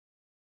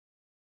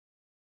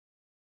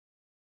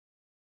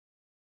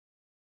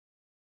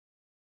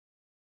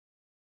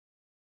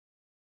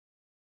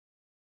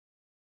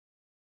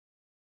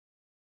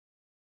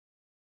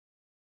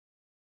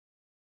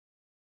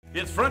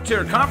It's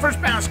Frontier Conference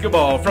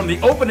basketball from the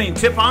opening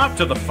tip-off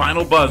to the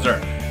final buzzer.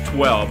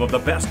 12 of the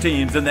best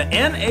teams in the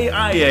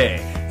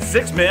NAIA.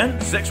 6 men,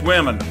 6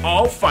 women,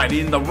 all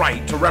fighting the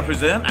right to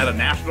represent at a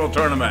national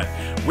tournament.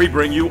 We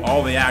bring you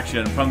all the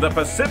action from the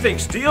Pacific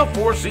Steel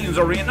Four Seasons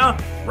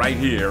Arena right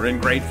here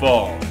in Great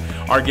Falls.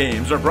 Our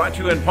games are brought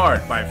to you in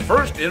part by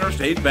First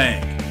Interstate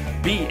Bank,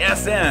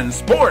 BSN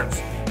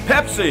Sports,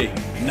 Pepsi,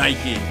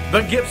 Nike,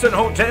 the Gibson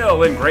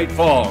Hotel in Great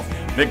Falls,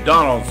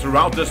 McDonald's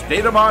throughout the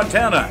state of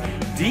Montana,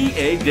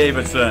 D.A.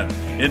 Davidson,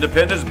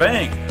 Independence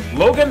Bank,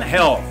 Logan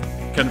Health,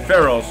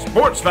 Conferro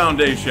Sports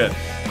Foundation,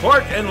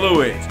 Clark &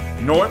 Lewis,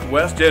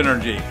 Northwest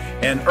Energy,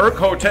 and Irk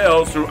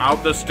Hotels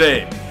throughout the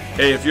state.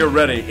 Hey, if you're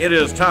ready, it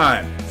is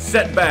time.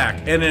 Sit back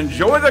and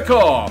enjoy the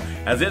call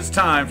as it's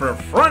time for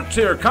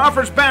Frontier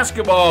Conference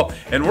basketball,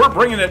 and we're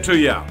bringing it to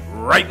you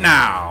right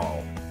now.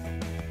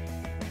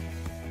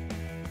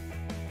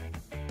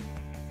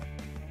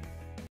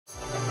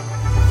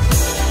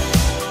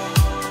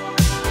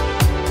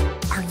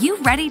 Are you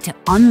ready to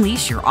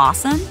unleash your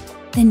awesome?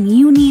 Then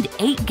you need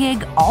 8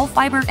 gig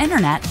all-fiber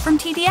internet from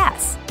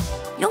TDS.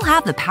 You'll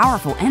have the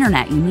powerful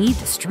internet you need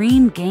to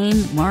stream,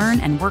 game, learn,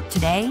 and work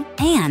today,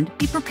 and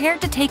be prepared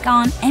to take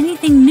on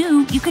anything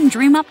new you can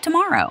dream up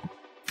tomorrow.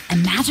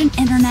 Imagine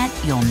internet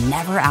you'll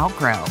never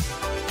outgrow.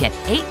 Get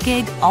 8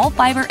 gig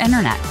all-fiber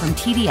internet from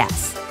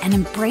TDS and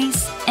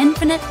embrace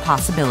infinite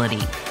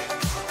possibility.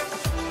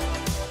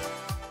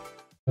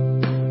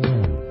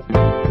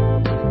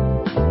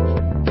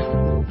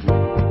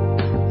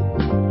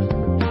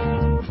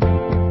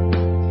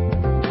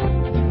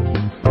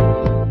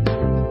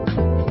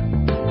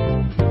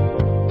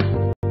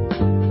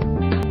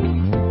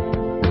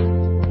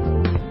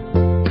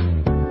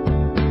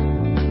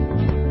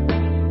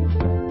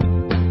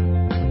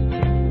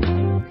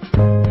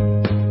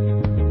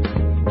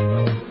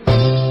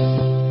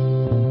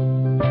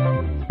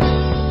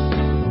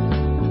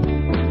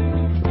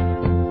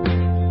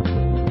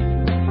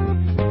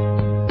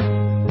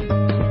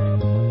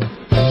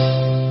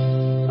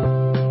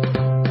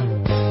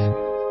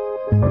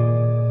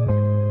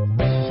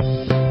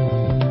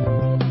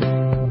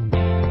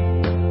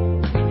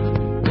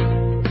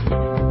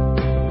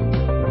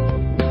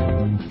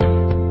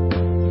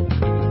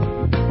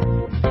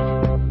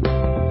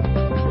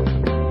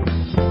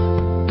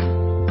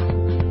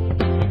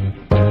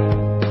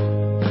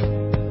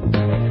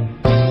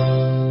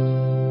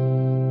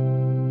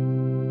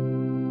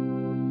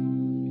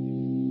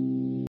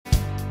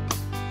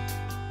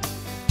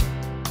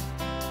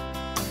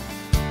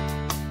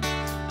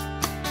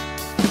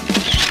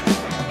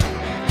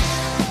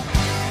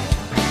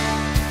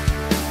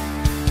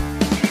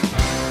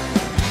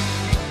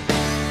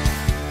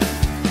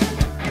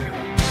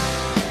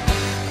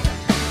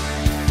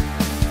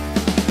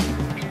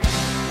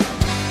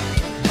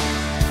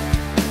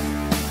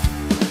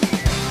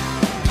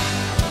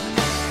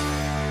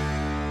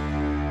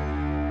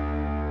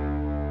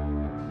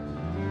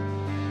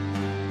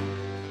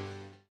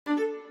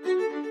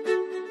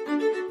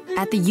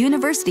 At the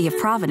University of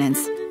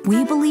Providence,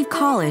 we believe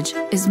college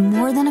is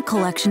more than a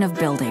collection of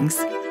buildings,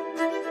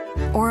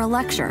 or a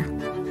lecture,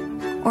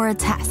 or a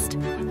test,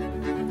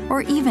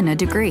 or even a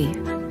degree.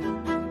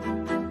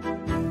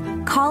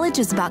 College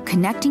is about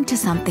connecting to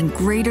something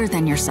greater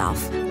than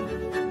yourself.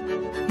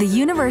 The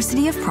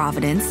University of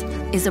Providence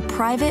is a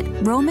private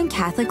Roman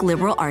Catholic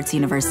liberal arts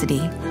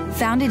university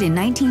founded in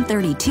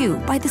 1932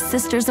 by the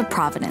Sisters of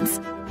Providence.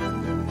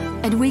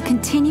 And we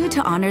continue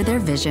to honor their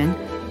vision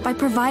by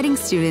providing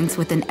students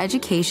with an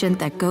education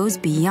that goes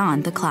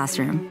beyond the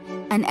classroom,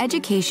 an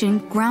education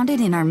grounded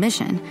in our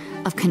mission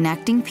of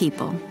connecting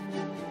people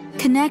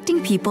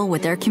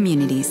with their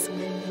communities,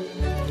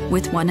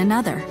 with one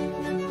another,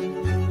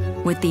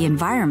 with the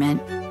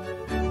environment,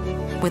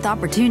 with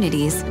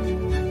opportunities,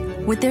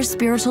 with their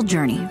spiritual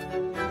journey,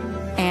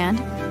 and,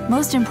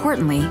 most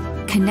importantly,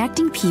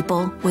 connecting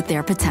people with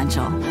their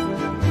potential.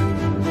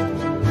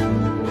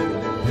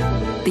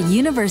 The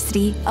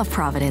University of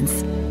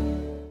Providence.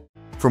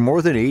 For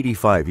more than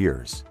 85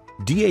 years,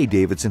 D.A.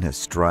 Davidson has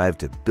strived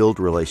to build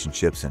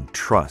relationships and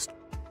trust.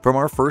 From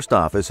our first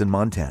office in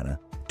Montana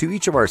to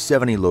each of our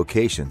 70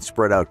 locations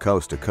spread out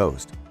coast to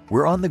coast,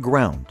 we're on the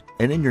ground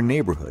and in your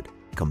neighborhood,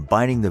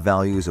 combining the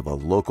values of a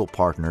local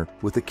partner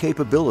with the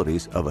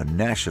capabilities of a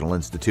national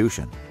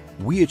institution.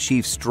 We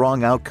achieve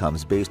strong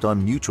outcomes based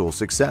on mutual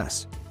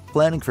success,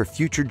 planning for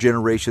future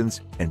generations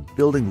and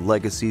building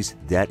legacies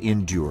that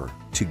endure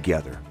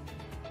together.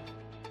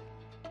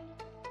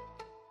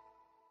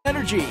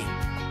 Energy,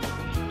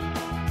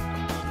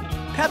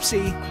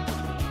 Pepsi,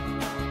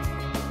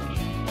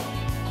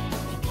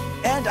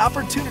 and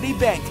Opportunity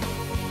Bank.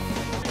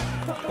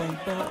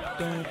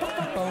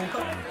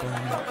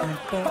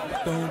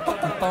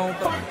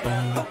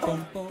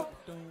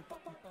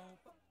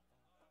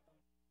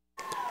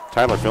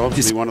 Tyler Phillips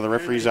will be one of the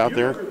referees out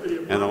there,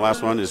 and the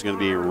last one is going to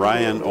be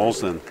Ryan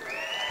Olson.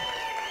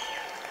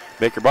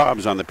 Baker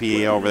Bob's on the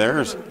PA over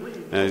there.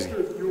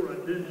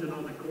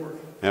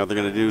 Now they're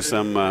going to do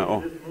some.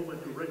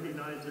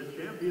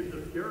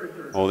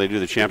 they do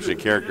the championship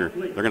character.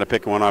 They're going to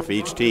pick one off of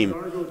each team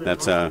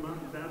that's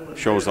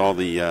shows all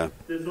the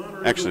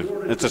actually,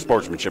 it's a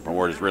sportsmanship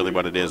award is really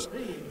what it is.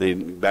 They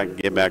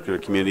give back to the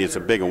community. It's a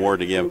big award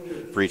to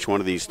give for each one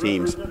of these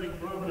teams.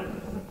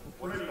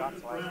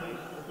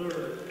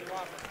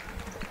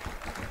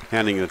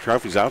 Handing the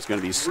trophies out is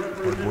going to be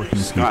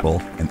Scott people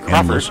and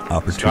Crawford.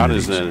 opportunities. Scott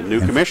is the new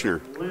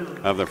commissioner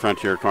of the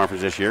Frontier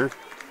Conference this year.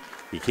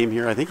 He came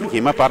here, I think he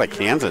came up out of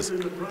Kansas,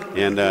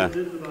 and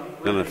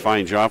done a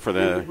fine job for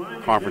the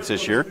conference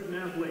this year.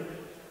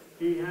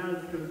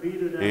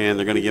 And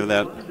they're going to give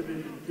that.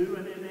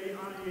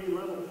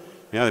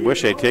 Yeah, they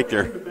wish they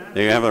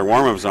have their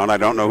warm-ups on. I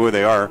don't know who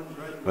they are,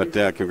 but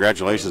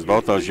congratulations,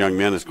 both those young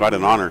men. It's quite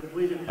an honor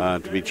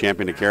to be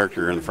champion of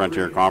character in the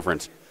Frontier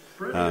Conference.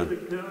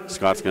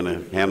 Scott's going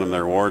to hand them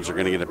their awards. They're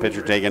going to get a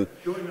picture taken,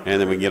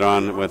 and then we get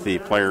on with the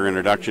player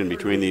introduction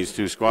between these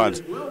two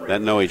squads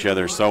that know each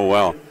other so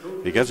well.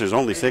 Because there's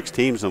only 6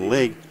 teams in the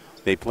league,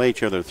 they play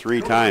each other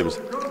 3 times.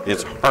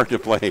 It's hard to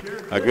play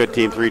a good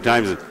team 3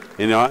 times.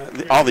 You know,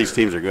 all these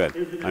teams are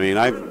good. I mean,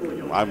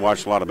 I've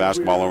watched a lot of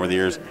basketball over the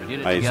years.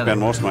 I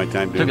spend most of my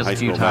time doing high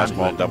school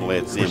basketball, AA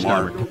at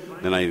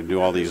CMR. Then I do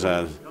all these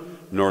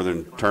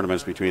northern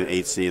tournaments between the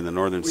 8C and the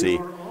Northern C.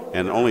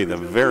 And only the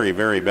very,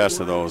 very best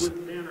of those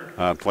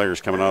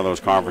players coming out of those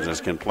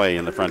conferences can play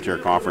in the Frontier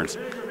Conference.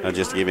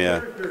 Just to give you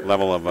a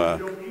level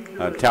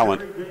of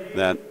talent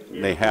that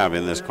they have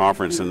in this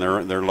conference, and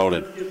they're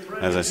loaded.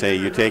 As I say,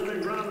 you take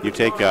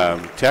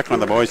Tech on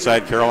the boys'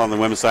 side, Carroll on the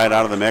women's side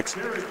out of the mix.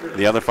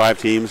 The other 5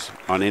 teams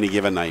on any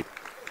given night,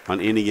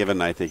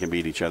 they can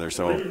beat each other.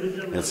 So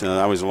it's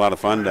always a lot of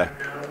fun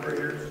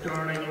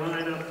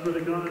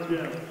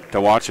to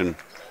watch and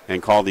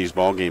call these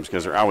ball games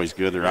because they're always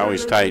good. They're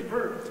always tight.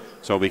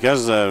 So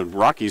because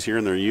Rockies here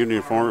in their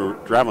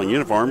traveling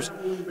uniforms,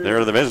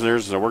 they're the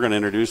visitors. So we're going to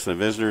introduce the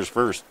visitors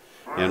first,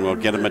 and we'll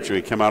get them as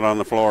we come out on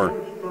the floor.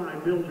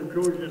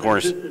 Of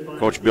course,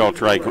 Coach Bill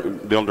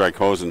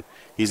Drykosen,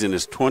 he's in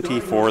his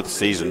 24th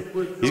season.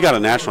 He's got a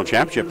national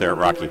championship there at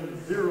Rocky.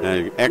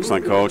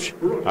 Excellent coach.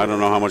 I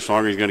don't know how much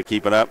longer he's going to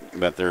keep it up,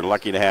 but they're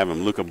lucky to have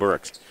him. Luca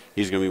Burks,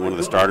 he's going to be one of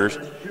the starters.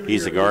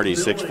 He's a guard.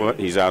 He's 6 foot.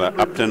 He's out of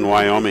Upton,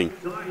 Wyoming.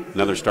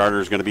 Another starter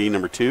is going to be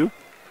number 2.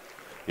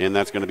 And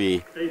that's going to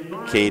be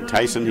Cade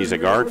Tyson. He's a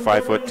guard,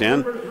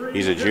 5'10".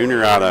 He's a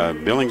junior out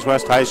of Billings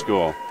West High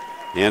School.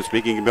 And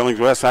speaking of Billings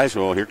West High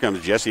School, here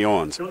comes Jesse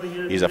Owens.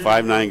 He's a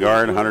 5'9"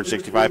 guard,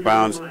 165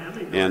 pounds,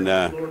 and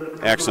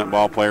excellent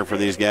ball player for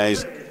these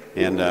guys.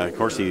 And, of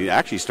course, he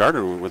actually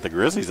started with the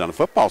Grizzlies on a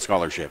football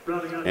scholarship.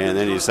 And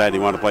then he decided he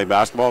wanted to play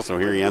basketball, so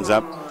here he ends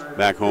up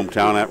back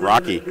hometown at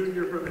Rocky.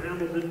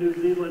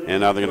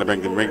 And now they're going to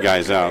bring the big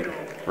guys out.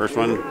 First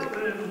one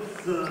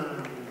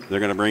they're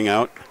going to bring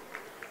out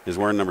is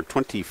wearing number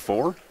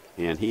 24,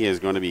 and he is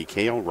going to be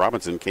Cale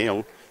Robinson.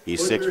 Cale, he's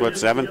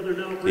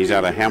 6'7". He's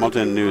out of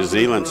Hamilton, New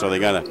Zealand, so they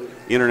got an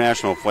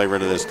international flavor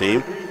to this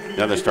team.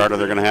 The other starter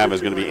they're going to have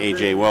is going to be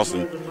A.J.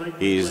 Wilson.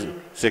 He's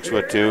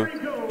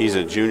 6'2". He's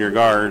a junior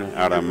guard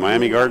out of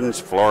Miami Gardens,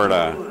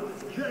 Florida.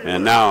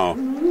 And now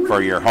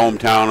for your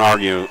hometown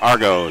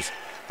Argos,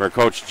 for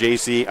Coach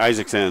J.C.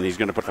 Isaacson, he's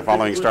going to put the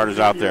following starters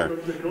out there.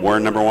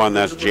 Wearing number 1,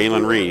 that's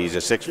Jalen Reed. He's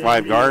a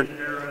 6'5" guard,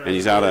 and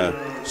he's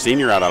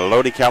senior out of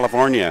Lodi,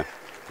 California.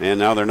 And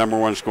now their number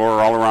 1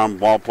 scorer, all-around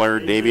ball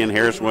player, Davian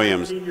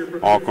Harris-Williams.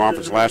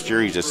 All-conference last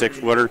year. He's a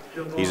 6-footer.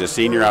 He's a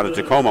senior out of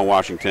Tacoma,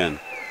 Washington.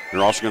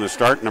 They're also going to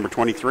start number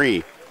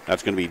 23.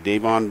 That's going to be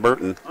Davon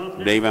Burton.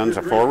 Davon's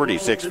a forward.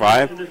 He's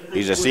 6'5".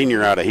 He's a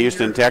senior out of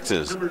Houston,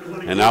 Texas.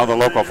 And now the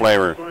local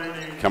flavor.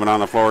 Coming on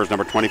the floor is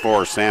number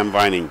 24, Sam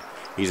Vining.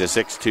 He's a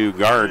 6'2"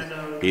 guard.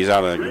 He's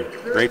out of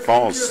Great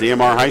Falls,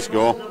 CMR High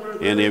School.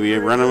 And he'll be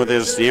running with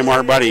his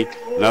CMR buddy,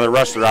 another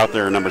wrestler out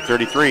there, number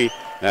 33.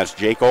 That's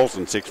Jake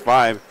Olson,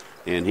 6'5".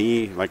 And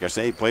he, like I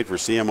say, played for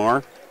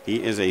CMR.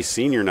 He is a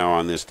senior now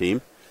on this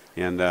team.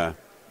 And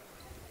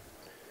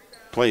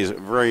plays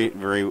very,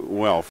 very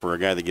well for a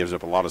guy that gives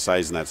up a lot of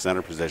size in that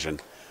center position.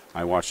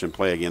 I watched him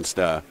play against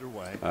College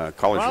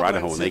of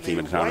Idaho when they came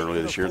into town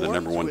earlier this year, the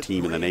number 1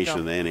 team in the nation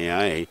in the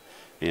NAIA.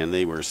 And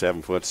they were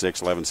 7'6",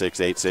 11'6",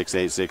 6'8",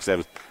 6'8",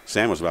 6'7".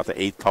 Sam was about the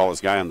 8th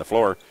tallest guy on the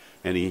floor,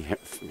 and he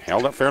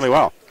held up fairly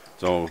well.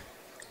 So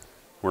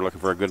we're looking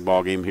for a good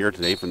ball game here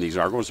today from these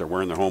Argos. They're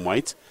wearing their home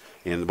whites,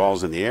 and the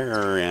ball's in the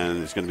air,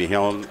 and it's going to be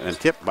held and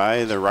tipped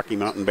by the Rocky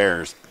Mountain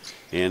Bears.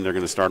 And they're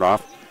going to start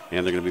off,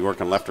 and they're going to be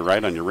working left to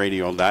right on your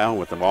radio dial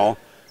with the ball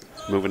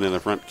moving in the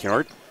front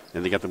court.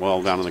 And they get the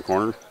ball down in the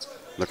corner.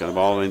 Look at the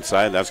ball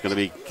inside. That's going to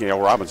be Cale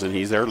Robinson.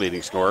 He's their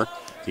leading scorer.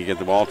 He gets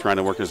the ball trying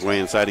to work his way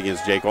inside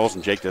against Jake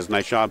Olson. Jake does a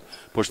nice job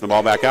pushing the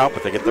ball back out,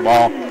 but they get the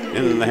ball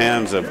in the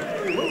hands of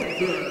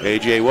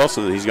A.J.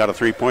 Wilson. He's got a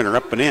 3-pointer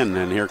up and in,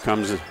 and here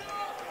comes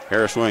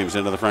Harris Williams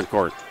into the front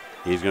court.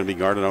 He's going to be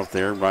guarded out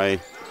there by,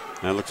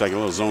 it looks like a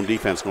little zone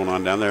defense going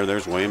on down there.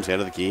 There's Williams, head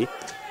of the key.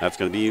 That's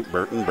going to be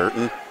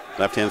Burton,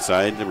 left-hand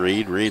side to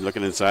Reed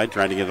looking inside,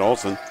 trying to get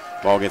Olson.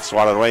 Ball gets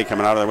swatted away.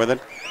 Coming out of there with it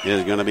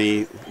is going to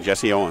be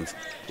Jesse Owens.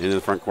 Into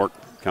the front court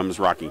comes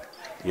Rocky.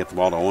 Get the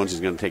ball to Owens.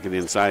 He's going to take it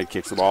inside.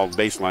 Kicks the ball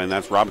baseline.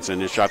 That's Robinson.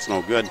 His shot's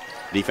no good.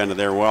 Defended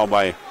there well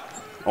by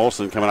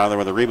Olsen. Coming out of there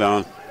with a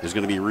rebound is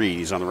going to be Reed.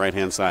 He's on the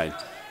right-hand side.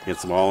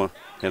 Gets the ball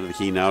head of the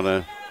key now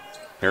to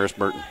Harris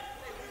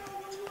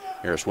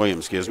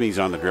Williams, He's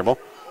on the dribble.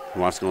 He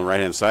wants to go on the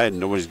right-hand side.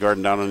 Nobody's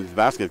guarding down on the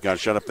basket. Got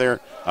shut up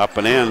there. Up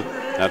and in.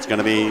 That's going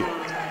to be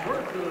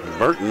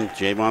Burton,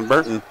 Javon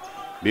Burton.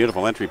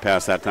 Beautiful entry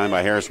pass that time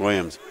by Harris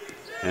Williams.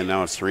 And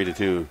now it's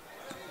 3-2.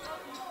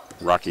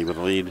 Rocky with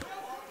the lead.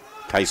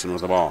 Tyson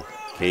with the ball.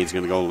 Cade's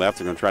going to go left.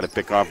 They're going to try to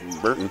pick off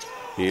Burton.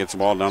 He gets the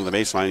ball down the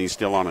baseline. He's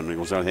still on him. He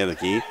goes out ahead of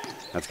the key.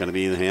 That's going to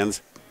be in the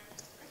hands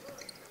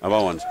of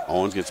Owens.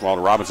 Owens gets the ball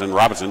to Robinson.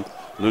 Robinson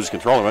loses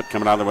control of it.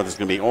 Coming out there with it's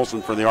going to be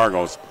Olsen for the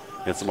Argos.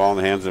 Gets the ball in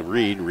the hands of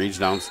Reed. Reed's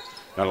down.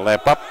 Got a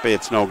lap up.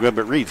 It's no good,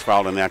 but Reed's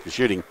fouled in the act of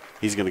shooting.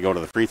 He's going to go to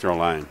the free throw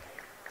line.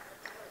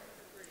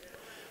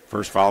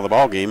 First foul of the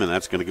ball game, and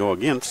that's going to go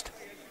against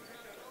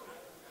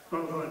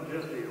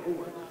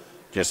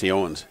Jesse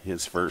Owens.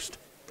 Hits first.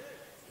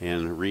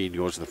 And Reed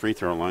goes to the free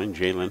throw line.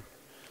 Jalen,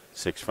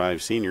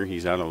 6'5" senior.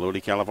 He's out of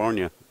Lodi,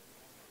 California.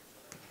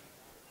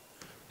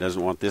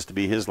 Doesn't want this to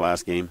be his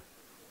last game.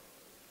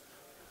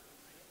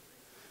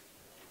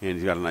 And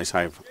he's got a nice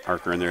high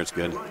arcer in there. It's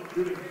good.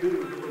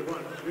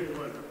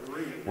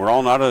 We're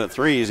all knotted at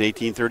threes.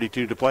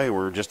 18:32 to play.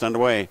 We're just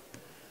underway.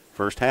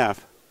 First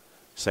half.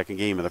 Second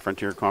game of the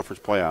Frontier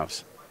Conference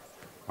playoffs.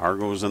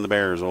 Argos and the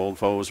Bears, old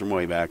foes from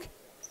way back.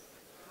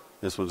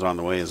 This one's on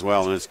the way as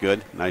well, and it's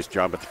good. Nice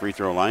job at the free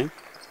throw line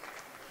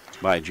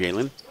by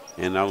Jalen.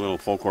 And now a little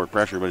full court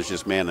pressure, but it's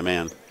just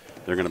man-to-man.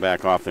 They're going to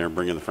back off there and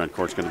bring in the front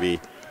court. It's going to be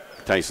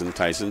Tyson.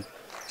 Tyson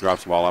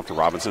drops the ball off to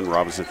Robinson.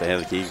 Robinson at the head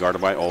of the key,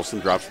 guarded by Olsen.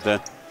 Drops it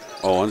to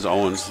Owens.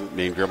 Owens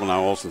being dribbled.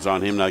 Now Olsen's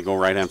on him. Now they go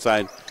right-hand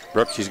side.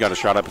 Brooks, he's got a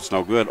shot up. It's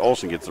no good.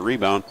 Olsen gets the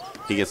rebound.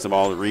 He gets the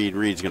ball to Reed.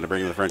 Reed's going to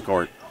bring him to the front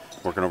court.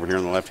 Working over here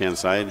on the left-hand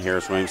side.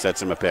 Harris Williams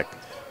sets him a pick.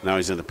 Now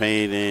he's in the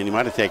paint, and he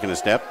might have taken a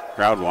step.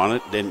 Crowd wanted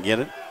it. Didn't get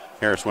it.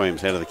 Harris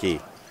Williams, head of the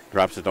key.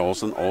 Drops it to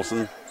Olsen.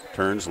 Olsen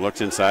turns,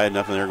 looks inside.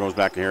 Nothing there. Goes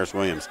back to Harris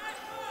Williams.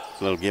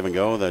 A little give and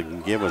go. The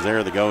give was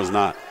there. The go is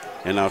not.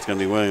 And now it's going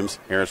to be Williams.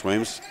 Harris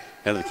Williams,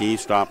 head of the key.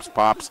 Stops,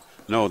 pops.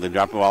 No, they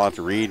drop the ball out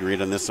to Reed.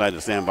 Reed on this side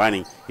to Sam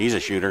Vining. He's a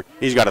shooter.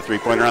 He's got a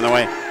three-pointer on the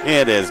way.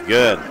 It is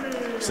good.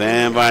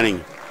 Sam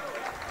Vining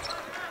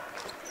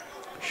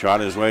shot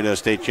his way to a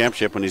state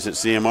championship when he's at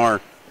CMR.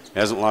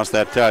 Hasn't lost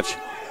that touch.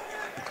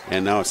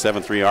 And now it's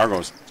 7-3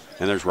 Argos.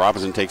 And there's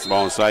Robinson, takes the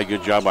ball inside.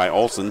 Good job by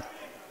Olsen.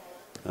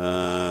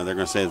 They're going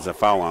to say it's a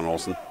foul on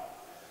Olsen.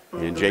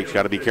 And Jake's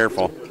got to be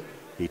careful.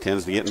 He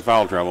tends to get in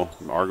foul trouble.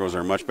 Argos are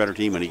a much better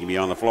team when he can be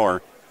on the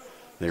floor.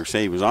 They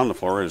say he was on the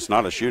floor. It's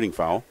not a shooting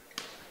foul.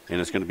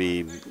 And it's going to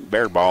be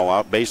Bear ball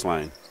out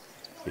baseline.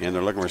 And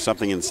they're looking for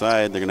something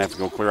inside. They're going to have to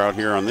go clear out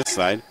here on this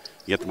side.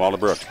 Get the ball to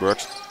Brooks.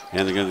 Brooks.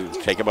 And they're going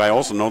to take it by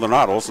Olsen. No, they're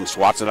not. Olsen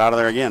swats it out of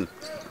there again.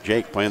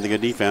 Jake playing the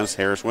good defense.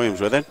 Harris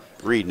Williams with it.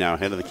 Reed now,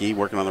 head of the key,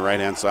 working on the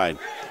right-hand side.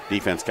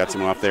 Defense cuts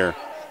him off there.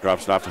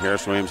 Drops it off to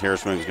Harris Williams.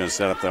 Harris Williams is going to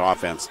set up the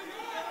offense.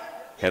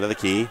 Head of the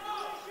key.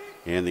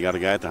 And they got a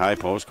guy at the high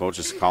post. Coach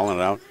is calling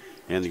it out.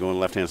 And they go on the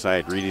left-hand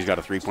side. Reedy's got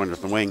a three-pointer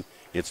from the wing.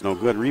 It's no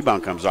good.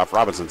 Rebound comes off.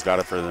 Robinson's got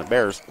it for the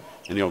Bears.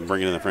 And he'll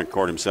bring it in the front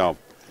court himself.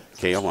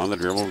 Kale on the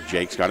dribble.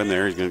 Jake's got him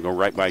there. He's going to go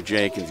right by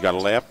Jake. And he's got a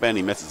layup, and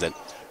he misses it.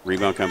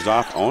 Rebound comes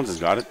off. Owens has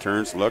got it.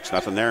 Turns, looks,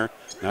 nothing there.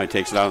 Now he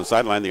takes it out on the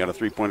sideline. They got a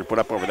three-pointer put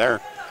up over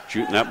there.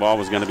 Shooting that ball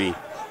was going to be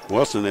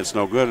Wilson. It's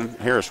no good.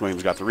 Harris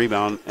Williams got the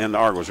rebound, and the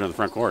Argos are in the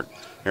front court.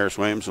 Harris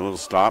Williams, a little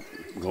stop,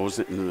 goes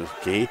into the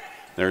key.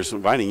 There's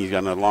Vining. He's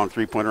got a long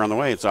three-pointer on the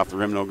way. It's off the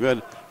rim, no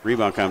good.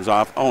 Rebound comes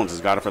off. Owens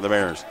has got it for the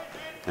Bears.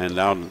 And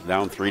down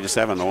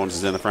 3-7. Owens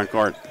is in the front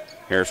court.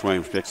 Harris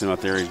Williams picks him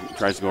up there. He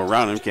tries to go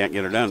around him, can't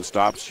get it done.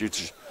 Stops,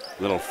 shoots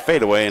a little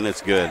fadeaway, and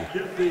it's good.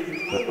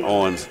 But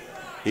Owens,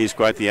 he's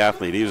quite the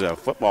athlete. He was a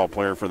football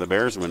player for the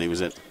Bears when he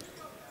was at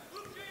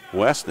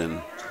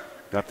Weston.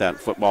 Got that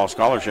football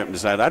scholarship and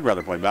decided I'd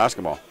rather play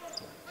basketball.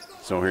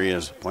 So here he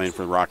is playing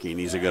for Rocky, and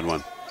he's a good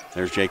one.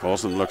 There's Jake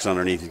Olsen, looks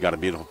underneath. He's got a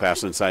beautiful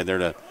pass inside there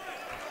to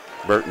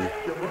Burton.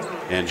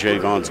 And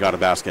Javon's got a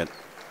basket.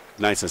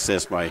 Nice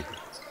assist by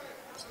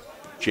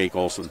Jake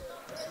Olsen.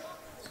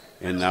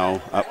 And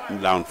now up and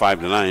down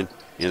 5-9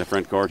 in the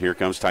front court. Here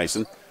comes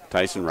Tyson.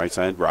 Tyson right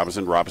side.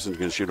 Robinson. Robinson's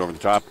going to shoot over the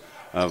top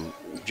of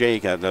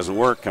Jake. That doesn't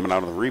work. Coming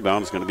out of the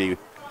rebound is going to be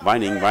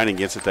Vining. Vining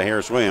gets it to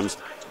Harris Williams.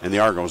 And the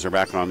Argos are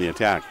back on the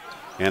attack.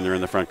 And they're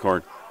in the front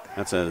court.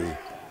 That's a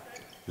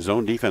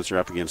zone defense they're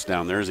up against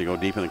down there as they go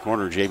deep in the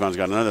corner. Javon's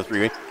got another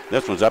three.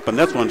 This one's up, and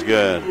this one's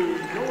good.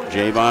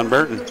 Javon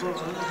Burton.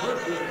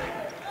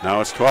 Now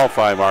it's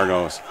 12-5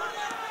 Argos.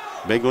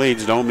 Big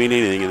leads don't mean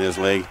anything in this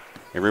league.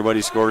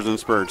 Everybody scores in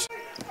spurts.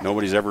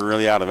 Nobody's ever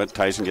really out of it.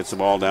 Tyson gets the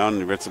ball down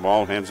and gets the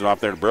ball, hands it off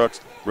there to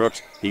Brooks.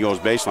 Brooks, he goes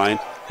baseline.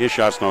 His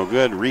shot's no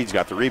good. Reed's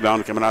got the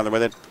rebound. Coming out of there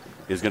with it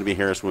is going to be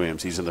Harris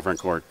Williams. He's in the front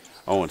court.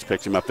 Owens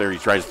picks him up there. He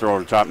tries to throw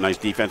over the top. Nice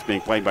defense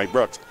being played by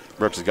Brooks.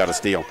 Brooks has got a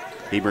steal.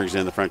 He brings it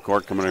in the front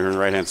court. Coming over on the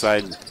right-hand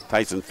side.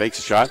 Tyson fakes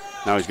a shot.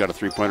 Now he's got a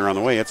three-pointer on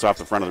the way. It's off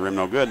the front of the rim.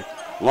 No good.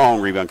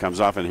 Long rebound comes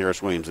off, and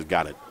Harris Williams has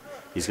got it.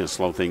 he's going to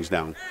slow things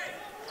down.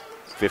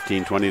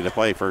 15-20 to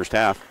play first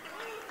half.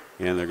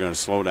 And they're going to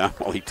slow down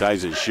while he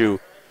ties his shoe.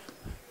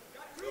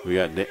 We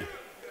got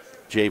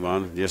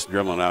Javon just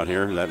dribbling out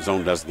here. That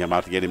zone doesn't come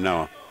out to get him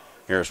now.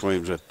 Harris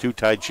Williams with 2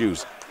 tied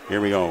shoes.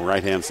 Here we go,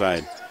 right-hand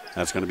side.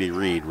 That's going to be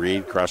Reed.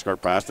 Reed,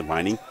 cross-court pass to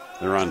Vining.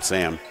 They're on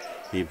Sam.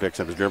 He picks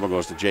up his dribble,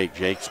 goes to Jake.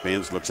 Jake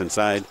spins, looks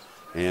inside,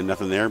 and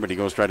nothing there, but he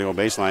goes try to go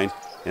baseline,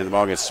 and the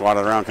ball gets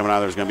swatted around. Coming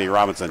out there's going to be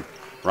Robinson.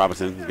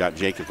 Robinson, he's got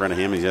Jake in front of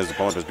him. He has to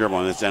pull up his dribble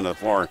on this end of the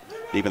floor,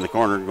 deep in the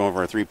corner, going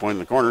for a 3-point in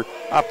the corner,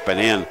 up and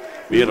in.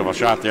 Beautiful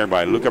shot there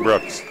by Luca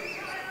Brooks.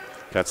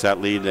 Cuts that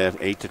lead to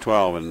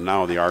 8-12, and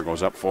now the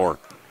Argos up 4.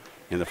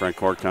 In the front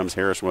court comes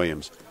Harris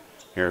Williams.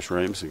 Harris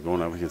Williams is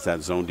going up against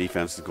that zone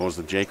defense. It goes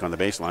to Jake on the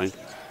baseline.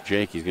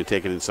 Jake, he's going to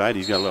take it inside.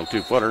 He's got a little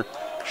 2-footer.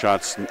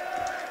 Shots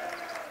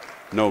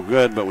no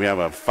good, but we have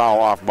a foul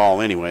off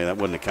ball anyway. That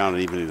wouldn't have counted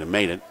even if they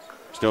made it.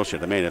 Still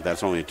should have made it.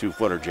 That's only a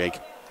 2-footer, Jake.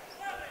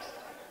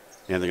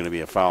 And they're going to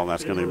be a foul.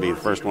 That's going to be the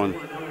first one.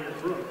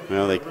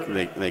 Well,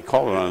 they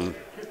called it on.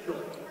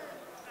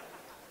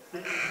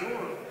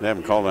 They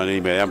haven't called on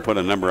anybody. They haven't put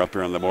a number up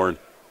here on the board.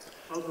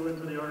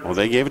 Well,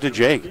 they gave it to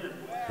Jake.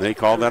 They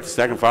called that the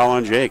second foul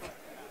on Jake.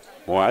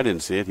 Boy, I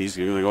didn't see it. He's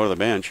going to go to the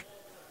bench.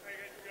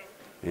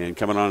 And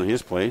coming on in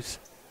his place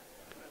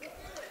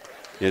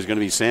is going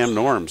to be Sam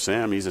Norm.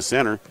 Sam, he's a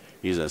center.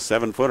 He's a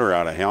 7-footer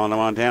out of Helena,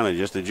 Montana,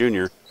 just a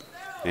junior.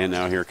 And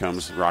now here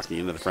comes Rocky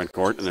into the front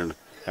court, and they're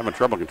having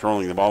trouble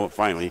controlling the ball, but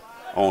finally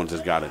Owens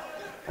has got it.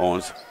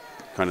 Owens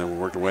kind of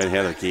worked away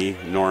ahead of the key.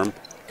 Norm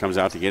comes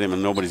out to get him,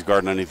 and nobody's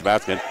guarding underneath the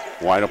basket.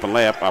 Wide open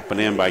layup, up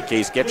and in by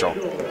Case Kitchell.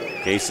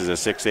 Case is a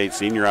 6'8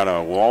 senior out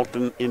of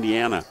Walton,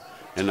 Indiana.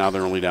 And now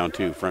they're only down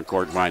 2. Front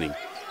court Vining.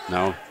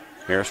 Now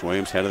Harris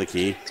Williams, head of the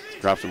key,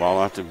 drops the ball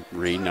off to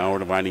Reed. Now we're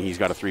to Vining. He's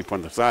got a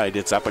 3-point to the side.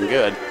 It's up and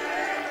good.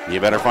 You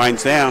better find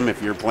Sam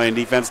if you're playing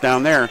defense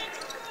down there.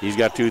 He's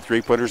got 2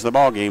 3-pointers in the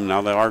ball game.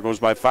 Now the Argos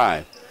by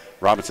 5.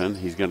 Robinson,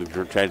 he's going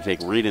to try to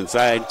take Reed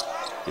inside.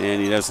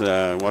 And he does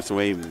wants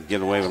to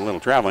get away with a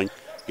little traveling.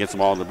 Gets the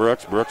ball to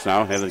Brooks. Brooks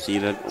now head of the key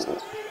to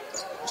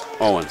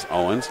Owens.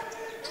 Owens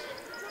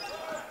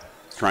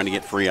trying to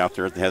get free out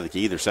there at the head of the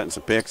key. They're setting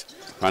some picks,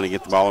 trying to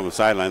get the ball over the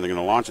sideline. They're going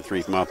to launch a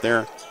 3 from out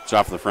there. It's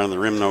off the front of the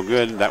rim, no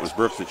good. That was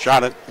Brooks that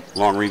shot it.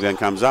 Long rebound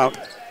comes out,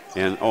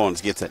 and Owens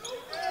gets it.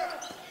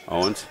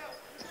 Owens,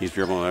 he's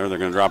dribbling there. They're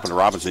going to drop it to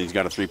Robinson. He's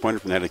got a 3-pointer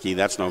from the head of the key.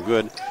 That's no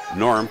good.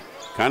 Norm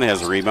kind of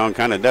has a rebound,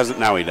 kind of doesn't.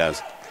 Now he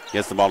does.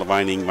 Gets the ball to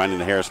Vining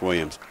to Harris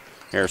Williams.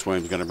 Harris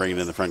Williams is going to bring it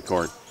in the front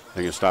court.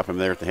 They're going to stop him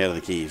there at the head of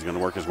the key. He's going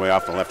to work his way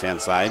off the left-hand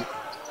side.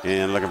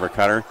 And looking for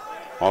Cutter.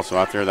 Also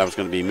out there, that was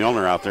going to be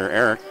Milner out there,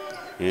 Eric.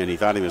 And he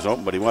thought he was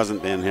open, but he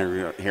wasn't. Then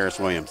Harris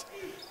Williams.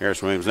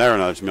 Harris Williams there.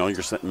 Now it's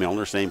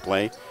Milner, same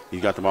play.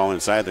 He's got the ball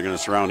inside. They're going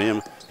to surround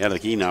him. Head of the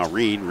key now,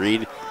 Reed.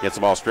 Reed gets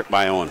the ball stripped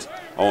by Owens.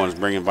 Owens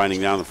bringing Vining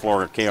down the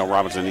floor. K.O.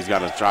 Robinson, he's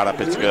got a shot up.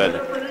 It's good.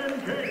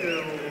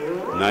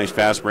 Nice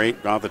fast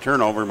break. Got the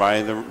turnover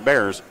by the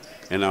Bears.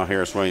 And now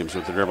Harris Williams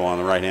with the dribble on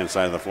the right-hand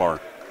side of the floor.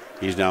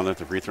 He's down there at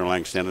the free throw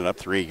line, extended up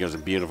 3. He gives a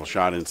beautiful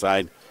shot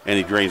inside, and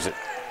he drains it.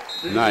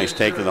 Nice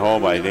take to the hole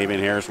by David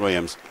Harris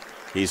Williams.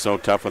 He's so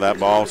tough with that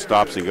ball,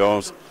 stops and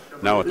goes.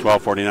 Now with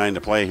 12:49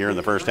 to play here in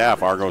the first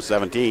half, Argos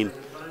 17,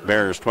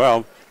 Bears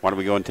 12. Why don't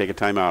we go and take a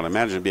timeout? I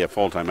imagine it'd be a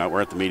full timeout.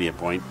 We're at the media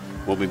point.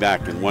 We'll be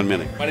back in 1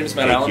 minute. My name is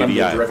Matt Allen. I'm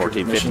the Director of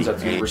Admissions at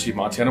the University of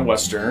Montana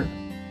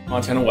Western.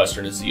 Montana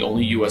Western is the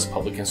only U.S.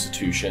 public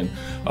institution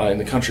in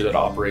the country that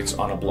operates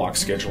on a block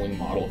scheduling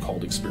model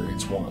called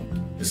Experience One.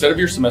 Instead of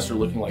your semester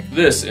looking like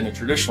this in a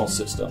traditional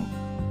system,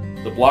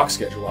 the block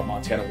schedule at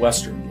Montana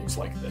Western looks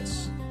like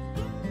this.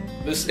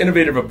 This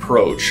innovative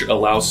approach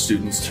allows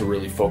students to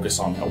really focus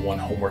on that one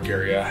homework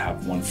area,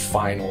 have one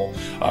final,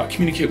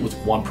 communicate with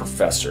one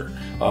professor.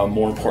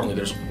 More importantly,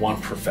 there's one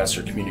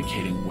professor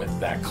communicating with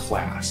that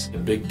class. The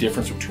big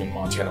difference between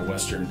Montana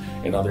Western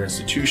and other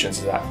institutions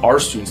is that our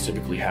students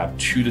typically have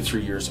 2 to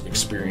 3 years of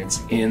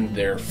experience in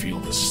their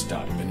field of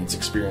study. And it's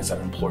experience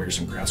that employers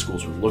and grad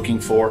schools are looking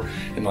for.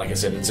 And like I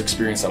said, it's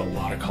experience that a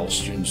lot of college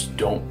students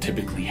don't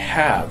typically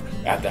have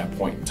at that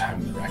point in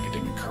time in their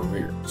academic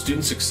career.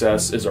 Student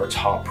success is our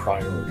top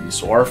priority,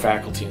 so our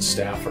faculty and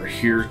staff are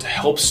here to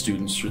help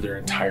students through their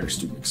entire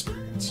student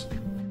experience.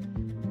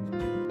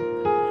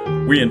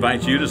 We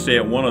invite you to stay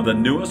at one of the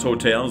newest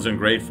hotels in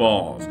Great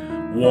Falls.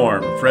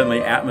 Warm,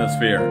 friendly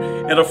atmosphere,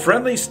 and a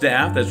friendly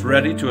staff that's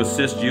ready to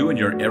assist you in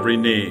your every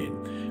need.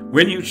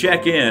 When you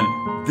check in,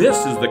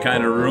 this is the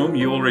kind of room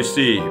you will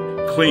receive,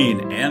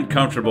 clean and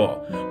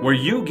comfortable, where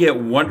you get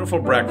wonderful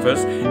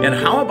breakfast, and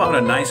how about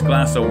a nice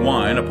glass of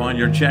wine upon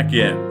your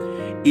check-in?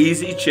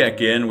 Easy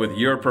check-in with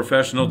your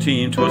professional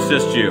team to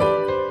assist you.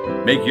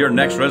 Make your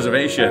next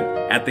reservation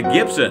at the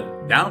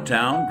Gibson,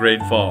 downtown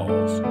Great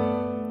Falls.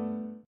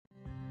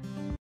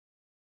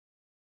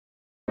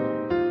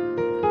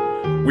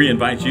 We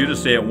invite you to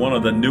stay at one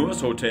of the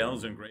newest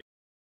hotels in Great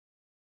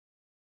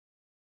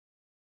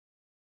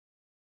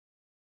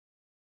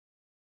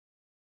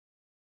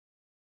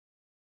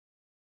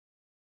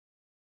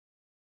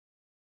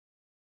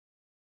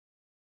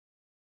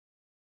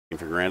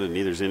for granted,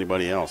 neither is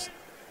anybody else.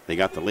 They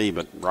got the lead,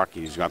 but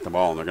Rocky's got the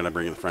ball, and they're going to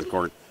bring in the front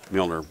court.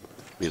 Milner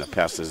being a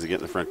pest as they get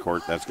in the front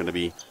court. That's going to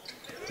be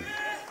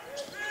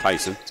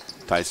Tyson.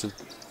 Tyson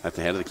at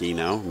the head of the key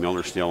now.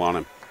 Milner still on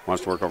him.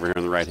 Wants to work over here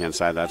on the right-hand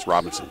side. That's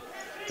Robinson.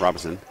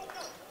 Robinson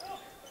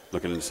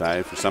looking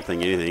inside for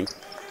something, anything.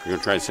 You're going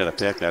to try to set a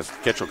pick. That's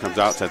Kitchell comes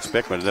out, sets a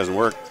pick, but it doesn't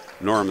work.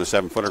 Norm, the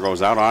 7-footer,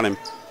 goes out on him,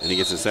 and he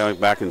gets his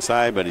back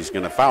inside, but he's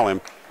going to foul him.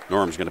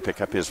 Norm's going to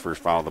pick up his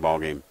first foul of the ball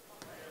game.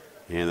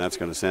 And that's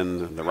going to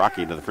send the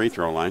Rocky to the free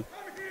throw line.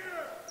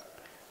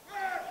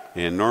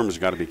 And Norm's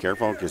got to be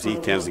careful because he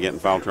tends to get in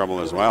foul trouble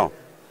as well.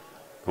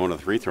 Going to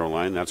the free throw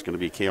line, that's going to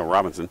be Cale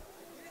Robinson.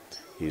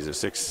 He's a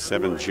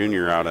 6'7"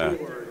 junior out of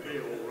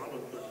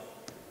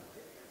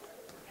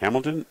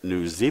Hamilton,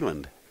 New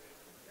Zealand.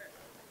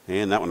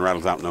 And that one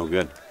rattles out no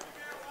good.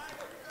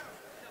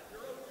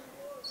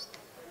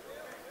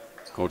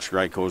 Coach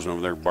Strike goes over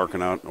there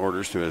barking out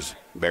orders to his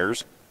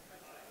Bears.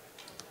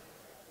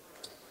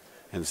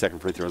 And the second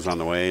free throw is on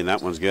the way, and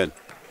that one's good.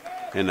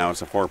 And now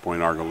it's a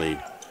 4-point Argo lead.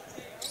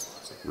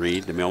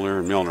 Reed to Milner,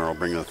 and Milner will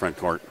bring to the front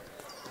court.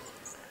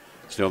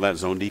 Still that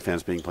zone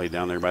defense being played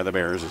down there by the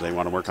Bears as they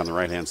want to work on the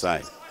right-hand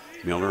side.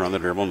 Milner on the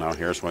dribble. Now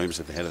Harris Williams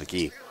at the head of the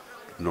key.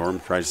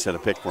 Norm tries to set a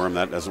pick for him.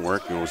 That doesn't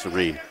work. Goes to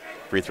Reed.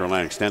 Free throw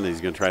line extended. He's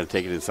going to try to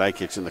take it inside.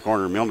 Kicks in the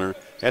corner. Milner,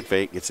 head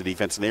fake. Gets the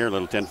defense in the air.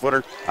 Little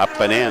 10-footer.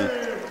 Up and in.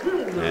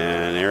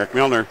 And Eric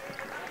Milner,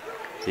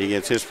 he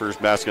gets his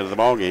first basket of the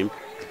ball game.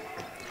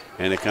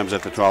 And it comes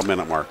at the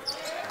 12-minute mark.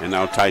 And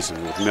now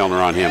Tyson with Milner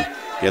on him.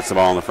 Gets the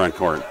ball in the front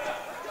court.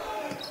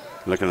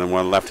 Looking on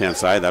the left-hand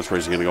side. That's where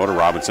he's going to go to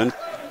Robinson.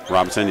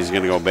 Robinson, he's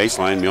going to go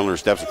baseline. Milner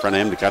steps in front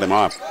of him to cut him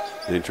off.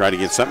 And they try to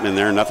get something in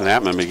there. Nothing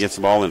happened, but he gets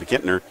the ball into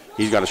Kittner.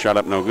 He's got a shot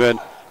up, no good.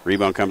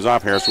 Rebound comes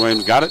off. Harris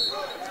Williams got it.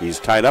 He's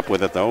tied up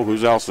with it, though.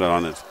 Who's else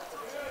on it?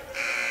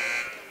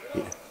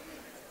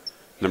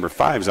 Number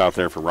 5's out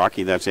there for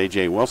Rocky. That's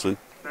A.J. Wilson.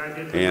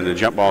 And the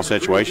jump ball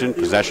situation,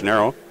 possession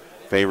arrow,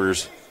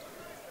 favors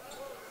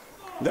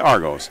the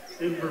Argos.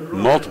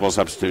 Multiple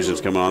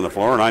substitutions coming on the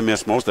floor, and I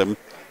missed most of them.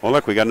 Well,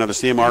 look, we got another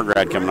CMR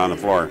grad coming on the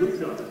floor.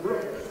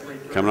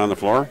 Coming on the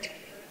floor,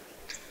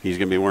 he's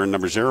going to be wearing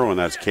number 0, and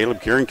that's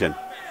Caleb Carrington.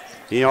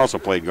 He also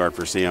played guard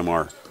for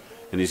CMR,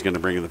 and he's going to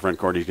bring in the front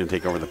court. He's going to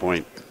take over the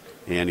point.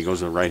 And he goes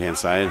to the right-hand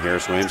side.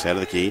 Harris Williams, head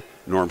of the key.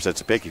 Norm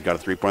sets a pick. He's got a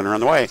three-pointer on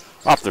the way.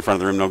 Off the front of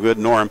the rim, no good.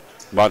 Norm,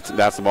 but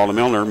that's the ball to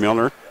Milner.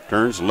 Milner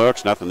turns,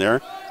 looks, nothing there.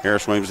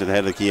 Harris Williams at the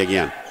head of the key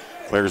again.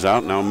 Clears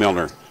out, now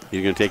Milner.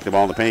 He's going to take the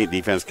ball in the paint.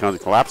 Defense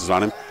collapses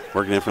on him.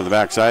 Working in from the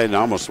backside and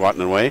almost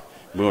swatting it away.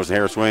 Moves to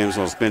Harris Williams.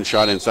 Little spin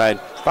shot inside.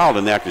 Fouled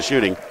in the act of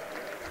shooting.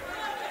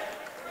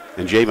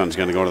 And Javon's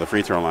going to go to the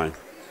free throw line.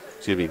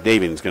 Excuse me,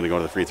 Davian's going to go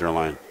to the free throw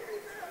line.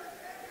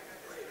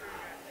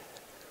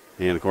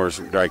 And, of course,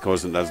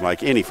 Drykosen doesn't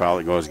like any foul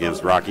that goes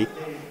against Rocky.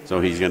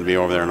 So he's going to be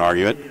over there and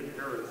argue it.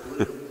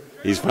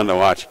 He's fun to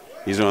watch.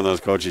 He's one of those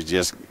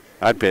coaches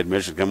I'd pay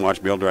admission to come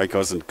watch Bill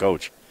Drykosen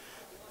coach.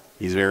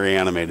 He's very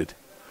animated.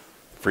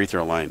 Free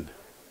throw line.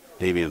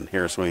 Davian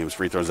Harris Williams,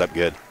 free throws up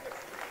good.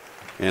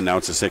 And now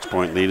it's a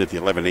 6-point lead at the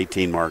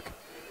 11-18 mark.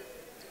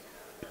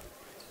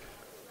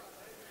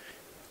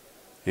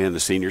 And the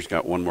seniors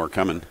got one more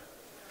coming.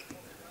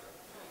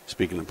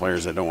 Speaking of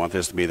players that don't want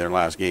this to be their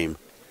last game,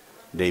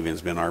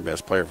 Davian's been our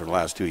best player for the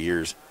last 2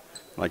 years.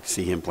 I'd like to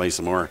see him play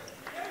some more.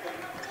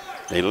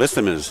 They list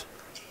him as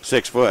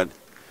 6 foot,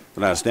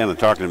 but I was standing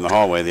talking to him in the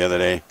hallway the other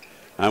day.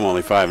 I'm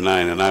only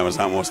 5'9", and I was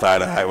almost eye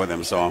to eye with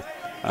him, so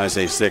I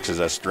say 6 is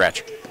a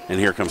stretch. And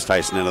here comes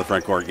Tyson into the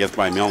front court, gets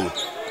by Milner.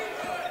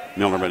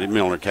 But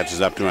Milner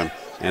catches up to him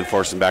and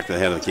forces him back to the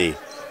head of the key.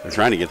 They're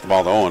trying to get the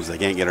ball to Owens. They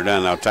can't get her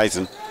done. Now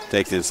Tyson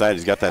takes it inside.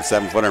 He's got that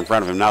 7-footer in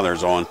front of him. Now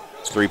there's Owen.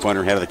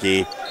 3-pointer head of the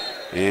key.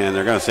 And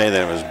they're going to say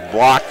that it was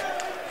blocked.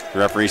 The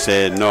referee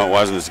said, no, it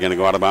wasn't. It's going to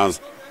go out of bounds.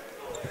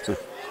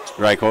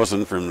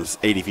 Drykosen from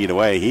 80 feet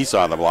away, he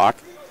saw the block.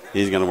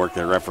 He's going to work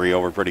the referee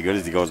over pretty good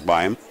as he goes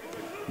by him.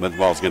 But the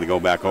ball's going to go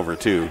back over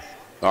to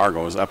the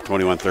Argos, up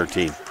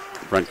 21-13.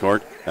 Front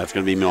court, that's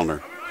going to be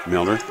Milner.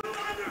 Milner.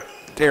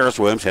 Harris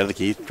Williams, head of the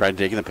key, tried to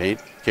take in the paint.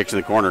 Kicks in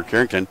the corner.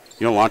 Carrington,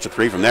 launch a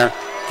 3 from there.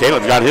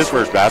 Caleb's got his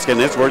first basket,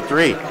 and it's worth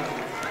 3.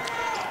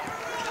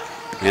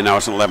 And now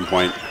it's an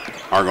 11-point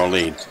Argo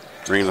lead.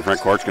 Bringing the front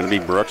court's going to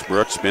be Brooks.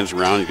 Brooks spins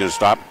around. He's going to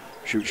stop,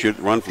 shoot,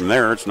 run from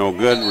there. It's no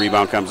good.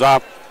 Rebound comes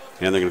off,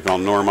 and they're going to call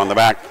Norm on the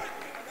back.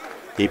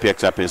 He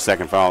picks up his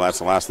second foul. That's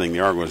the last thing the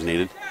Argos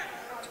needed.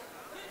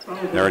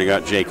 They already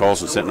got Jake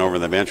Olson sitting over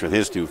the bench with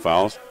his 2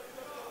 fouls.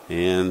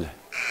 And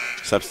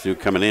substitute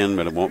coming in,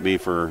 but it won't be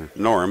for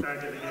Norm.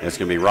 It's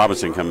going to be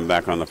Robinson coming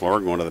back on the floor.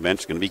 Going to the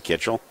bench. It's going to be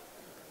Kitchell.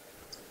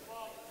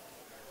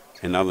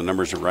 And now the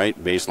numbers are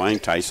right.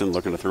 Baseline, Tyson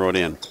looking to throw it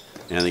in.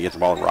 And they get the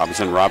ball to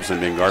Robinson. Robinson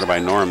being guarded by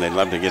Norm. They'd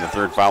love to get a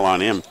 3rd foul on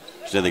him.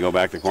 Instead, they go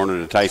back the corner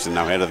to Tyson.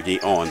 Now head of the key,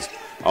 Owens.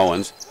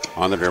 Owens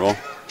on the dribble.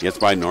 Gets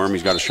by Norm.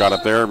 He's got a shot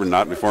up there, but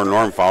not before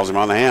Norm fouls him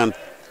on the hand.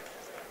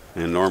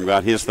 And Norm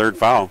got his 3rd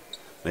foul.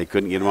 They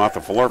couldn't get him off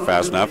the floor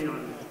fast enough.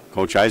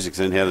 Coach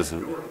Isaacson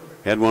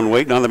had one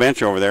waiting on the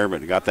bench over there,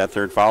 but got that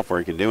 3rd foul before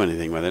he could do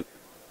anything with it.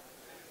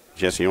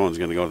 Jesse Owens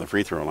going to go to the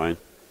free throw line.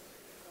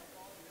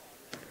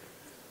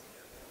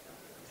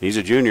 He's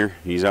a junior.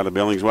 He's out of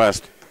Billings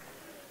West.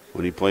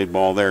 When he played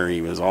ball there,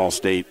 he was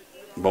all-state,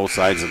 both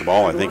sides of the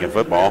ball, I think, in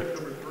football.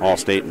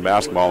 All-state in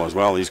basketball as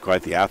well. He's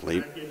quite the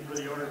athlete.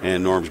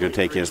 And Norm's going to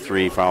take his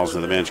 3 fouls to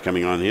the bench.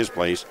 Coming on his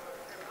place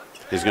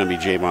is going to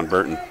be Javon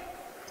Burton.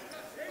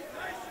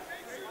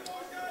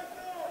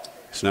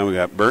 So now we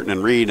got Burton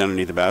and Reed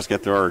underneath the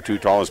basket. There are our 2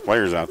 tallest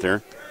players out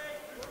there.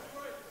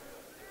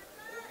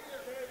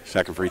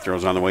 Second free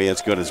throw's on the way.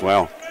 It's good as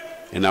well.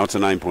 And now it's a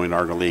 9-point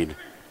Argo lead.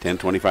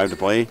 10:25 to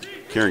play.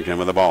 Carrington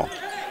with the ball.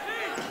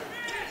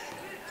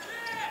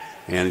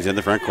 And he's in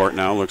the front court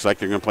now. Looks like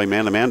they're going to play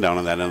man-to-man down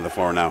on that end of the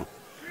floor now.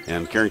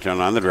 And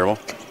Carrington on the dribble.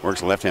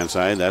 Works the left-hand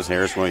side. That's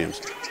Harris Williams.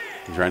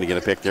 He's trying to get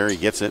a pick there. He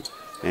gets it.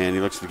 And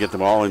he looks to get the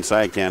ball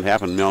inside. Can't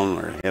happen.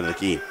 Milner head of the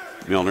key.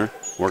 Milner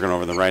working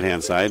over the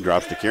right-hand side.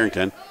 Drops to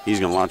Carrington. He's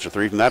going to launch a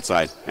 3 from that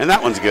side. And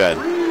that one's good.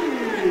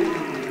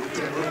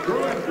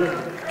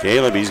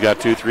 Caleb, he's got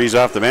 2 threes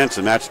off the bench.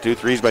 And match 2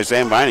 threes by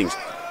Sam Vinings.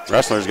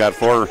 Wrestler's got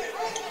 4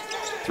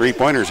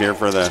 3-pointers here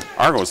for the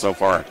Argos so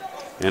far.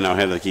 And now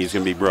head of the key is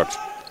going to be Brooks.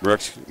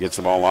 Brooks gets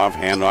the ball off,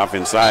 hand off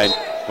inside.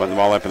 Putting the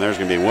ball up in there is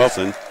going to be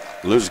Wilson.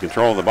 Loses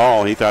control of the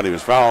ball. He thought he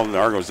was fouled. The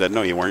Argos said,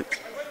 no, you weren't.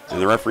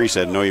 And the referee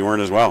said, no, you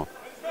weren't as well.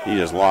 He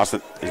just lost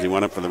it as he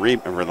went up for the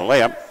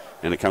layup.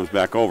 And it comes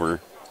back over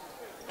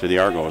to the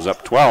Argos.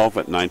 Up 12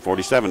 at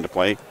 9:47 to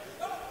play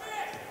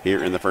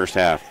here in the first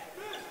half.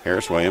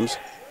 Harris Williams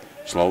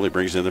slowly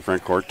brings it in the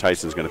front court.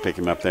 Tyson's going to pick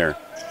him up there.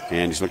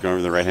 And he's looking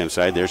over the right-hand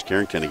side. There's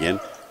Carrington again.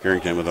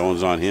 Carrington with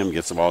Owens on him.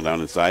 Gets the ball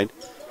down inside.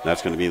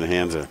 That's going to be in the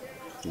hands of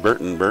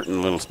Burton. Burton,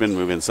 a little spin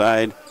move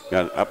inside.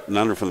 Got up and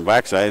under from the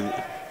backside.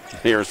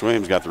 Harris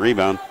Williams got the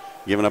rebound.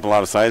 Giving up a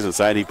lot of size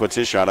inside. He puts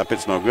his shot up.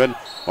 It's no good.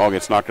 Ball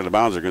gets knocked out of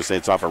bounds. They're going to say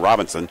it's off of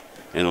Robinson.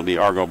 And it'll be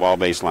Argo ball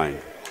baseline.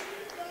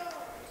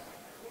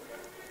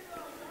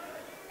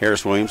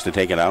 Harris Williams to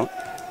take it out.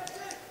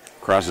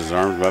 Crosses his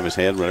arms above his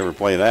head. Whatever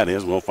play that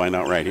is, we'll find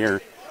out right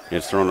here.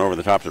 It's thrown over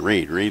the top to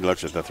Reed. Reed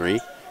looks at the 3.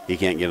 He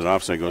can't get it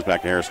off, so he goes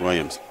back to Harris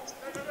Williams.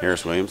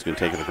 Harris Williams going to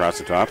take it across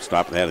the top.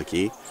 Stop at the head of the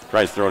key.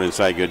 Tries to throw it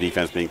inside. Good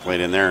defense being played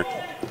in there.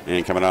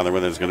 And coming out there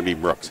with it is going to be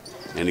Brooks.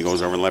 And he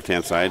goes over the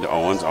left-hand side to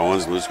Owens.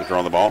 Owens loses control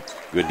of the ball.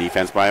 Good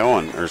defense by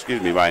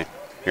by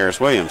Harris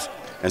Williams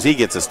as he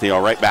gets a steal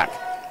right back.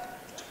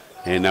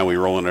 And now we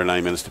roll under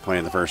 9 minutes to play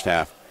in the first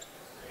half.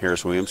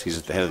 Harris Williams, he's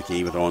at the head of the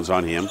key with Owens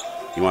on him.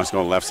 He wants to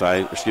go right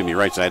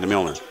side to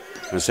Milner.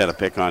 Going to set a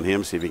pick on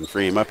him, see if he can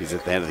free him up. He's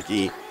at the head of the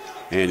key.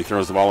 And he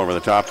throws the ball over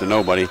the top to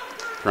nobody.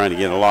 Trying to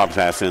get a lob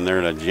pass in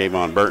there to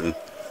Javon Burton.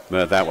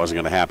 But that wasn't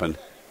going to happen.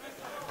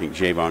 I think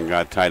Javon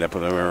got tied up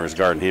with whoever was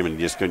guarding him and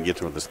he just couldn't get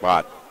to the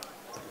spot.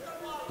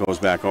 Goes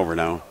back over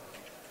now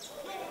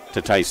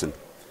to Tyson.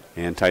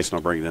 And Tyson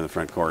will bring it in the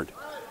front court.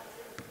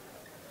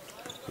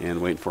 And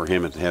waiting for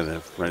him at the head of the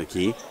front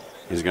key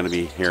is going to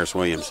be Harris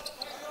Williams.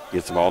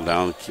 Gets the ball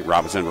down.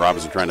 Robinson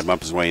trying to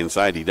bump his way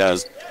inside. He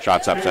does.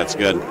 Shots up. That's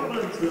good.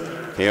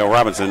 K.O.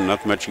 Robinson,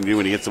 nothing much you can do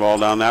when he gets the ball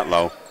down that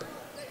low.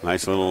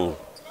 Nice little,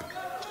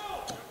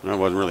 well, it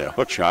wasn't really a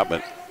hook shot,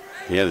 but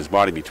he had his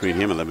body between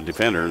him and the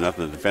defender.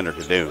 Nothing the defender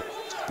could do.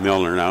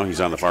 Milner now, he's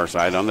on the far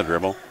side on the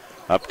dribble.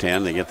 Up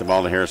 10. They get the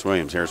ball to Harris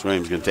Williams. Harris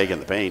Williams going to take it in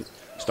the paint.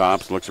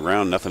 Stops, looks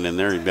around, nothing in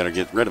there. He better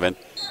get rid of it.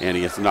 And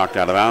he gets knocked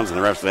out of bounds, and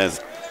the ref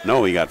says,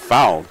 no, he got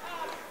fouled.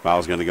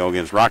 Foul's going to go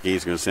against Rocky.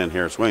 He's going to send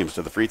Harris Williams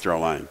to the free throw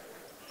line.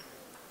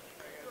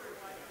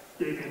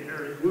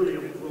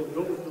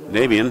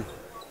 Davian.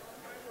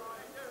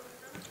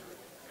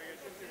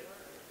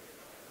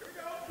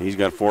 He's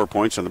got 4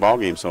 points in the ball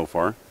game so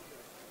far.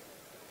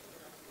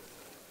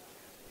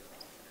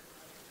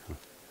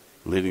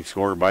 Leading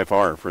scorer by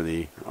far for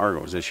the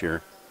Argos this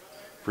year.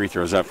 Free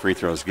throws up, free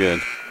throws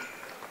good.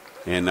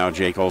 And now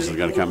Jake Olsen's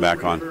going to come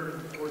back on.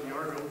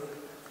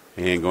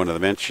 And going to the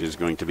bench is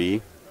going to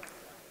be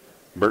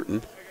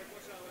Burton.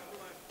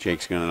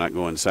 Jake's going to not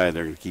go inside.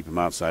 They're going to keep him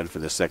outside for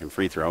this second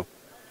free throw.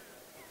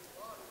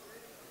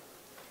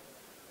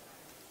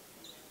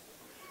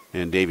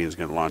 And Davian's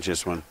going to launch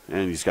this one.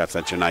 And he's got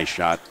such a nice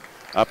shot.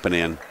 Up and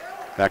in.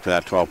 Back to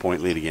that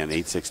 12-point lead again.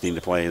 8:16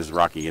 to play as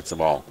Rocky gets the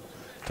ball.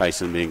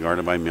 Tyson being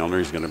guarded by Milner.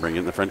 He's going to bring it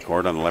in the front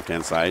court on the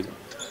left-hand side.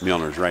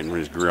 Milner's right in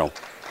his grill.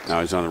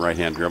 Now he's on the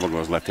right-hand dribble,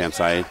 goes left-hand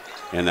side,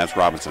 and that's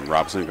Robinson.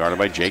 Robinson guarded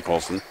by Jake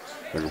Olsen.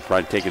 They're going to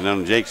probably take it down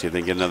to Jake, see if they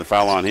can get another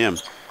foul on him.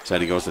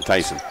 Instead he goes to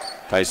Tyson.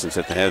 Tyson's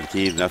at the head of the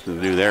key, nothing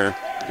to do there.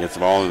 Gets the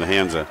ball in the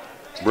hands of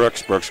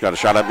Brooks. Brooks got a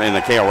shot up in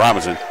the Cale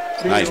Robinson.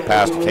 Nice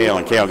pass to Cale,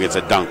 and Cale gets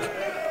a dunk.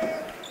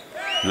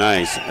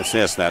 Nice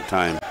assist that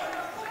time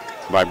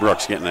by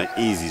Brooks, getting an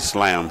easy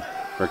slam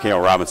for Cale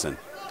Robinson.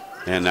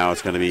 And now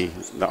it's going to be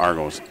the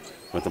Argos.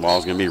 With the ball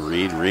is going to be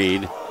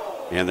Reed.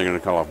 And they're going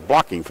to call a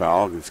blocking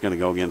foul. It's going to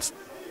go against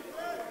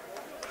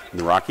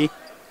the Rocky.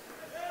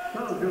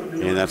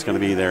 And that's going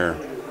to be their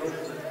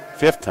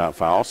fifth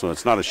foul, so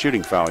it's not a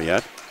shooting foul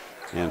yet.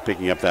 And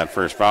picking up that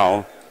first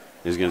foul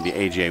is going to be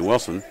A.J.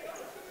 Wilson.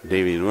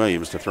 Davian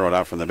Williams to throw it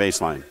out from the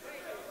baseline.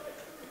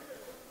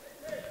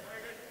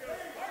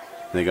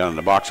 They got in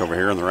the box over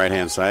here on the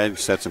right-hand side.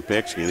 Set some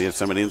picks. Going to get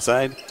somebody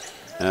inside.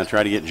 And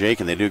try to get Jake,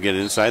 and they do get it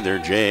inside there.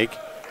 Jake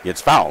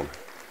gets fouled.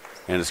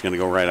 And it's going to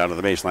go right out of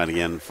the baseline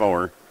again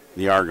for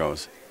the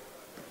Argos.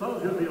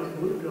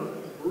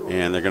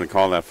 And they're going to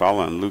call that foul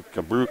on Luke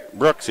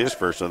Brooks, his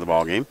first of the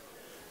ball game.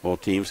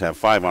 Both teams have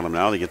 5 on them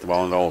now. They get the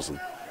ball into Olsen.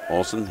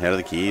 Olsen, head of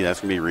the key. That's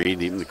going to be Reed,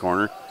 deep in the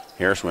corner.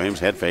 Harris Williams,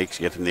 head fakes,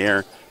 gets in the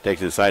air,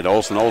 takes it inside to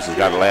Olsen. Olsen's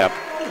got a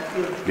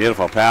layup.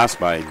 Beautiful pass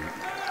by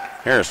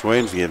Harris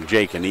Williams to give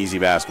Jake an easy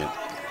basket.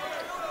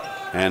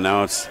 And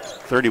now it's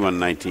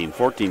 31-19,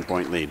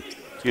 14-point lead.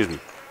 Excuse me.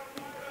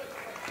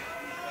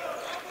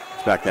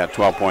 It's back that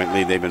 12-point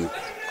lead they've been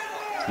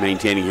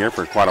maintaining here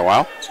for quite a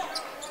while.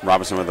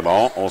 Robinson with the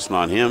ball. Olsen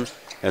on him.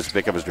 Has to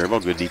pick up his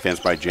dribble. Good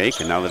defense by Jake.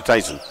 And now to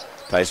Tyson.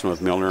 Tyson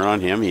with Milner on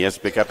him. He has to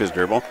pick up his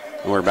dribble.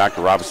 And we're back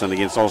to Robinson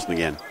against Olsen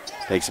again.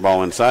 Takes the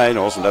ball inside.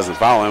 Olsen doesn't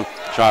foul him.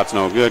 Shot's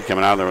no good.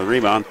 Coming out there with a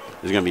rebound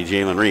is going to be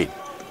Jalen Reed.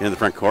 In the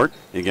front court.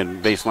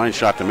 Again, baseline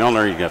shot to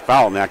Milner. He got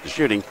fouled in the act of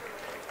shooting.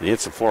 He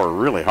hits the floor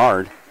really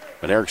hard.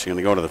 But Eric's going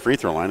to go to the free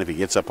throw line if he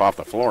gets up off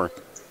the floor.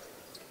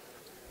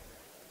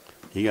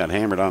 He got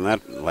hammered on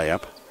that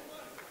layup.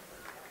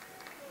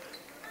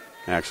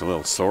 Acts a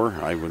little sore.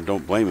 I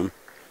don't blame him.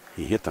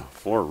 He hit the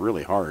floor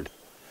really hard.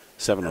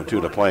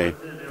 7:02 to play,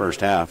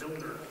 first half.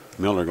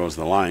 Milner goes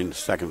to the line.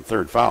 Second,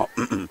 third foul.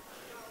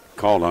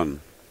 Called on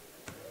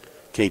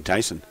Cade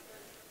Tyson.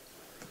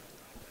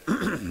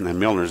 And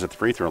Milner's at the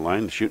free throw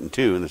line, shooting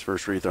 2, and his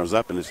first free throw's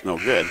up, and it's no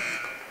good.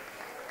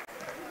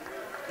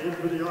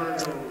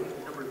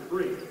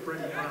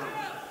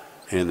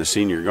 And the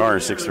senior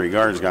guard, 6'3"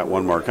 guard's got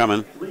one more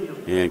coming.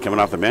 And coming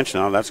off the bench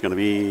now, that's going to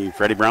be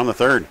Freddie Brown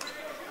III.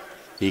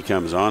 He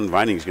comes on.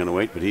 Vining's going to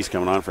wait, but he's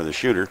coming on for the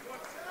shooter.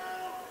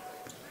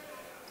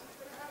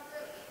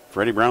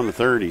 Freddie Brown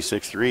III, he's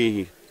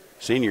 6'3",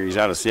 senior. He's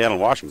out of Seattle,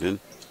 Washington.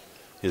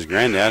 His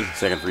granddad,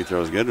 second free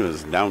throw is good,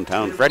 was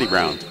downtown Freddie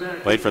Brown.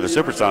 Played for the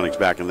Supersonics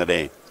back in the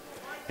day.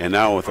 And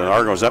now with the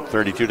Argos up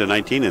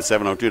 32-19 and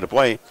 7:02 to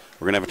play,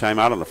 we're going to have a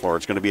timeout on the floor.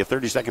 It's going to be a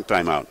 30-second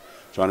timeout.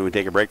 So why don't we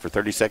take a break for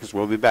 30 seconds?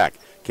 We'll be back.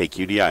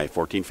 KQDI,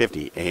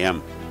 1450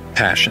 AM.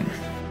 Passion.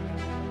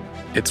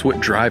 It's what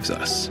drives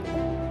us.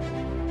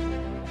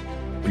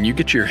 When you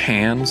get your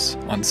hands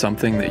on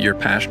something that you're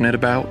passionate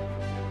about,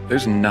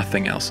 there's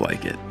nothing else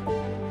like it.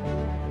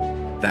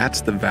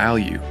 That's the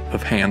value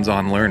of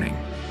hands-on learning.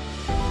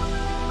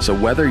 So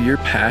whether your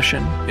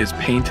passion is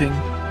painting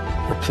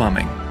or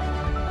plumbing,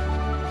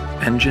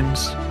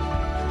 engines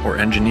or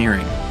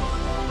engineering,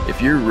 if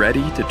you're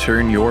ready to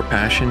turn your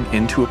passion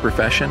into a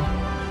profession,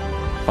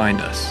 find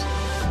us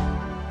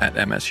at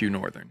MSU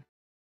Northern.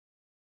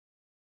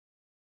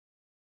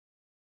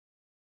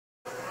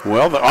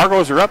 Well, the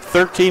Argos are up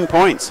 13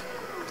 points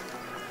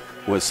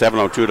with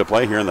 7:02 to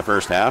play here in the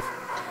first half.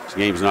 This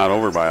game's not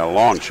over by a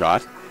long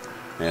shot,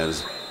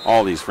 as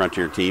all these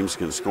Frontier teams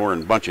can score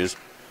in bunches.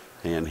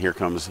 And here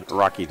comes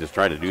Rocky to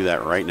try to do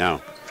that right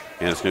now.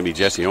 And it's going to be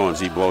Jesse Owens.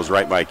 He blows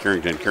right by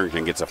Carrington.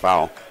 Carrington gets a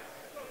foul.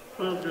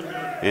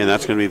 And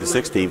that's going to be the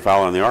 16th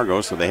foul on the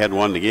Argos, so they had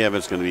one to give.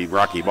 It's going to be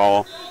Rocky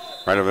Ball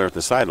right over there at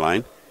the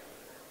sideline.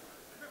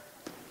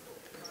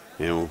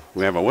 And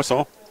we have a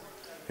whistle.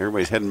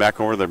 Everybody's heading back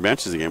over to their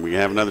benches again. We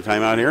have another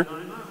timeout here?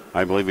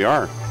 I believe we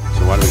are.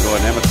 So why don't we go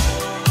ahead and have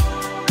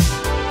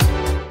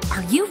it?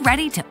 Are you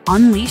ready to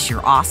unleash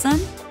your awesome?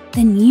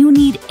 Then you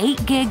need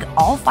 8 gig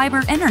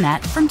all-fiber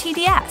internet from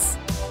TDS.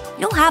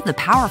 You'll have the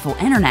powerful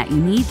internet you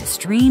need to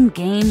stream,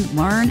 game,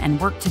 learn,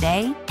 and work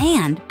today,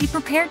 and be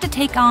prepared to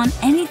take on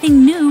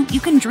anything new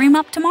you can dream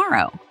up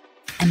tomorrow.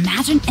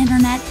 Imagine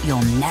internet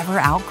you'll never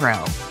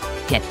outgrow.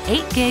 Get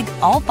 8 gig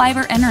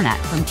all-fiber internet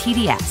from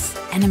TDS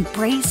and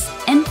embrace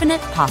infinite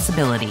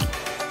possibility.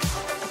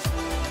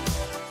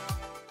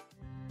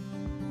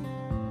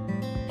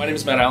 My name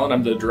is Matt Allen.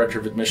 I'm the Director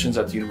of Admissions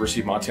at the University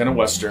of Montana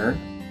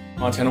Western.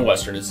 Montana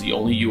Western is the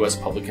only U.S.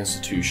 public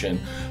institution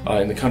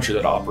in the country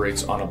that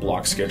operates on a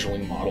block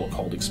scheduling model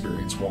called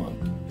Experience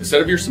One.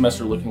 Instead of your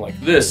semester looking like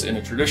this in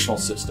a traditional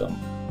system,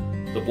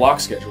 the block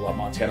schedule at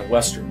Montana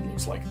Western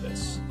looks like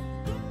this.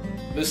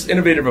 This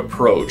innovative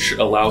approach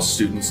allows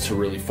students to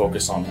really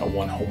focus on that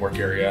one homework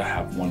area,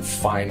 have one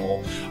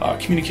final,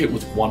 communicate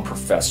with one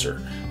professor.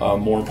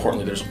 More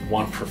importantly, there's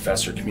one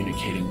professor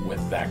communicating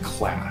with that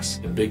class.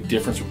 The big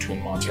difference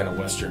between Montana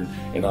Western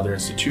and other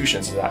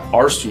institutions is that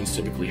our students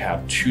typically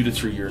have 2 to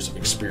 3 years of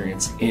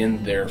experience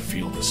in their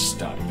field of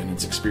study. And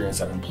it's experience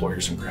that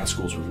employers and grad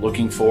schools are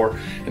looking for.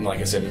 And like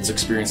I said, it's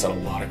experience that a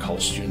lot of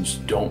college students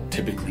don't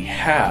typically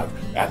have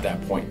at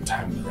that point in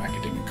time in their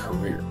academic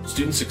career.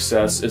 Student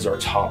success is our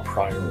top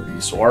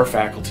priority, so our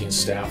faculty and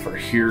staff are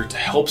here to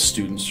help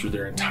students through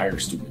their entire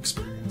student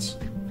experience.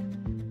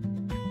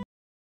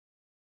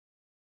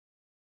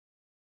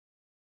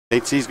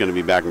 8C is going to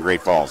be back in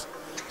Great Falls.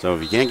 So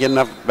if you can't get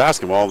enough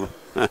basketball,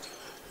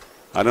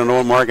 I don't know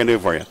what more I can do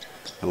for you.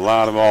 A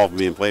lot of ball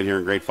being played here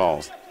in Great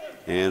Falls.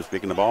 And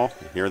speaking of ball,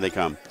 here they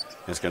come.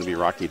 It's going to be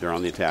Rocky. They're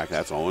on the attack.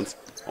 That's Owens.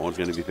 Owens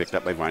going to be picked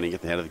up by Vining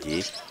at the head of the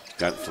key.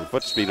 Got some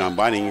foot speed on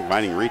Vining.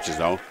 Vining reaches,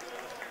 though.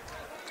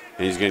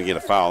 And he's going to get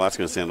a foul. That's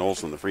going to send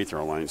Olsen to the free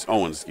throw line.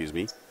 Owens, excuse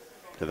me,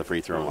 to the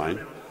free throw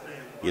line.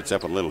 Gets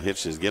up a little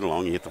hitch his get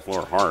along. He hit the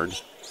floor hard.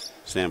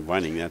 Sam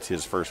Vining, that's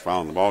his first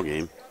foul in the ball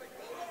game.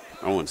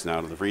 Owens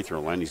now to the free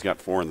throw line. He's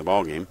got 4 in the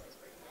ball game.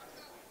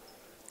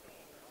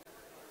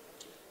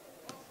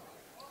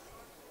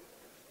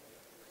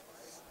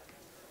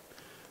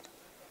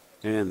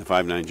 And the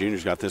 5'9"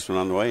 junior's got this one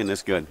on the way, and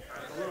it's good.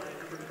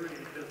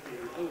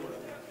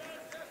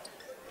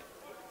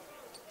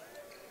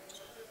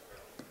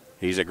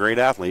 He's a great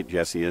athlete,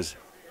 Jesse is.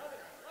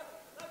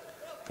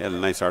 Had a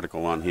nice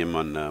article on him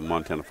on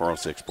Montana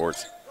 406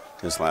 Sports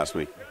this last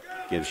week.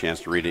 Get a chance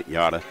to read it,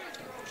 Yada.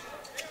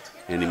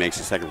 And he makes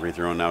the second free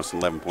throw, and now it's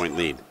an 11-point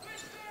lead.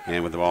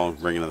 And with the ball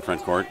bringing to the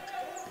front court,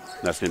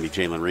 that's going to be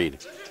Jalen Reed.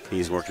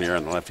 He's working here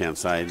on the left-hand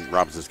side.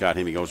 Robinson's got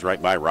him. He goes right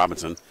by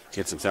Robinson,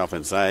 gets himself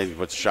inside,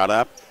 puts a shot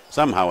up.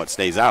 Somehow it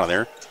stays out of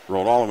there.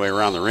 Rolled all the way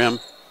around the rim.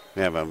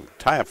 We have a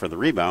tie-up for the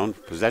rebound.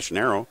 Possession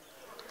arrow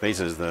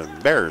faces the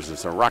Bears, and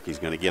so Rocky's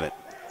going to get it.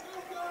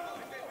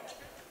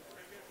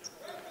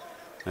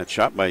 That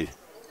shot by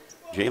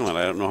Jalen,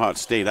 I don't know how it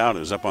stayed out. It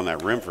was up on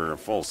that rim for a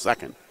full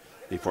second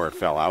before it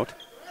fell out.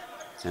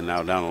 And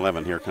now down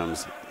 11, here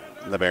comes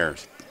the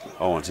Bears.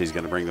 Owens, he's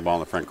going to bring the ball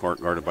in the front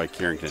court, guarded by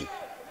Carrington.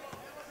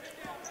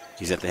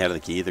 He's at the head of the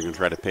key. They're going to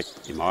try to pick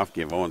him off,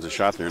 give Owens a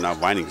shot there. Now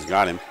Vining's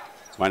got him.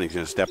 Vining's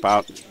going to step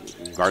out,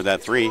 guard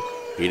that three.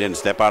 He didn't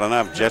step out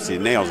enough. Jesse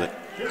nails it.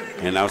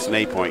 And now it's an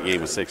 8-point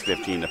game with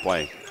 6:15 to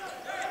play.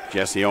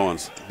 Jesse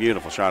Owens,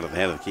 beautiful shot at the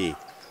head of the key.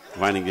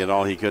 Vining did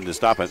all he could to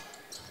stop it.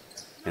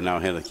 And now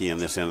head of the key on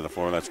this end of the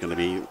floor. That's going to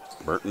be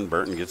Burton.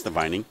 Burton gets the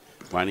Vining.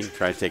 Vining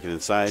tries to take it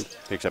inside,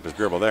 picks up his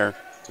dribble there.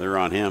 They're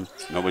on him.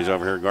 Nobody's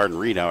over here guarding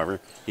Reed,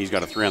 however. He's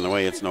got a 3 on the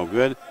way. It's no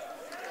good.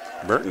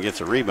 Burton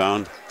gets a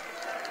rebound.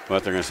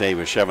 But they're going to say he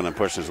was shoving and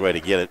pushing his way to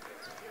get it.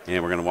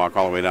 And we're going to walk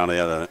all the way down to the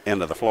other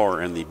end of the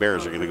floor, and the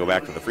Bears are going to go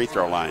back to the free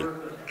throw line.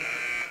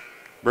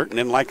 Burton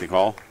didn't like the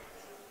call.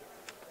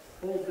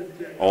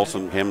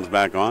 Olsen comes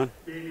back on.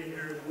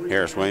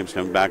 Harris Williams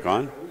comes back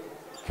on.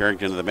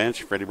 Carrington to the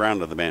bench. Freddie Brown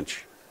to the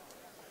bench.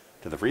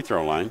 To the free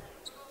throw line.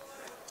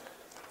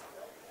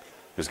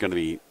 It's going to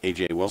be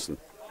A.J. Wilson.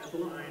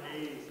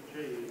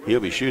 He'll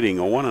be shooting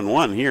a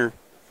 1-on-1 here.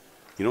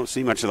 You don't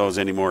see much of those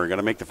anymore. Got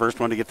to make the first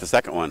one to get the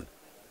second one.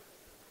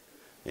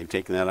 They've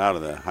taken that out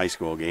of the high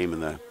school game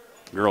and the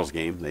girls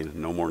game. They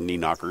no more knee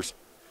knockers.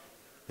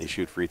 They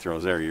shoot free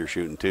throws there. You're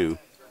shooting 2.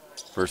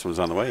 First one's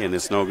on the way, and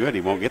it's no good.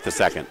 He won't get the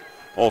second.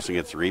 Olsen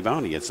gets the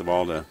rebound. He gets the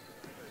ball to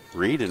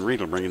Reed, and Reed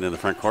will bring it in the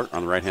front court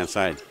on the right-hand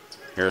side.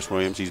 Harris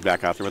Williams, he's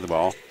back out there with the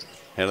ball.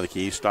 Head of the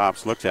key,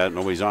 stops, looks at it.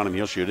 Nobody's on him.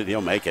 He'll shoot it. He'll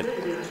make it.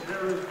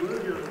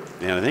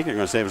 And I think they're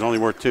going to say it was only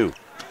worth 2.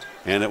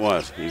 And it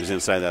was. He was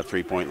inside that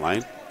 3-point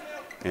line.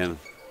 And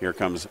here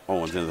comes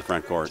Owens into the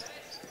front court.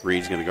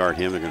 Reed's going to guard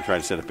him. They're going to try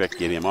to set a pick,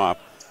 get him off.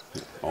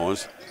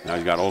 Owens. Now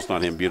he's got Olsen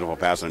on him. Beautiful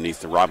pass underneath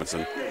to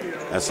Robinson.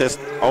 Assist.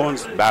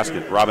 Owens,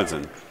 basket.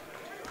 Robinson.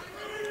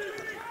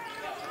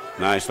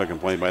 Nice looking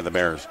play by the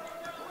Bears.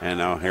 And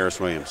now Harris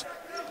Williams.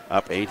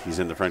 Up 8. He's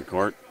in the front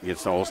court.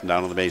 Gets to Olsen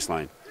down on the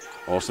baseline.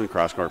 Olsen,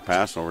 cross-court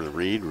pass over to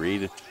Reed.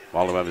 Reed,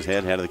 ball above his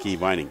head of the key,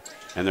 Vining.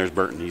 And there's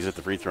Burton. He's at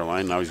the free throw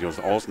line. Now he goes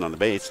to Olsen on the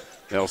base.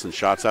 Olsen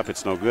shots up.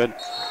 It's no good.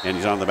 And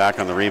he's on the back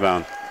on the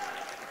rebound.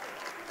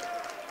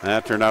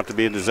 That turned out to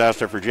be a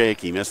disaster for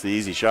Jake. He missed the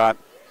easy shot.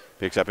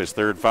 Picks up his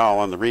 3rd foul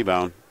on the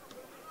rebound.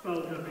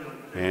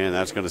 And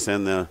that's going to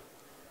send the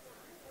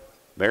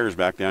Bears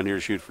back down here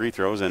to shoot free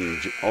throws.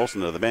 And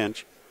Olsen to the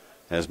bench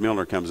as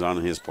Milner comes on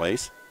in his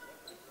place.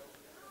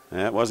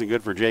 That wasn't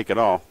good for Jake at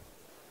all.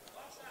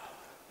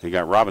 He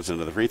got Robinson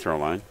to the free throw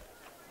line.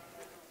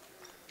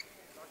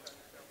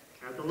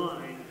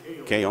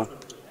 Kale.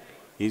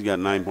 He's got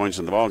 9 points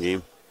in the ball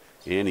game,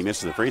 and he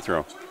misses the free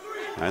throw.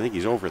 I think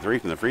he's 0 for 3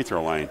 from the free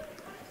throw line.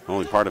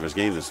 Only part of his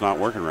game that's not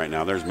working right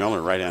now. There's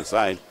Milner right-hand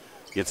side.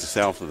 Gets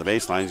himself to the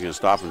baseline. He's going to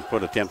stop and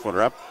put a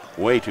 10-footer up.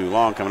 Way too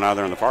long coming out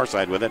there on the far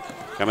side with it.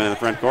 Coming in the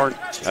front court.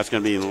 That's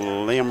going to be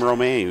Liam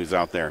Romain who's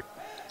out there.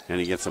 And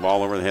he gets the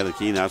ball over the head of the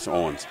key. Now it's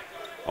Owens.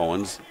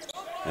 Owens,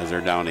 as they're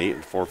down 8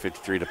 and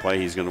 4:53 to play,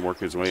 he's going to work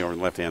his way over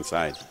the left-hand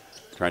side.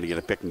 Trying to get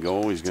a pick and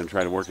go. He's going to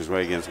try to work his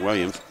way against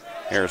Williams.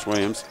 Harris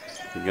Williams.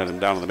 He got him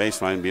down on the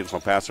baseline.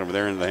 Beautiful pass over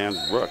there into the hands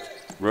of Brooks.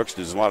 Brooks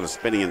does a lot of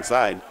spinning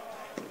inside.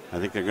 I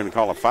think they're going to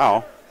call a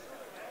foul.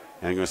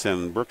 And going to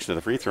send Brooks to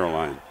the free throw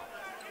line.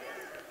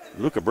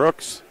 Luka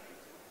Brooks.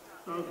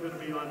 Foul's going to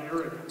be on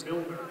Eric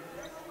Milner.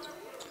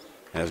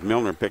 As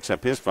Milner picks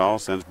up his foul,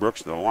 sends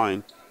Brooks to the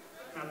line.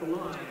 At the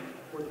line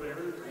for the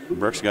Bears.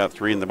 Brooks got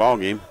 3 in the ball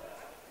game.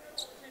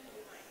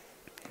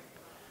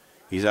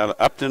 He's out of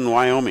Upton,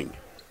 Wyoming.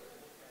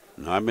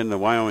 Now, I've been to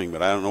Wyoming,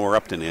 but I don't know where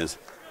Upton is.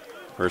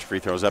 First free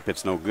throw's up.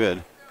 It's no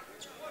good.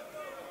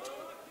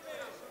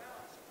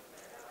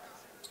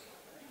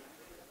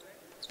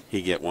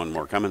 He get one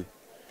more coming.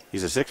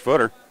 He's a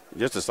 6-footer,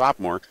 just a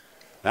sophomore.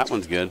 That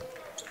one's good.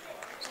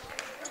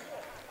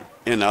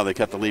 And now they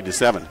cut the lead to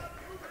 7.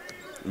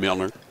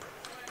 Milner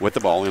with the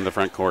ball in the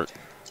front court.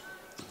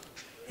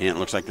 And it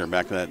looks like they're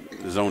back to that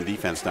zone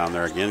defense down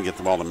there again. Get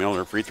the ball to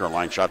Milner. Free throw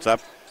line, shots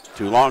up.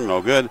 Too long,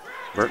 no good.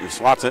 Burton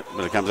swats it,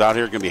 but it comes out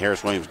here. It's going to be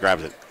Harris Williams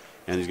grabs it.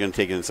 And he's going to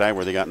take it inside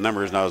where they got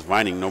numbers. Now it's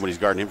Vining. Nobody's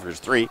guarding him for his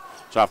 3.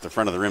 It's off the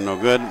front of the rim, no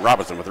good.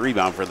 Robinson with the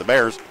rebound for the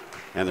Bears.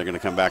 and they're going to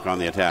come back on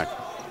the attack.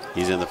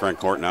 He's in the front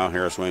court now.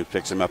 Harris Williams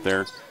picks him up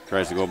there,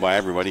 tries to go by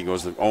everybody,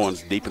 goes to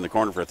Owens deep in the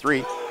corner for a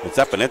three. It's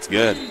up and it's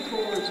good.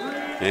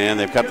 And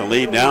they've cut the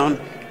lead down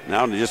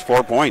now to just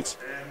 4 points.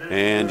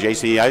 And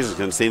J.C.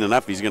 Isaacson seen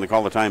enough. He's going to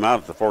call the timeout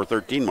at the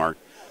 4:13 mark.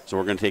 So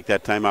we're going to take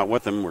that timeout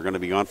with them. We're going to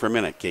be gone for a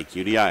minute.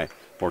 KQDI,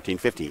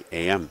 1450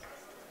 AM.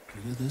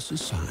 Give this a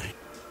sign.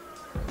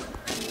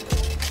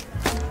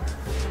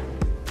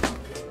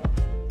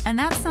 And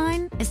that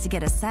sign is to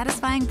get a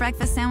satisfying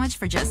breakfast sandwich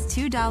for just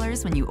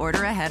 $2 when you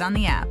order ahead on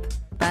the app.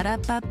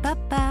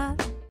 Ba-da-ba-ba-ba.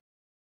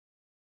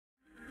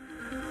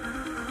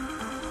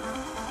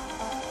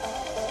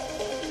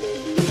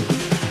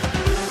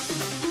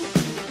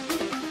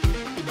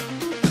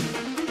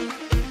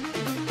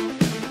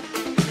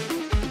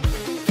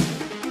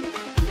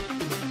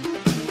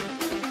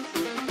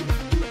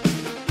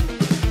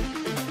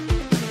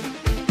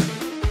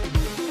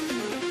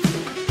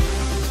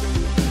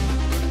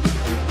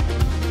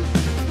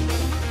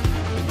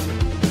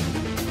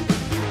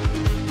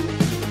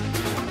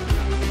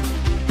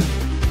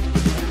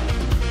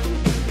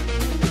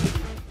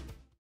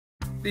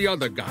 The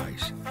other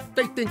guys,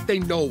 they think they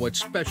know what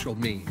special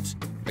means.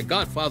 At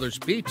Godfather's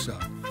Pizza,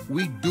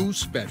 we do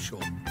special,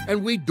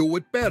 and we do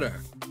it better.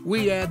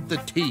 We add the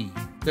T.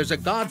 There's a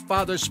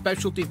Godfather's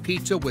specialty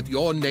pizza with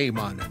your name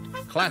on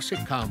it. Classic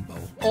combo,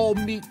 all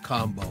meat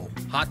combo,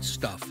 hot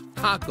stuff,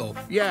 taco,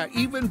 yeah,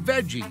 even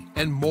veggie,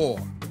 and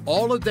more.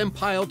 All of them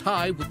piled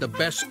high with the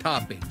best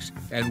toppings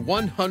and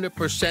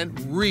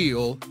 100%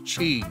 real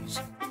cheese.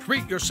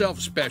 Treat yourself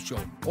special.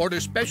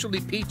 Order specialty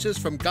pizzas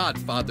from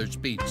Godfather's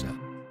Pizza.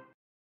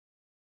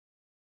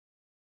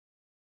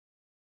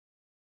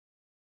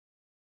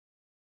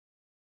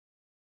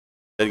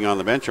 Sitting on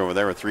the bench over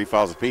there with 3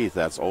 fouls apiece.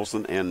 That's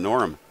Olson and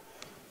Norm.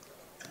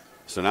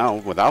 So now,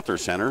 without their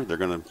center, they're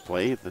going to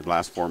play the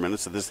last 4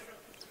 minutes of this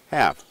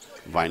half.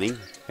 Vining,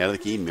 head of the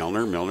key,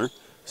 Milner.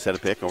 Set a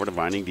pick over to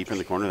Vining, deep in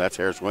the corner. That's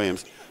Harris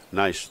Williams.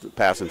 Nice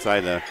pass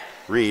inside to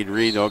Reed.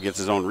 Reed, though, gets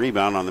his own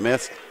rebound on the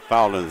miss.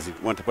 Fouled and he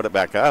went to put it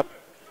back up.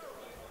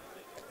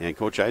 And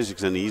Coach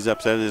Isaacson, he's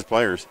upset at his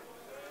players.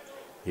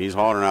 He's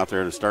hollering out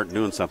there to start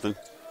doing something.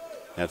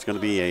 That's going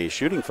to be a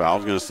shooting foul.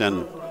 He's going to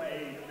send...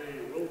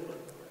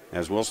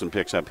 As Wilson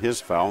picks up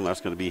his foul, and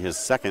that's going to be his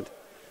second.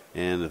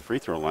 And the free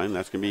throw line,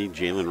 that's going to be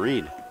Jalen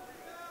Reed.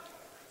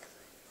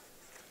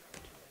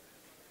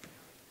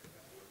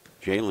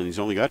 Jalen, he's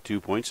only got 2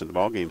 points in the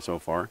ballgame so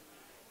far.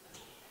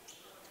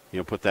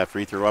 He'll put that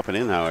free throw up and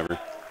in, however.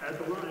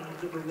 At the line,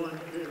 number 1,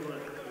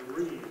 Jalen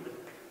Reed.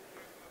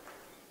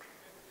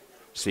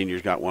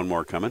 Seniors got one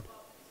more coming.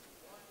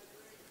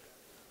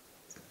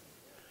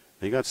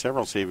 They got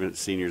several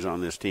seniors on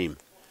this team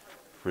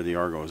for the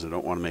Argos. They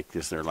don't want to make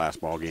this their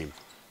last ball game.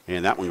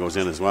 And that one goes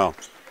in as well.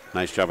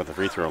 Nice job at the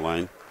free throw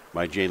line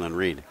by Jalen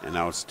Reed. And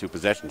now it's 2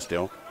 possessions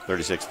still,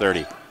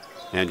 36-30.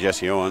 And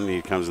Jesse Owen,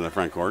 he comes in the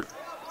front court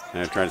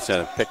and trying to set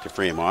a pick to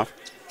free him off.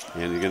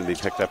 And he's going to be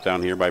picked up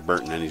down here by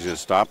Burton. And he's going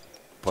to stop,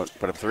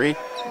 put up 3,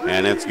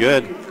 and it's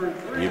good.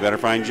 You better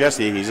find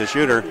Jesse. He's a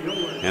shooter.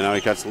 And now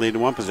he cuts the lead to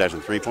 1 possession.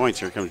 3 points.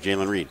 Here comes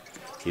Jalen Reed.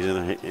 He's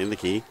in the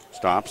key,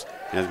 stops,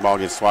 and his ball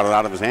gets swatted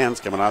out of his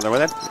hands. Coming out there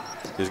with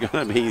it is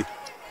going to be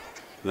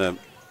the...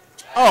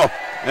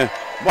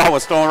 Ball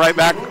was stolen right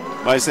back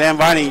by Sam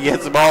Vining. He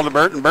gets the ball to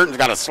Burton. Burton's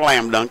got a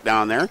slam dunk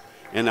down there.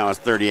 And now it's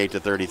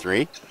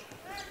 38-33.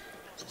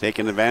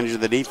 Taking advantage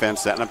of the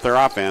defense, setting up their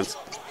offense.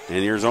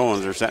 And here's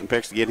Owens. They're setting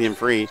picks to get him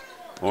free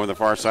over the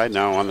far side.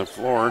 Now on the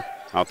floor,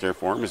 out there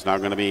for him, is now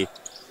going to be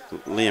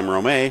Liam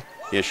Romay.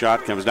 His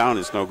shot comes down.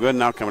 It's no good.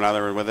 Now coming out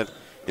there with it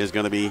is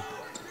going to be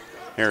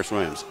Harris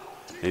Williams.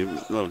 A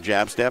little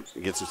jab step,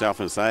 gets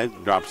himself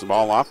inside, drops the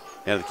ball off,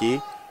 head of the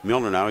key.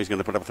 Milner now, he's going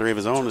to put up 3 of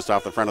his own. It's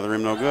off the front of the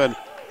rim, no good.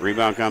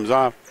 Rebound comes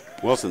off.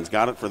 Wilson's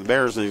got it for the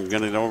Bears, and he's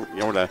going to go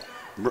over to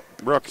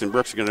Brooks, and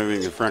Brooks is going to be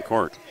in the front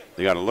court.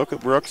 They got a Luka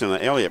Brooks and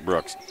an Elliott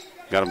Brooks.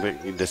 Got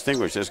to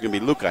distinguish. This is going to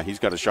be Luka. He's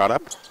got a shot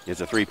up.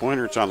 It's a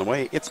 3-pointer. It's on the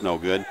way. It's no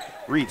good.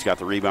 Reed's got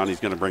the rebound. He's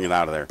going to bring it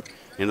out of there.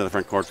 Into the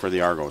front court for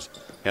the Argos.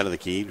 Head of the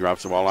key.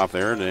 Drops the ball off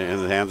there in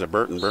the hands of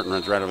Burton. Burton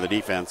runs right over the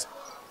defense.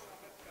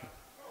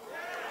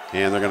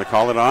 And they're going to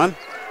call it on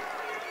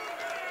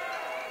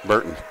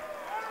Burton.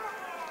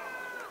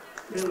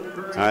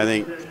 I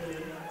think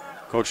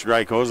Coach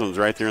Dry Kozlin's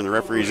right there in the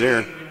referee's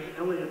ear.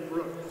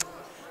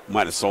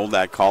 Might have sold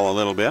that call a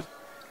little bit.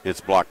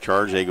 It's blocked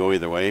charge. They go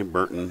either way.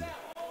 Burton,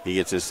 he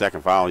gets his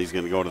second foul. He's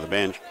going to go to the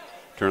bench.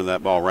 Turn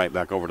that ball right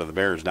back over to the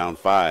Bears, down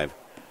 5.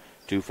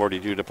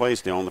 2:42 to play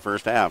still in the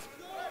first half.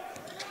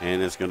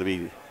 And it's going to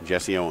be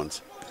Jesse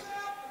Owens.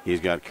 He's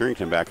got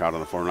Currington back out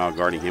on the floor now,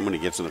 guarding him when he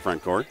gets in the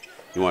front court.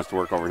 He wants to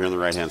work over here on the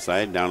right-hand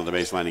side. Down to the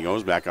baseline he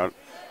goes. Back out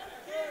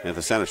at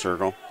the center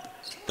circle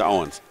to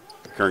Owens.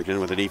 Currington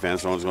with the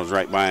defense. Owens goes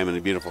right by him, and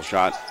a beautiful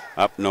shot.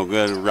 Up, no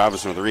good.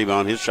 Robinson with the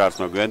rebound. His shot's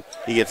no good.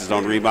 He gets his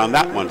own rebound.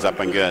 That one's up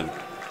and good.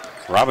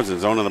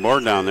 Robinson's owning the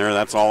board down there.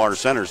 That's all our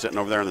center sitting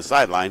over there on the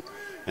sideline.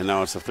 And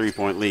now it's a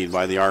 3-point lead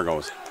by the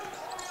Argos.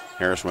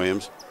 Harris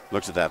Williams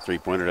looks at that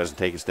 3-pointer, doesn't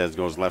take it, instead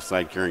goes left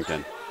side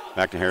Currington.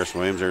 Back to Harris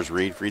Williams. There's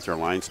Reed. Free throw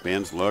line.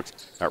 Spins. Looks.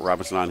 Got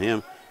Robinson on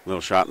him.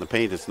 Little shot in the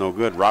paint. It's no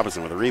good.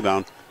 Robinson with a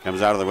rebound.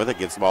 Comes out of there with it.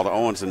 Gets the ball to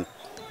Owens. And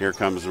here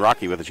comes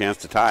Rocky with a chance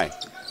to tie.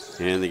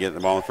 And they get the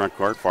ball in front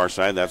court. Far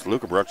side. That's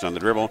Luca Brooks on the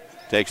dribble.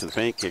 Takes to the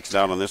paint. Kicks it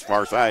out on this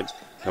far side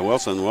to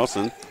Wilson.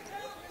 Wilson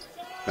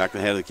back to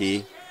the head of the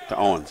key to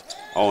Owens.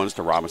 Owens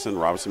to Robinson.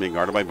 Robinson being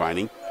guarded by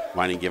Vining.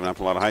 Vining giving up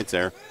a lot of heights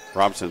there.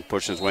 Robinson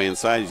pushing his way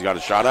inside. He's got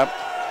a shot up.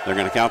 They're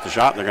going to count the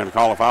shot. They're going to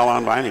call a foul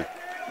on Vining.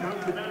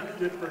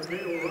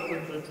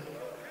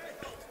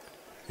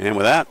 And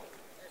with that,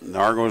 the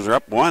Argos are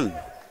up 1.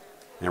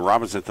 And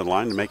Robinson to the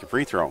line to make a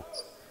free throw.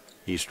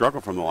 He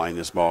struggled from the line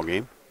this ball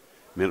game.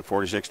 Minute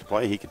 46 to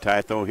play. He could tie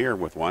it, though, here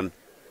with 1.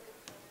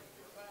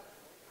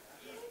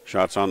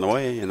 Shots on the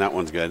way, and that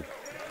one's good.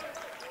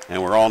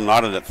 And we're all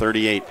knotted at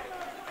 38.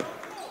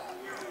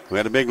 We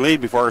had a big lead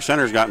before our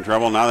centers got in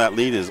trouble. Now that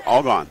lead is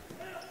all gone.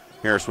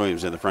 Harris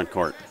Williams in the front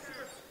court.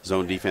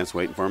 Zone defense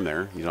waiting for him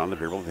there. He's on the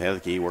dribble at the head of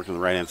the key, working the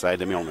right-hand side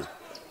to Milner.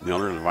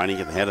 Milner and Vining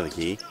at the head of the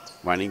key.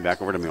 Vining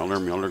back over to Milner.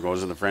 Milner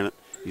goes in the front.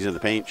 He's in the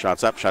paint.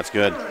 Shots up. Shots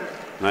good.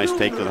 Nice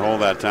take to the hole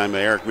that time.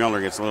 But Eric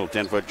Milner gets a little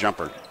 10-foot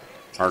jumper.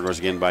 Argos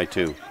again by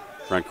 2.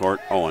 Front court,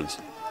 Owens.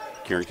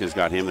 Carrington's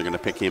got him. They're going to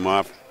pick him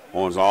off.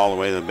 Owens all the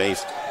way to the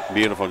base.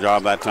 Beautiful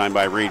job that time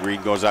by Reed.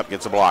 Reed goes up,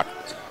 gets a block.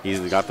 He's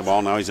got the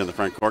ball now. He's in the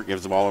front court.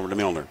 Gives the ball over to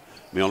Milner.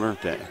 Milner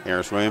to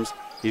Harris Williams.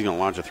 He's going to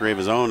launch a 3 of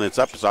his own. It's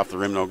up. It's off the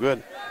rim. No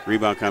good.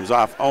 Rebound comes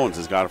off. Owens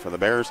has got it for the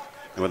Bears.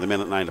 And with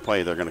 1:09 to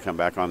play, they're going to come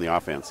back on the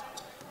offense.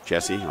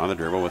 Jesse on the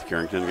dribble with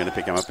Carrington. Going to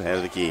pick him up ahead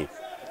of the key.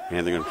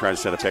 And they're going to try to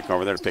set a pick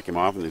over there to pick him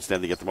off. And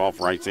instead they get the ball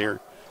for right here.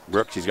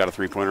 Brooks, he's got a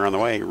 3-pointer on the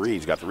way.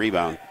 Reed's got the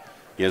rebound.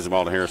 Gives the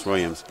ball to Harris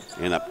Williams.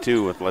 And up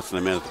 2 with less than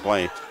a minute to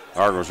play.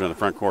 Argos are in the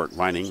front court.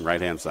 Vining,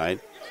 right-hand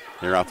side.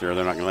 They're out there.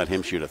 They're not going to let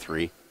him shoot a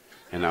 3.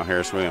 And now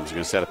Harris Williams is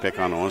going to set a pick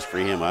on Owens,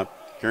 free him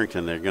up.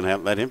 Carrington, they're going to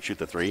let him shoot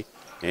the 3.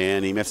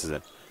 And he misses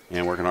it.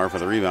 And working hard for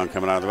the rebound,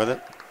 coming out with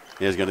it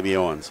is going to be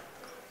Owens.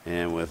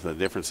 And with a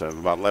difference of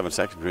about 11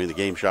 seconds between the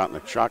game shot and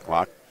the shot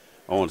clock,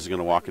 Owens is going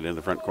to walk it into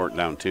the front court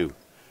down 2.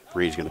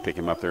 Reed's going to pick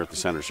him up there at the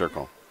center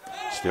circle.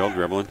 Still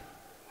dribbling.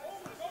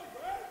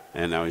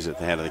 And now he's at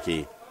the head of the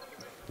key.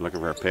 Looking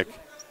for a pick.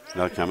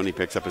 Not coming. He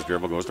picks up his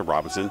dribble, goes to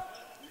Robinson.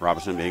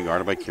 Robinson being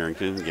guarded by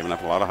Carrington, giving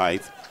up a lot of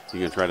height. He's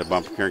going to try to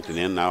bump Carrington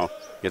in. Now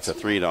gets a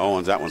 3 to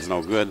Owens. That one's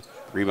no good.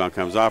 Rebound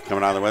comes off.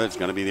 Coming out of the weather, it's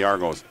going to be the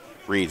Argos.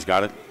 Reed's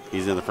got it.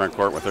 He's in the front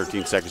court with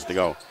 13 seconds to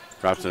go.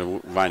 Drops to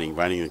Vining.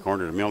 Vining in the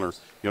corner to Milner.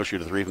 He'll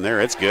shoot a 3 from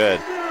there. It's good.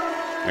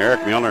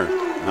 Eric Milner.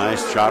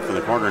 Nice shot from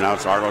the corner. Now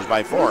it's Argos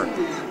by 4.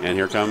 And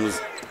here comes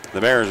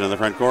the Bears in the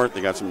front court.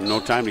 They got no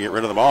time to get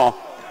rid of the ball.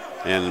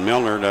 And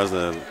Milner does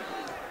a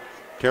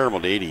terrible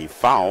deed. He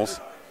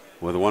fouls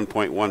with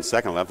 1.1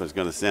 second left. That's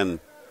going to send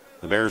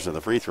the Bears to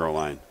the free throw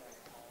line.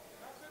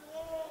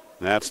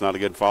 That's not a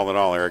good foul at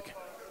all, Eric.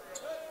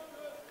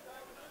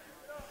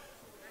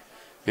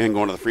 And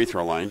going to the free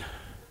throw line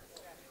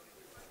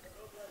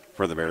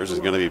for the Bears is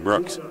going to be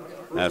Brooks.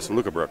 That's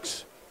Luca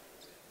Brooks.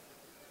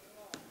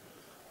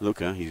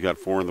 Luca, he's got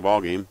 4 in the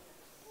ball game.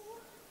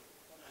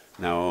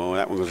 Now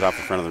that one goes off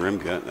the front of the rim.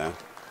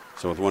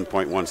 So with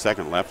 1.1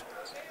 second left,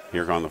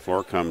 here on the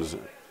floor comes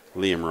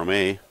Liam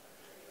Romay,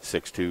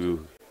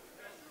 6'2"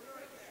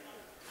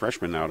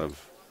 freshman out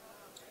of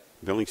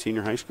Billings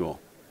Senior High School.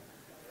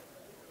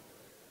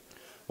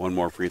 One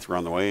more free throw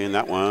on the way, and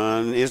that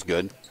one is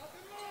good.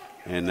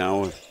 And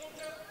now you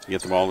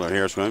get the ball to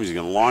Harris Williams. He's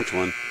going to launch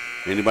one.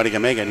 Anybody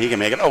can make it. He can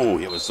make it. Oh,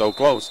 it was so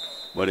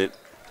close. But it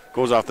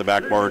goes off the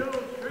backboard,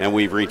 and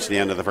we've reached the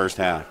end of the first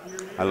half.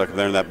 I look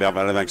there in that Bell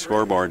Bank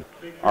scoreboard.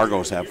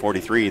 Argos have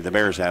 43. The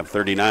Bears have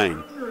 39.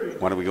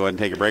 Why don't we go ahead and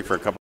take a break for a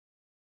couple.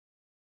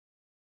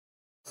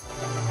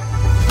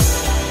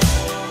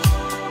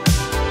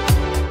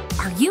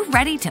 Are you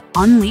ready to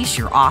unleash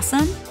your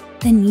awesome?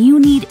 Then you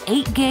need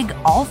 8-gig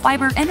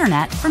all-fiber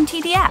internet from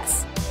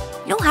TDS.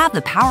 You'll have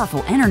the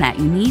powerful internet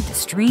you need to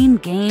stream,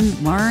 game,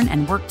 learn,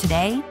 and work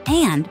today,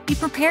 and be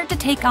prepared to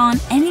take on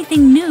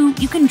anything new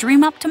you can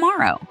dream up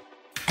tomorrow.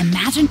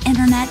 Imagine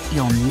internet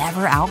you'll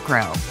never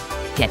outgrow.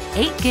 Get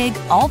 8-gig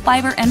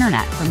all-fiber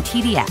internet from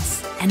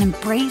TDS and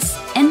embrace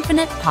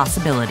infinite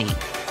possibility.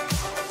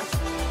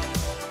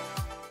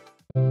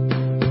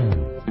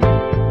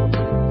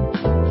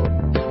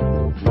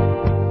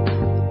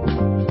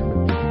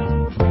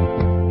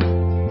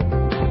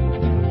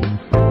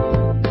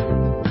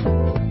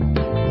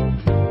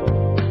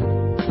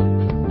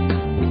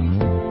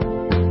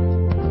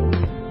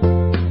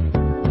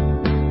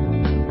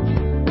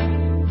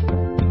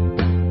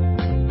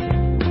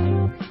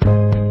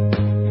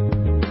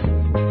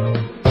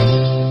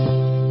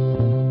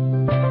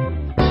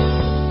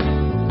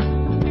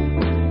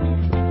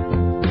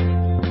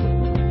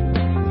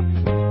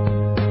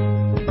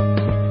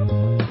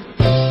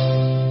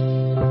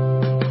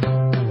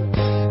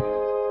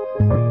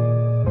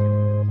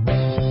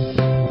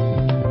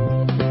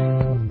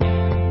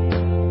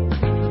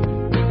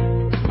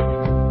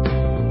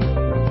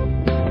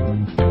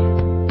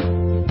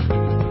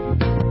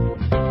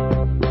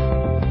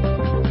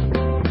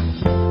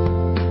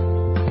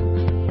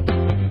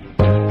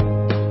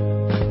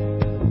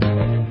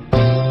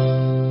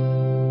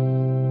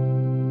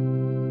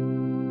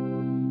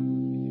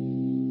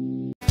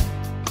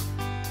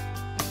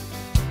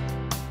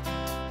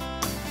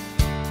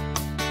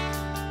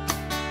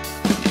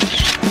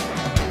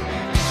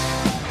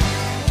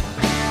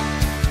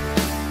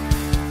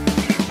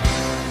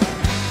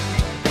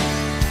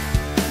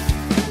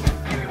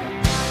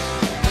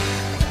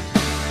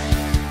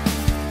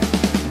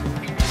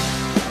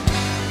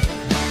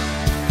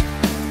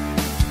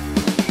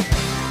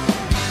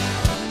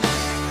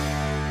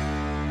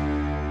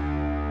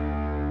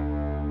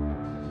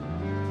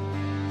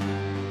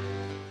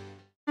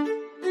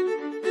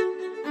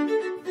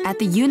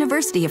 the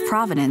University of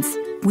Providence,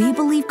 we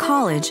believe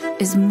college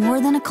is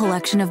more than a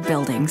collection of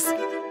buildings,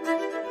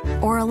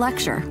 or a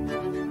lecture,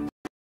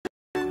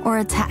 or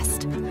a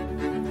test,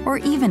 or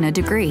even a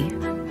degree.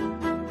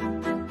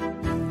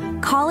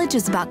 College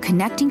is about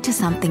connecting to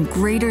something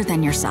greater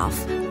than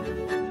yourself.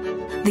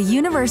 The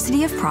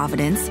University of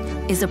Providence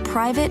is a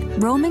private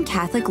Roman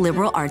Catholic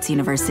liberal arts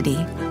university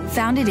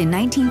founded in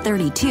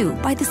 1932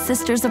 by the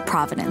Sisters of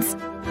Providence.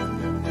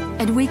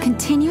 And we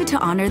continue to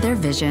honor their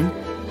vision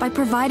by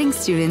providing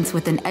students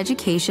with an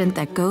education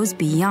that goes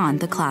beyond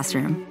the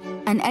classroom,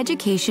 an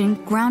education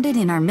grounded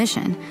in our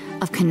mission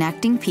of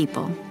connecting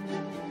people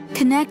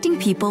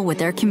with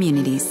their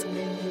communities,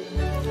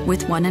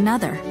 with one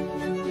another,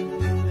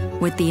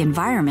 with the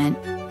environment,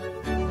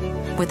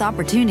 with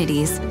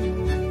opportunities,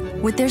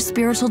 with their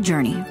spiritual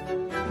journey,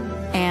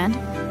 and,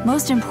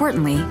 most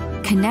importantly,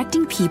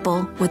 connecting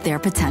people with their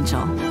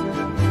potential.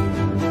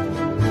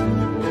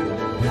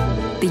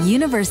 The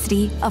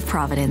University of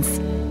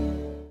Providence.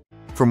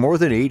 For more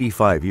than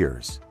 85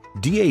 years,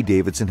 D.A.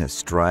 Davidson has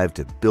strived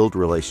to build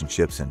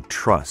relationships and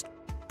trust.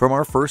 From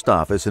our first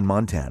office in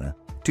Montana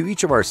to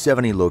each of our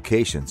 70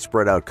 locations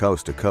spread out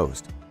coast to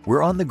coast,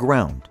 we're on the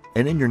ground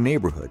and in your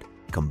neighborhood,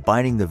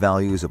 combining the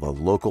values of a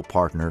local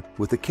partner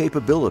with the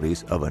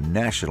capabilities of a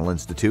national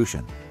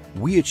institution.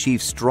 We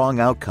achieve strong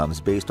outcomes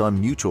based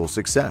on mutual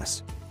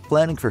success,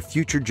 planning for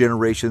future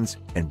generations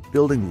and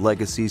building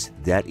legacies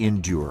that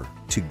endure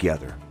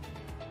together.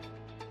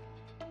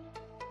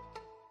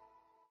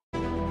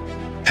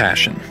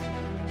 Passion.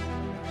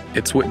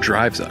 It's what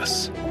drives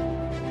us.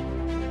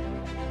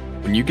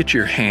 When you get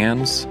your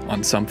hands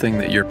on something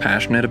that you're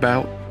passionate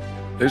about,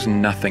 there's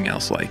nothing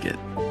else like it.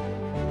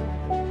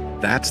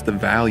 That's the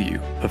value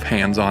of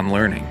hands-on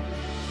learning.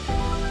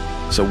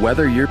 So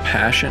whether your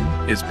passion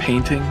is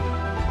painting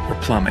or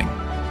plumbing,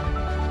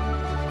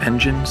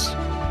 engines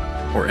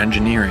or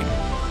engineering,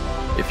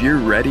 if you're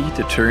ready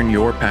to turn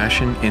your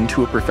passion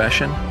into a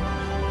profession,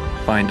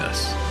 find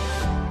us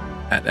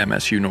at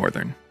MSU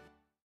Northern.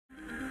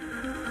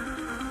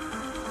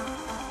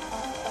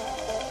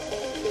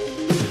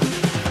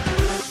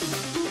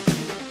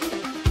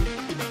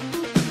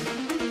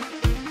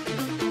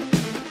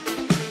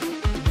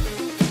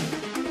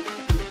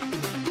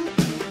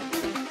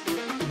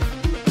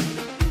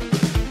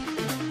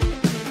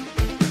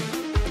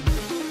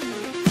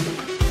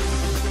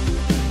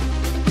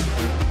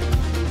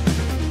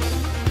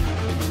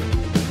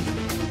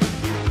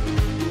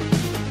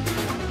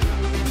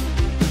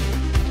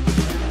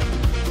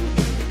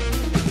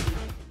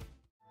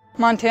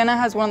 Montana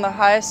has one of the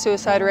highest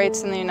suicide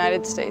rates in the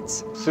United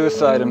States.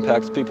 Suicide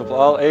impacts people of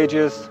all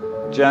ages,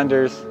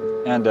 genders,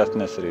 and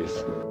ethnicities.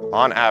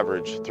 On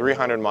average,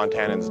 300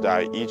 Montanans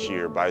die each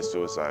year by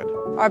suicide.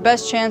 Our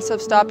best chance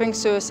of stopping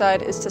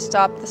suicide is to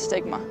stop the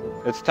stigma.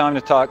 It's time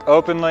to talk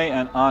openly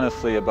and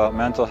honestly about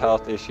mental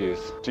health issues.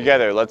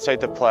 Together, let's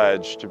take the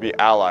pledge to be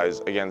allies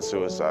against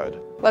suicide.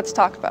 Let's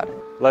talk about it.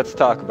 Let's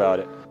talk about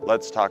it.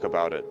 Let's talk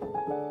about it.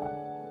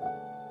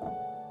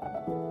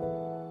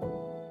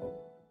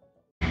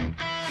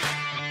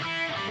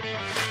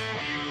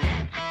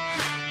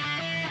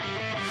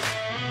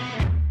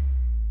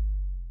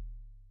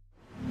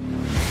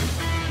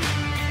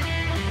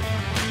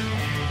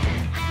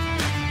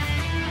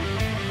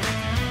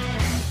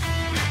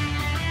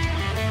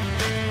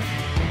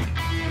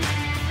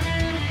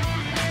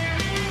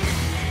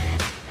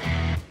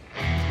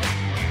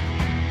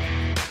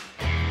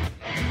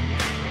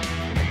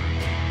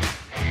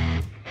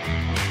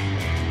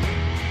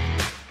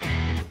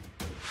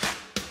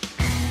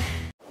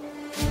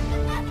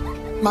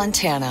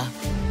 Montana.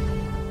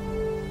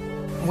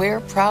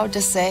 We're proud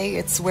to say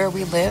it's where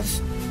we live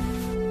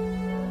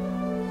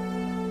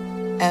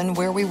and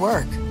where we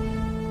work.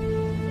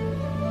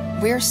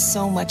 We're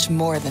so much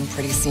more than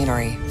pretty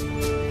scenery.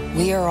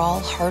 We are all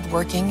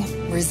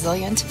hardworking,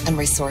 resilient, and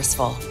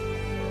resourceful.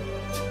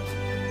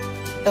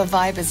 The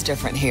vibe is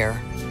different here.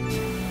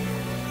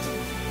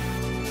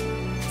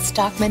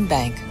 Stockman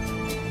Bank,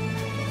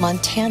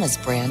 Montana's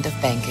brand of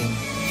banking.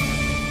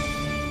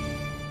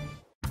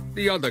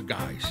 The other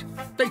guys,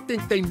 they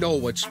think they know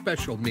what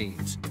special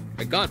means.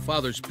 At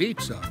Godfather's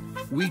Pizza,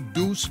 we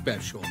do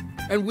special,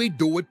 and we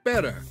do it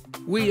better.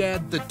 We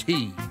add the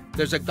T.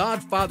 There's a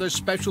Godfather's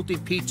specialty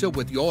pizza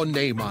with your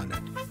name on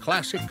it.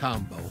 Classic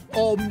combo,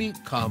 all meat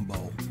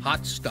combo,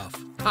 hot stuff,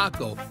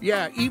 taco,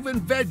 yeah,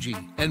 even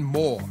veggie, and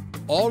more.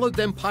 All of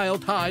them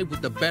piled high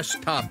with the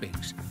best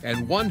toppings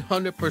and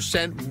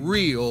 100%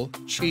 real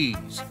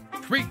cheese.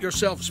 Treat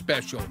yourself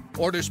special.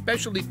 Order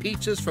specialty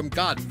pizzas from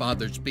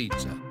Godfather's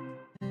Pizza.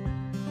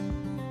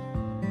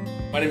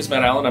 My name is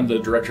Matt Allen. I'm the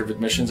Director of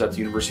Admissions at the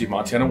University of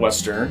Montana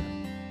Western.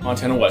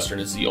 Montana Western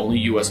is the only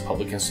U.S.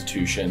 public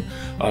institution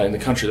in the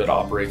country that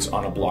operates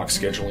on a block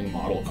scheduling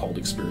model called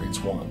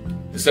Experience One.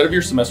 Instead of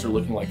your semester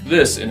looking like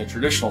this in a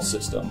traditional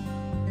system,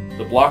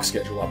 the block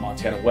schedule at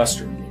Montana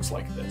Western looks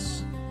like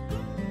this.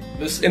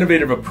 This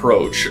innovative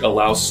approach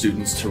allows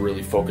students to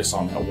really focus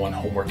on that one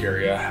homework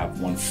area, have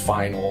one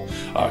final,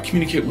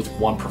 communicate with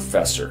one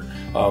professor.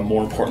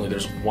 More importantly,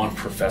 there's one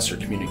professor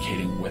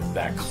communicating with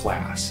that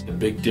class. The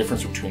big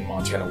difference between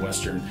Montana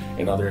Western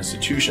and other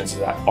institutions is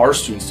that our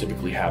students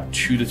typically have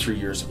 2 to 3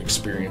 years of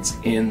experience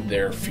in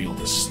their field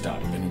of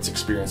study. And it's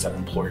experience that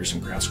employers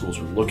and grad schools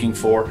are looking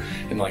for.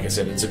 And like I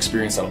said, it's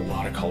experience that a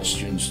lot of college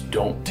students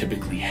don't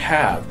typically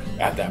have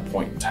at that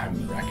point in time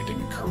in their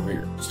academic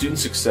career. Student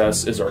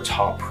success is our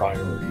top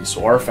priority,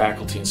 so our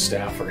faculty and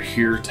staff are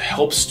here to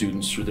help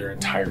students through their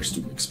entire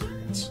student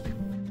experience.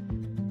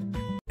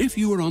 If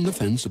you are on the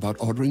fence about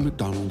ordering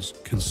McDonald's,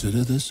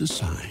 consider this a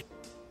sign.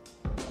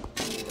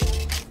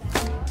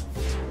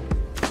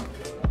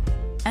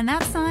 And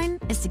that sign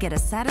is to get a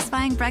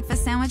satisfying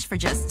breakfast sandwich for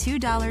just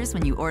 $2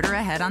 when you order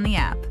ahead on the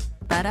app.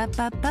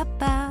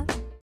 Ba-da-ba-ba-ba.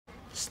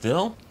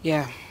 Still?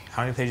 Yeah.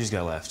 How many pages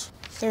got left?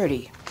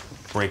 30.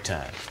 Break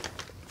time.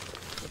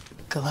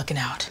 Good looking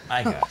out.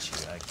 I got you.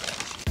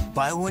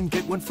 Buy one,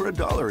 get one for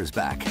 $1 is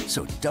back.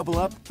 So double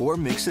up or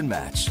mix and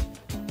match.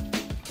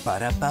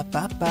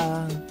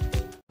 Ba-da-ba-ba-ba.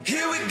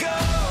 Here we go.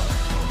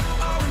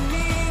 All we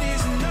need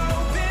is an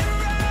open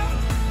road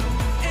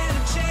and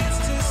a chance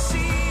to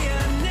see a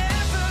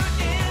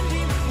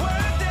never-ending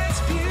world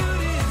that's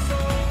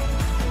beautiful.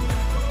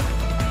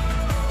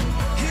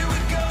 Here we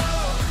go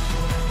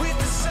with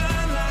the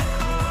sunlight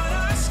on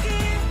our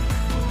skin.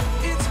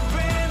 It's a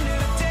brand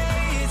new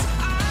day. It's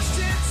ours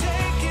to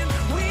take and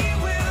we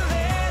will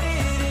let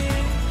it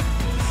in.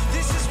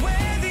 This is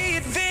where the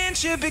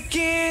adventure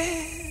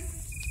begins.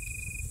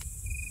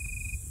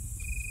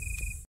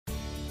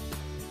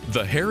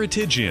 The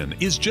Heritage Inn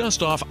is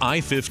just off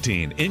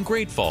I-15 in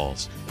Great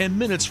Falls and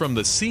minutes from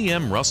the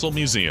C.M. Russell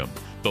Museum,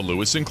 the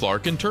Lewis and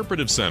Clark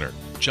Interpretive Center,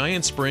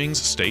 Giant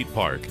Springs State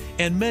Park,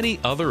 and many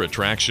other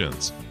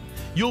attractions.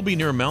 You'll be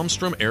near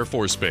Malmstrom Air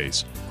Force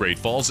Base, Great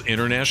Falls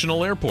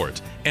International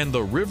Airport, and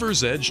the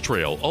River's Edge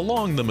Trail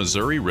along the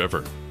Missouri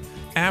River.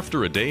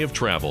 After a day of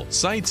travel,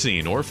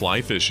 sightseeing, or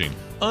fly fishing,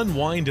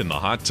 unwind in the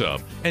hot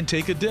tub and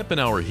take a dip in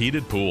our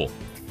heated pool.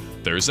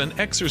 There's an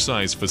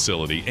exercise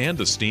facility and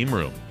a steam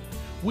room.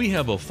 We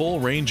have a full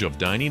range of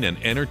dining and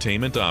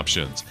entertainment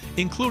options,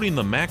 including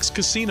the Max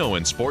Casino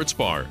and Sports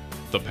Bar,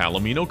 the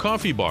Palomino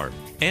Coffee Bar,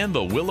 and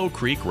the Willow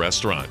Creek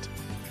Restaurant.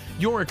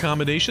 Your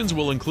accommodations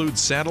will include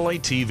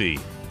satellite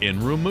TV,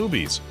 in-room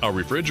movies, a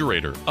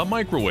refrigerator, a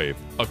microwave,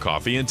 a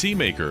coffee and tea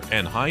maker,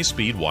 and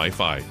high-speed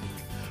Wi-Fi.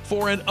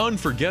 For an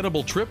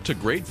unforgettable trip to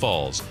Great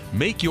Falls,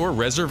 make your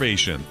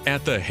reservation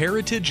at the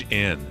Heritage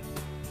Inn.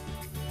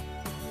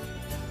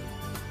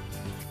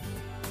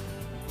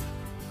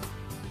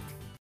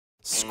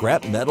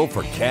 Scrap metal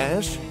for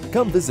cash?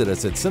 Come visit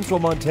us at Central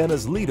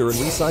Montana's leader in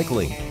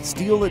recycling,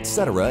 steel,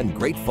 etc. in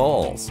Great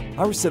Falls.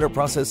 Our center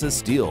processes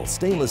steel,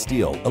 stainless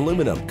steel,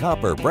 aluminum,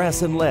 copper,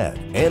 brass, and lead.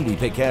 And we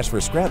pay cash for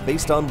scrap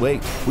based on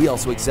weight. We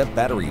also accept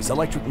batteries,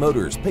 electric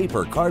motors,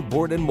 paper,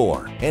 cardboard, and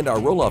more. And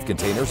our roll-off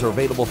containers are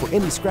available for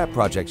any scrap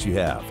projects you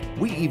have.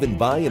 We even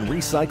buy and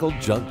recycle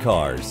junk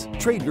cars.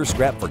 Trade your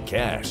scrap for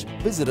cash.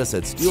 Visit us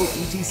at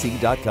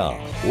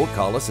steeletc.com or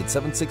call us at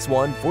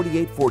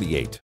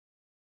 761-4848.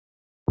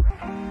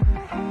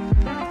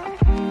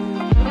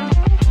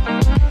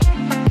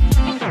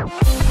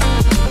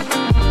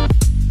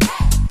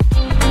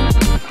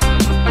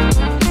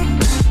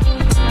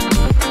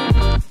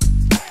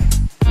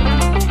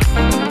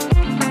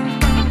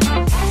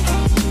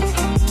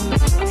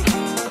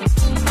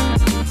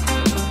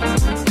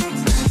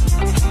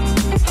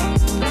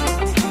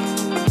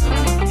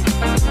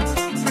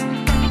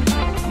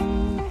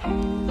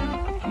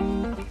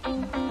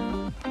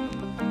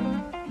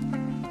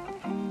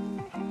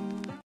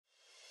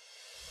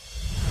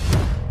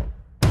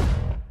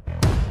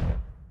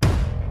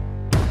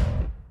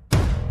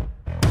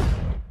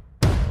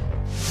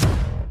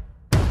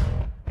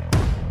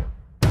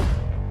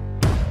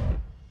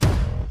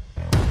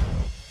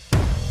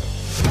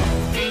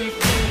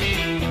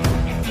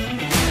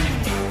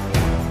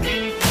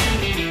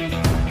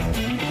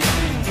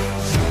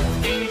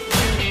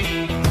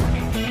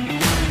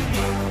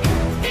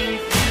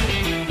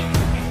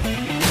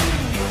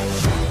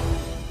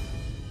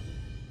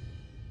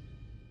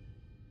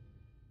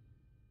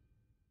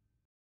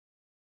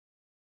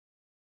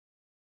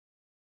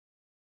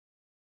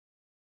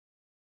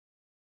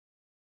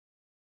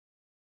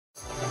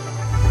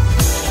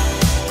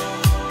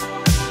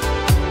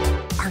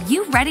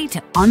 Ready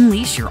to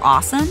unleash your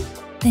awesome?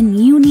 Then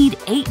you need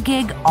 8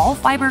 gig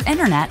all-fiber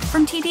internet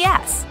from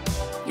TDS.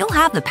 You'll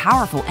have the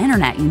powerful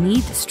internet you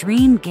need to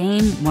stream,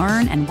 game,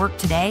 learn, and work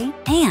today,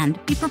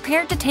 and be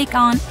prepared to take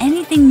on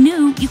anything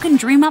new you can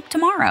dream up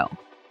tomorrow.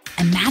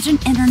 Imagine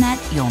internet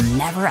you'll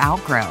never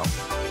outgrow.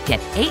 Get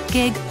 8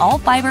 gig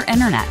all-fiber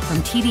internet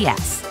from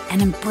TDS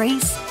and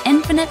embrace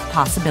infinite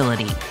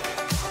possibility.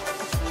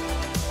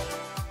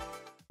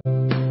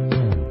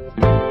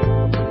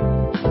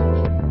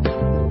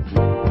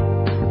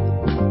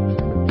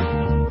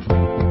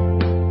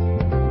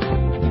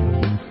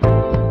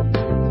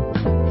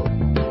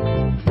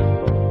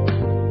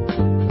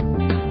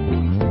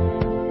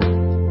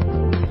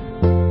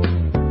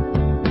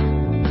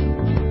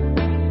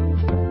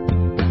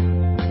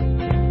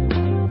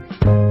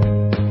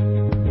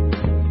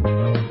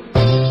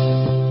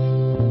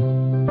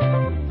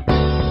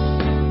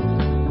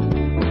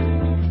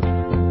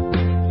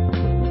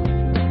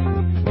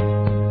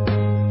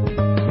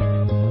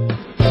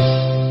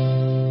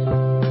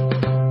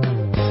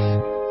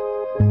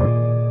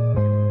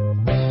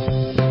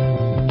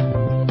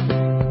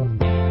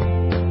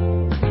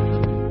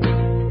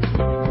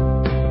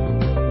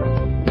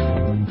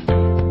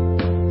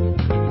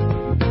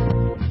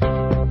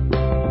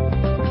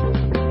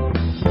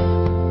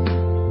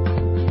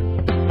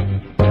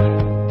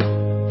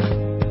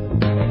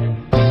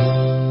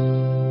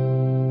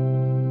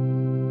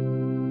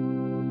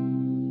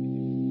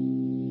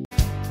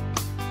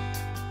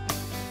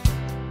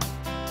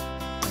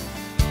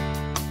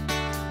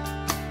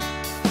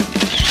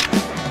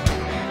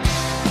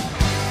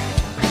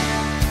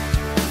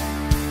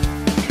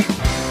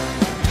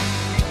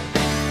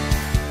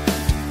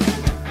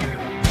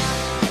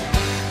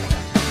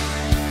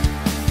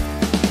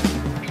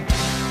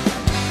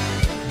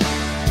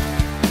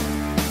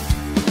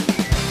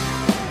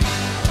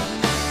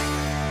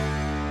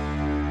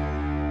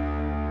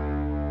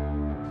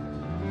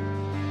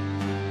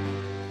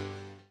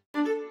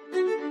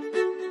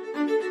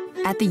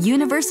 At the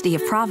University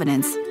of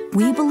Providence,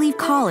 we believe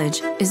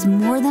college is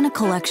more than a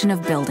collection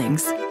of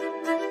buildings,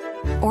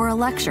 or a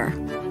lecture,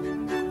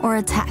 or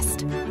a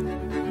test,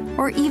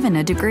 or even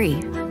a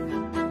degree.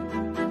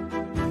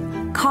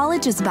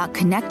 College is about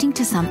connecting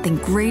to something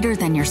greater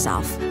than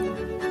yourself.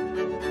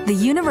 The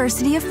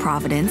University of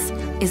Providence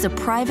is a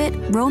private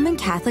Roman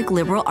Catholic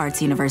liberal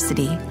arts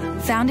university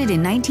founded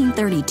in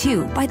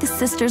 1932 by the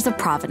Sisters of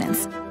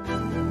Providence.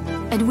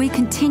 And we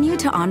continue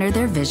to honor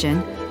their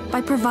vision by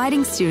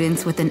providing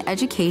students with an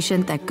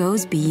education that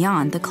goes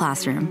beyond the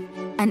classroom,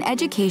 an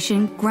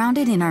education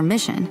grounded in our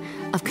mission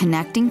of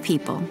connecting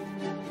people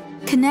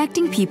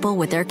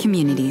with their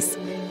communities,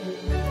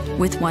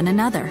 with one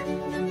another,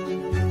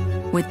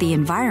 with the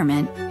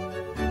environment,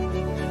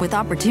 with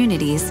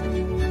opportunities,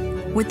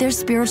 with their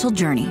spiritual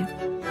journey,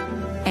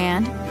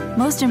 and,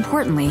 most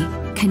importantly,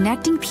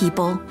 connecting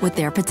people with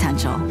their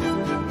potential.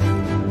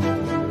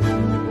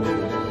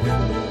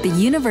 The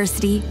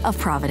University of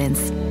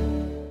Providence.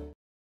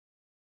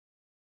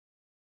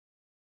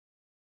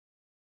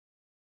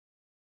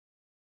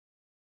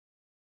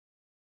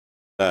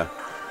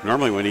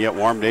 Normally when you get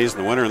warm days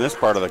in the winter in this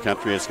part of the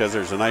country, it's because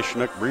there's a nice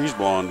Chinook breeze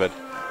blowing, but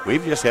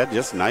we've just had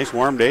nice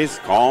warm days,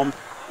 calm.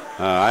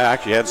 I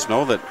actually had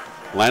snow that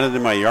landed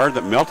in my yard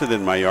that melted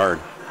in my yard.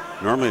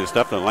 Normally the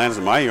stuff that lands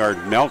in my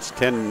yard melts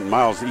 10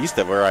 miles east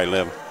of where I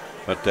live.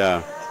 But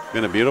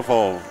been a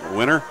beautiful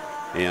winter,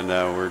 and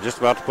we're just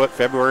about to put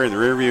February in the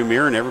rearview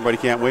mirror, and everybody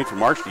can't wait for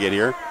March to get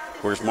here. Of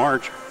course,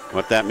 March,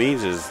 what that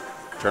means is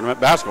tournament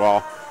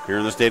basketball here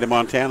in the state of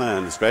Montana,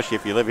 and especially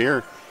if you live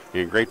here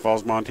in Great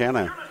Falls,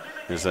 Montana.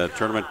 There's a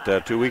tournament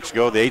 2 weeks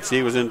ago. The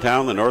 8C was in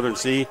town, the Northern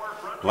C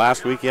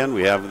last weekend.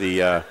 We have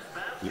the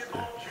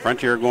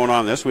Frontier going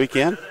on this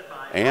weekend,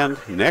 and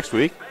next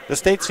week the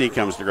State C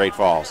comes to Great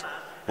Falls.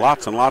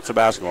 Lots and lots of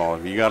basketball.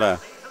 If you got a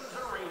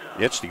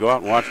itch to go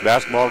out and watch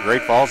basketball,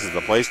 Great Falls is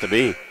the place to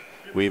be.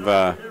 We've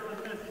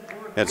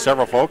had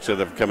several folks that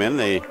have come in.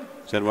 They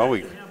said, well,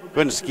 we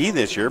couldn't ski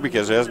this year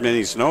because there hasn't been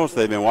any snow, so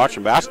they've been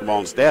watching basketball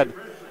instead.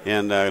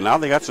 And now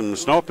they got some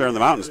snow up there in the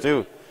mountains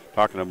too.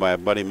 Talking to my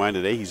buddy of mine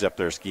today, he's up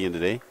there skiing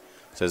today.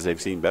 Says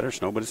they've seen better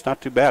snow, but it's not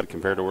too bad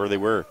compared to where they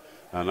were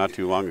not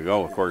too long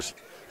ago. Of course,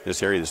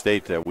 this area of the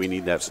state, we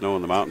need that snow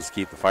in the mountains to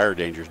keep the fire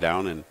dangers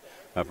down and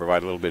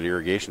provide a little bit of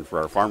irrigation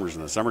for our farmers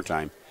in the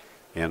summertime.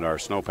 And our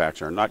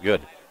snowpacks are not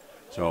good.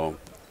 So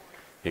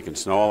it can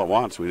snow all at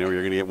once. We know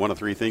you're going to get one of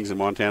three things in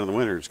Montana in the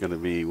winter. It's going to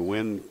be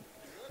wind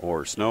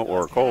or snow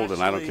or cold,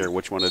 and I don't care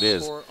which one it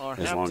is,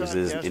 as long as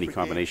it is any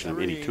combination of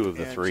any two of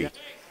the three.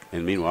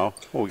 And meanwhile,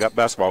 we got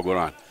basketball going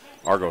on.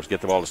 Argos get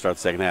the ball to start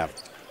the second half.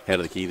 Head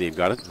of the key, they've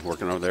got it.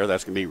 Working over there,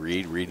 that's going to be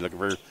Reed. Reed looking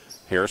for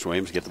Harris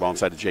Williams. Get the ball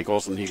inside to Jake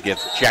Olson. He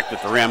gets checked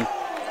at the rim.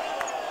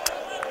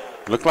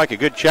 Looked like a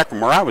good check from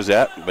where I was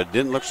at, but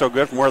didn't look so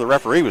good from where the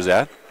referee was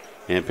at.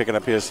 And picking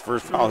up his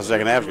first foul in the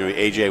second half is going to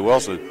be A.J.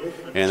 Wilson.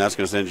 And that's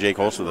going to send Jake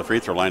Olson to the free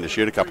throw line to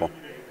shoot a couple.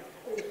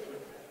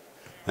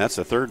 That's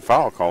the third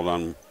foul called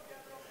on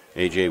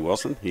A.J.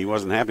 Wilson. He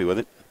wasn't happy with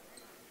it.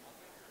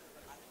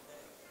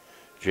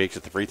 Jake's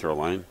at the free throw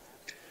line.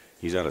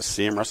 He's out of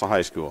C.M. Russell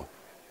High School.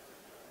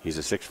 He's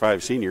a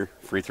 6'5 senior.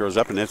 Free throws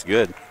up, and that's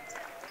good.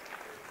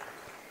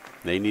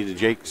 They needed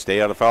Jake to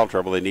stay out of foul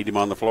trouble. They need him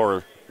on the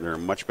floor. They're a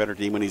much better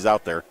team when he's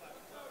out there.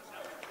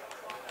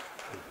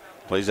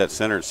 Plays that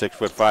center at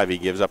 6'5". He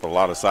gives up a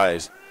lot of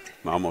size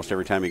almost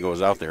every time he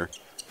goes out there.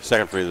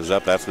 Second free throw's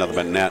up. That's nothing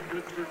but net.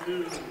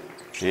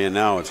 And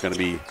now it's going to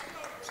be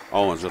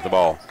Owens with the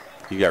ball.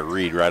 He got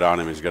Reed right on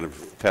him. He's going to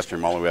pester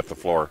him all the way up the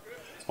floor.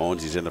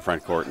 Owens, he's in the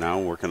front court now,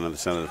 working on the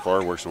center of the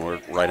floor, works on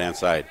the right-hand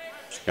side.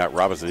 Got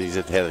Robinson, he's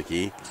at the head of the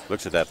key.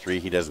 Looks at that three,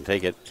 he doesn't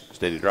take it.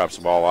 Instead, he drops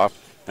the ball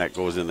off. That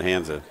goes in the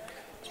hands of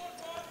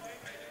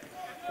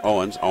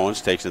Owens.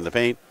 Owens takes in the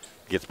paint,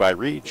 gets by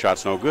Reed.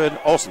 Shot's no good.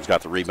 Olsen's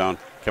got the rebound.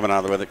 Coming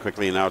out with it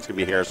quickly, and now it's going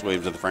to be Harris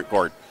Williams in the front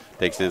court.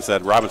 Takes it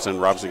inside Robinson.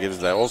 Robinson gives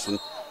it to Olsen,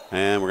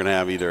 and we're going to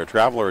have either a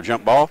travel or a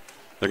jump ball.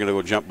 They're going to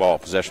go jump ball.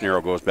 Possession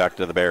arrow goes back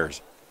to the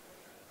Bears.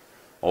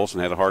 Olsen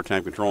had a hard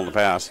time controlling the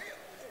pass.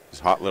 His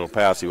hot little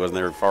pass, he wasn't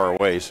there far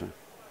away. So.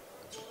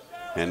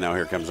 And now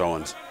here comes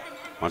Owens.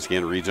 Once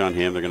again, Reed's on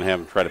him. They're going to have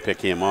him try to pick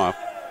him off,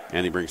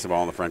 and he brings the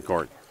ball in the front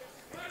court.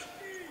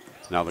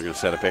 Now they're going to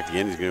set a pick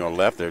again. He's going to go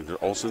left. There,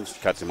 Olsen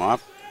cuts him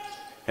off.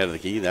 Head of the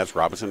key, that's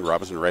Robinson.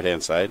 Robinson,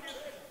 right-hand side.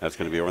 That's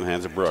going to be over in the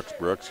hands of Brooks.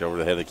 Brooks over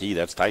the head of the key.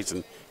 That's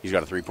Tyson. He's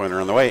got a three-pointer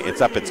on the way.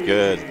 It's up. It's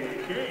good.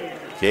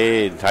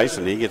 Cade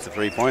Tyson, he gets a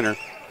three-pointer.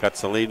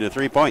 Cuts the lead to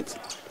 3 points.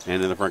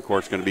 And in the front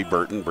court, it's going to be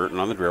Burton. Burton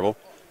on the dribble.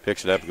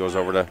 Picks it up. Goes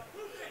over to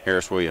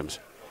Harris Williams.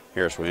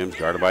 Harris Williams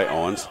guarded by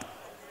Owens.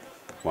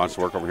 Wants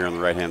to work over here on the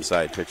right-hand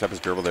side. Picks up his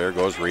dribble there.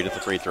 Goes Reed at the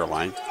free throw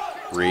line.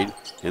 Reed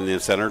in the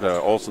center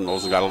to Olsen.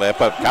 Olsen got a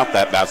layup up. Count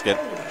that basket.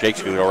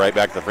 Jake's going to go right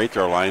back to the free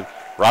throw line.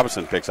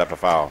 Robinson picks up a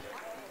foul.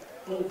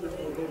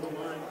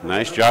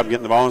 Nice job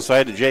getting the ball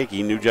inside to Jake.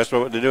 He knew just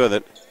what to do with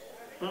it.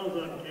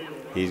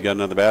 He's got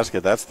another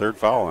basket. That's third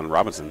foul on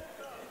Robinson.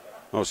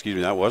 Oh, excuse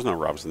me, that wasn't on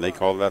Robinson. They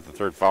called that the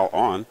third foul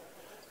on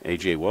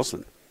A.J.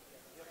 Wilson.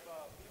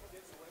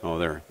 Oh,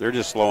 they're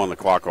just slow on the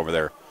clock over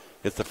there.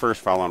 It's the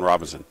first foul on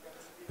Robinson.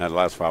 That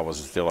last foul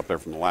was still up there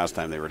from the last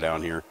time they were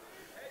down here.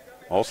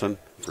 Olsen,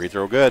 free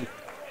throw good.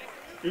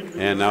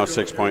 And now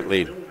 6-point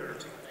lead.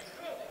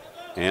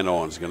 And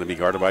Owens going to be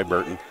guarded by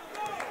Burton.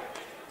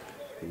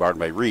 Guarded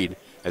by Reed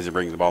as he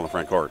brings the ball in the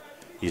front court.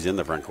 He's in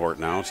the front court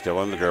now, still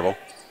on the dribble.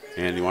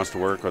 And he wants to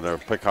work with a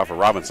pick off of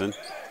Robinson.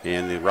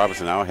 And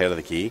Robinson now ahead of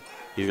the key.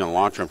 He's going to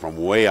launch him from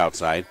way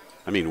outside.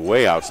 I mean,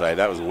 way outside.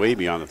 That was way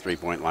beyond the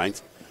three-point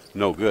lines.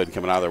 No good.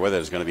 Coming out of there with it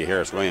is going to be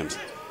Harris Williams.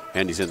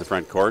 And he's in the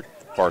front court.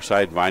 Far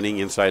side, Vining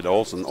inside to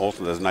Olsen.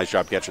 Olsen does a nice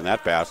job catching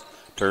that pass.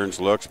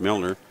 Turns, looks,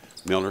 Milner.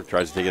 Milner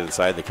tries to take it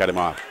inside. They cut him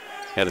off.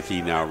 Head of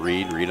key now,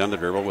 Reed. Reed on the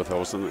dribble with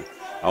Olsen.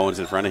 Owens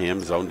in front of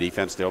him. Zone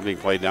defense still being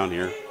played down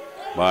here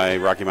by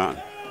Rocky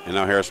Mountain. And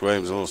now Harris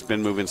Williams, a little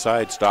spin move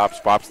inside. Stops,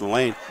 pops in the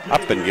lane.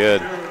 Up and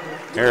good.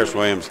 Harris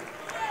Williams.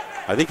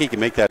 I think he can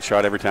make that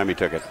shot every time he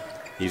took it.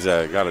 He's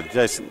got a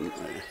decent.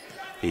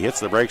 He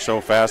hits the break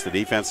so fast, the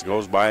defense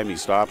goes by him. He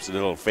stops, a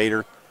little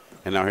fader.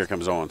 And now here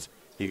comes Owens.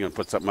 He's going to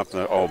put something up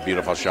there. Oh,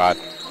 beautiful shot.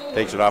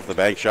 Takes it off the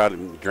bank shot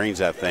and drains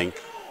that thing.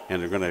 And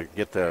they're going to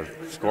get the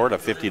score to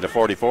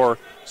 50-44.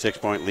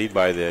 6-point lead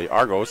by the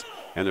Argos.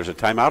 And there's a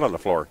timeout on the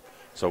floor.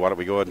 So why don't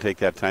we go ahead and take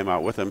that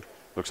timeout with them?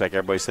 Looks like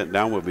everybody's sitting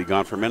down. We'll be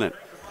gone for a minute.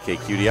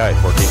 KQDI,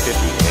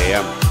 1450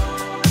 AM.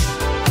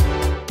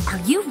 Are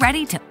you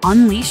ready to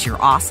unleash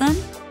your awesome?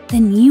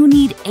 Then you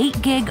need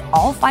 8 gig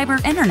all-fiber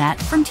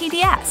internet from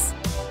TDS.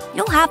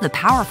 You'll have the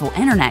powerful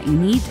internet you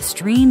need to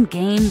stream,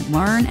 game,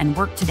 learn, and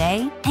work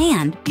today,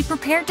 and be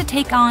prepared to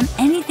take on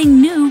anything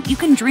new you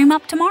can dream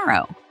up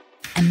tomorrow.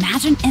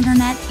 Imagine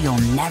internet you'll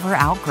never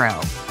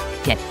outgrow.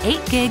 Get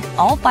 8 gig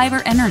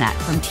all-fiber internet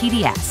from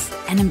TDS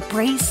and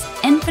embrace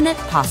infinite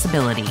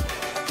possibility.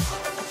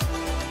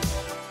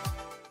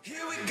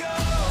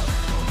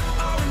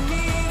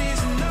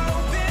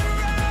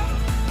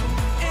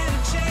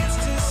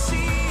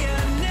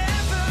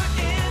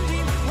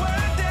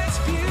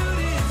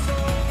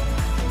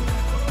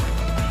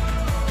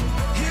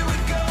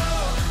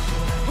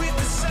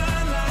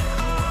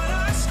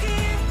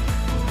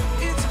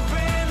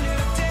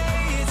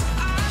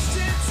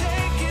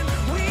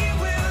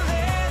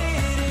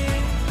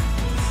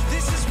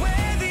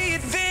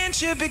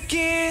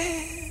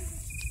 Begin.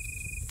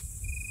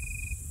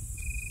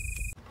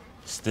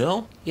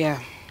 Still? Yeah.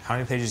 How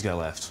many pages got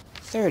left?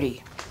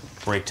 30.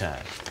 Break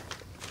time.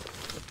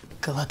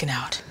 Good looking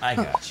out. I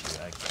got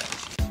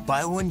you.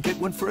 Buy one, get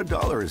one for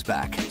 $1 is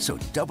back. So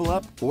double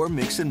up or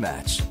mix and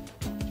match.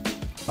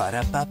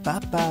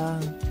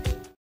 Ba-da-ba-ba-ba.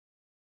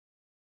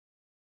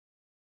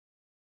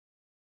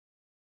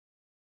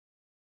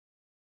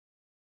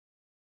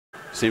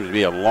 Seems to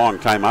be a long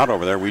timeout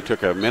over there. We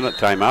took a minute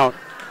timeout,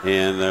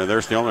 and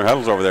they're still in their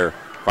huddles over there.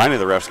 Finally,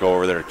 the refs go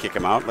over there to kick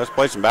them out. Let's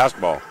play some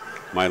basketball.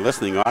 My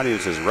listening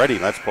audience is ready.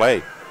 Let's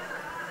play.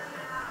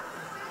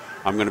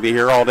 I'm going to be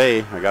here all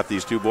day. I got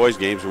these 2 boys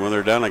games, and when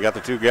they're done, I got the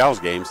 2 gals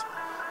games.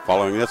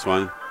 Following this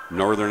one,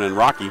 Northern and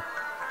Rocky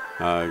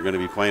are going to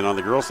be playing on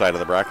the girls' side of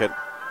the bracket,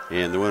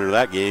 and the winner of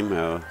that game,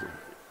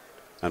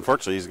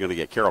 unfortunately, is going to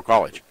get Carroll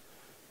College.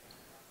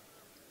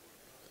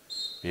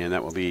 And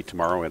that will be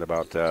tomorrow at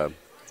about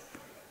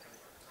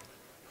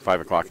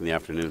 5 o'clock in the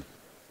afternoon.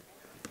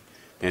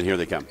 And here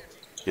they come.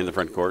 In the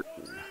front court,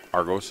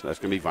 Argos, that's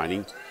going to be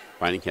Vining.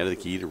 Vining head of the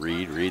key to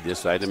Reed. Reed this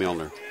side to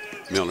Milner.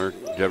 Milner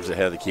dribbles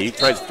ahead of the key.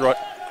 Tries to throw it.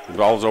 The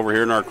ball's over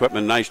here in our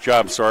equipment. Nice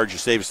job, Sarge. You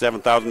saved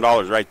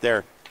 $7,000 right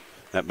there.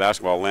 That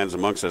basketball lands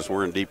amongst us.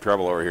 We're in deep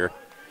trouble over here.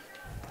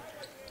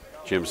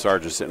 Jim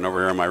Sarge is sitting over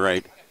here on my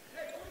right.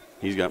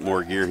 He's got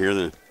more gear here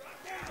than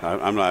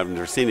I've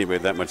never seen anybody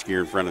with that much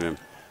gear in front of him.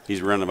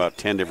 He's running about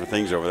 10 different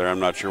things over there. I'm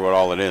not sure what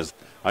all it is.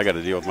 I got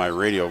to deal with my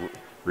radio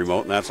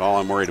remote, and that's all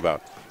I'm worried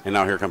about. And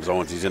now here comes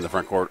Owens. He's in the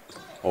front court.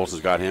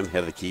 Olsen's got him. Head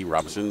of the key.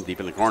 Robinson deep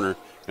in the corner.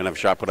 Going to have a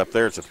shot put up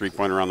there. It's a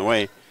three-pointer on the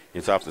way.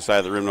 It's off the side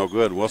of the rim. No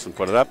good. Wilson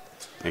put it up.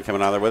 And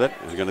coming out there with it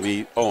is going to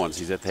be Owens.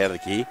 He's at the head of the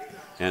key.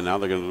 And now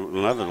they're going to do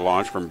another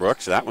launch from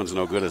Brooks. That one's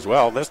no good as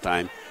well. This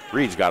time,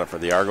 Reed's got it for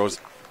the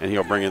Argos, and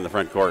he'll bring in the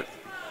front court.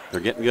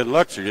 They're getting good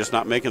looks. They're just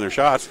not making their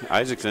shots.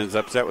 Isaacson's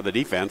upset with the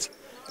defense.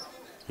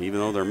 Even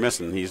though they're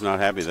missing, he's not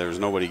happy. There's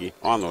nobody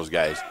on those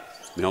guys.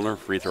 Milner,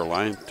 free throw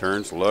line,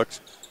 turns,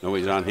 looks.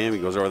 Nobody's on him. He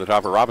goes over the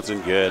top of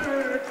Robinson. Good.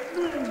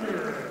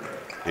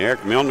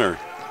 Eric Milner.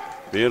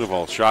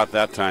 Beautiful shot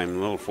that time. A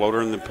little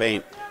floater in the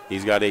paint.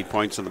 He's got 8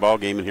 points in the ball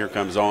game, and here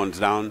comes Owens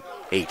down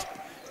 8.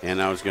 And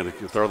now he's going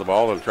to throw the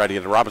ball and try to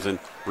get to Robinson.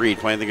 Reed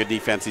playing the good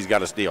defense. He's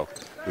got a steal.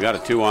 We got a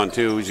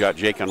 2-on-2. He's got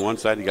Jake on one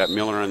side. He got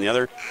Milner on the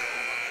other.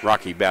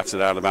 Rocky bats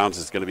it out of bounds.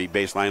 It's going to be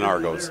baseline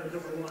Argos.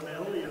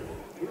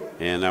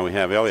 And now we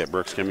have Elliott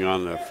Brooks coming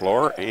on the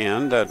floor.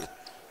 And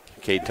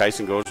Cade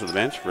Tyson goes to the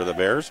bench for the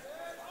Bears.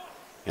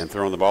 And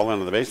throwing the ball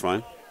into the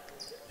baseline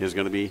is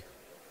going to be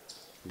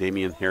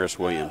Damian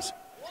Harris-Williams.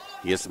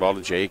 He gets the ball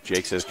to Jake.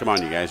 Jake says, come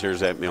on, you guys. Here's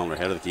that Milner,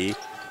 head of the key.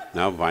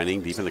 Now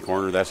Vining deep in the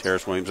corner. That's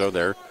Harris-Williams out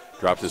there.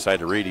 Drops inside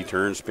to Reed. He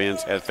turns,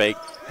 spins, head fake.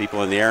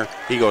 People in the air.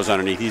 He goes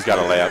underneath. He's got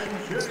a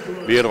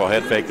layup. Beautiful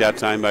head fake that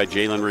time by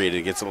Jalen Reed.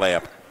 He gets a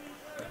layup.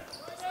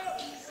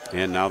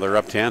 And now they're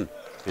up 10.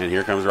 And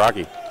here comes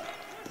Rocky.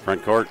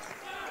 Front court.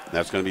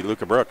 That's going to be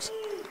Luca Brooks.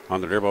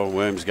 On the dribble,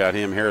 Williams got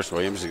him. Harris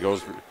Williams. He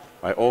goes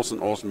by Olsen.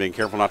 Olsen being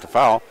careful not to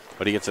foul,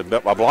 but he gets a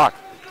block.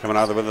 Coming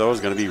out of the window is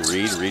going to be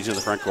Reed. Reed's in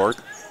the front court.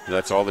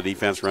 That's all the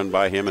defense run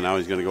by him, and now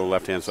he's going to go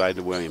left-hand side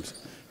to Williams.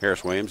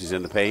 Harris Williams, he's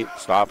in the paint,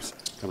 stops,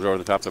 comes over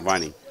the top to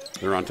Vining.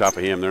 They're on top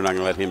of him. They're not going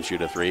to let him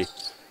shoot a three.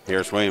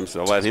 Harris Williams,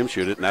 they'll let him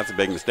shoot it, and that's a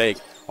big mistake,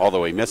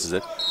 although he misses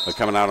it. But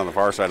coming out on the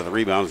far side of the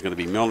rebound is going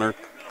to be Milner,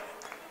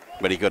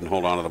 but he couldn't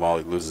hold on to the ball.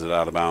 He loses it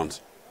out of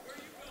bounds.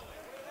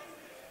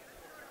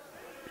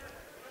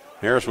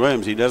 Harris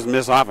Williams, he doesn't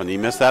miss often. He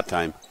missed that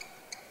time.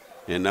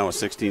 And now with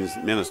 16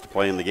 minutes to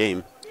play in the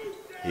game,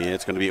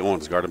 it's going to be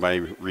Owens, guarded by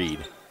Reed.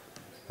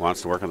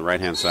 Wants to work on the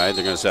right-hand side.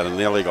 They're going to set an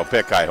illegal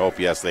pick, I hope.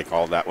 Yes, they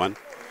called that one.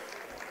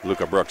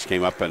 Luca Brooks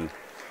came up and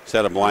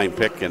set a blind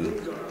pick, and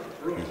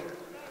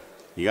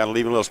you got to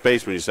leave a little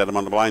space when you set him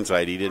on the blind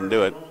side. He didn't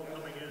do it.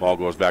 Ball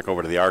goes back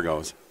over to the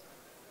Argos.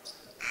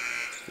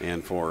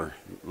 And for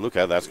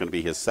Luca, that's going to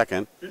be his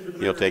second.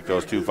 He'll take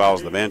those 2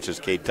 fouls to the bench as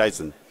Cade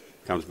Tyson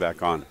comes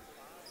back on.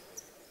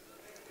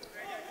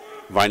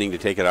 Vining to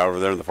take it out over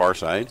there on the far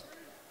side.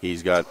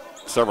 He's got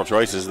several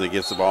choices, and he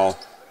gets the ball.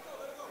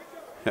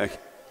 Heck,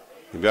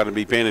 you've got to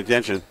be paying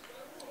attention.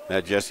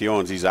 That Jesse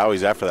Owens, he's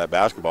always after that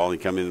basketball. He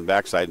come in the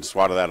backside and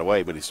swatted that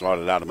away, but he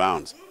swatted it out of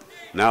bounds.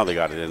 Now they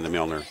got it into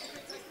Milner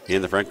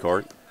in the front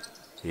court.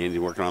 And he's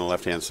working on the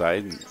left-hand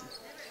side.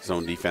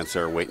 Zone defense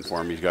there waiting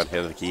for him. He's got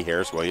head of the key,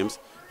 Harris Williams.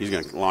 He's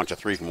going to launch a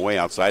three from way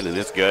outside, and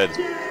it's good.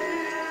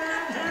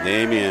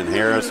 Damian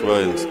Harris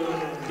Williams.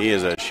 He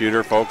is a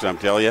shooter, folks, I'm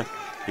telling you.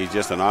 He's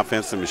just an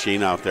offensive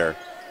machine out there.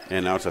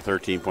 And now it's a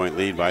 13-point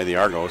lead by the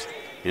Argos.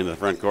 Into the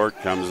front court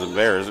comes the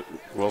Bears.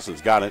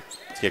 Wilson's got it.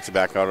 Kicks it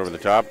back out over the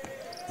top.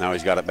 Now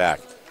he's got it back.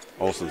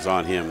 Olsen's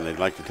on him. They'd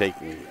like to take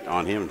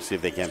on him and see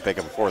if they can't pick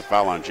up a 4th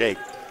foul on Jake.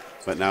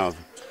 But now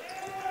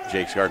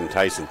Jake's guarding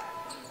Tyson.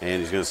 And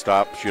he's going to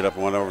stop, shoot up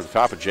one over the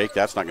top of Jake.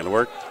 That's not going to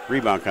work.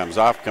 Rebound comes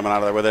off. Coming out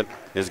of there with it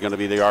is going to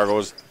be the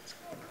Argos.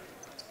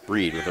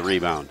 Reed with the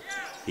rebound.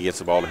 He gets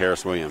the ball to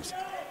Harris Williams.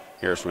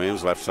 Harris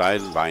Williams, left side,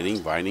 Vining.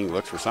 Vining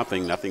looks for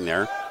something. Nothing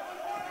there.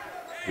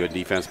 Good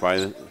defense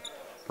by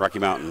Rocky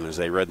Mountain as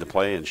they read the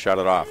play and shut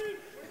it off.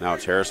 Now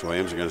it's Harris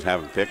Williams. They're going to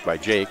have him picked by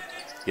Jake.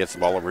 Gets the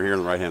ball over here on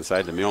the right-hand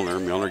side to Milner.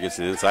 Milner gets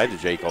it inside to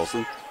Jake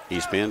Olsen. He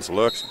spins,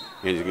 looks,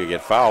 and he's going to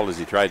get fouled as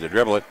he tried to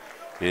dribble it.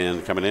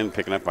 And coming in,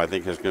 picking up, I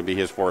think it's going to be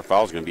his 4th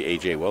foul. It's going to be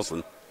A.J.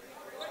 Wilson.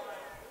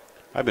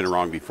 I've been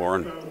wrong before.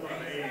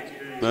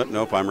 But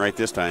nope, I'm right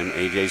this time.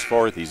 A.J.'s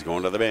 4th. He's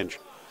going to the bench.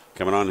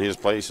 Coming on in his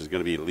place is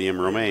going to be Liam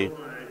Romay.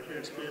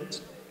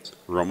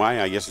 Romay,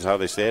 I guess is how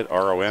they say it.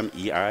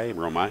 R-O-M-E-I,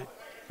 Romay.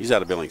 He's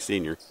out of Billings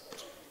Senior.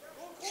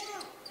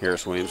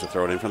 Harris Williams will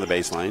throw it in from the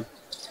baseline.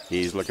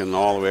 He's looking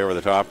all the way over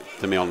the top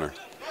to Milner.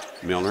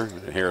 Milner,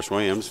 Harris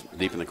Williams,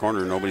 deep in the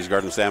corner. Nobody's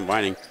guarding Sam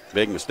Vining.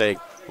 Big mistake.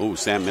 Ooh,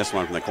 Sam missed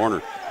one from the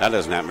corner. That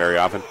doesn't happen very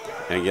often.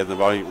 And getting the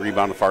ball, rebound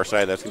on the far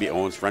side. That's going to be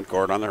Owens, front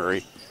court on the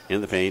hurry,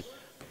 in the paint.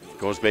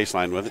 Goes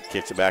baseline with it,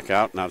 kicks it back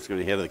out. Now it's going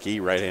to be head of the key,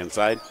 right-hand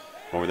side.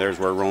 Over there is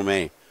where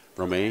Romay.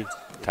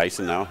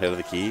 Tyson now, head of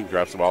the key,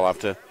 drops the ball off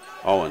to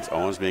Owens.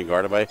 Owens being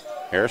guarded by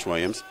Harris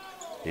Williams.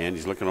 And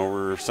he's looking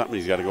over something.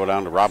 He's got to go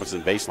down to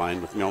Robinson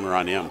baseline with Milner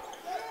on him.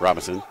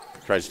 Robinson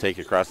tries to take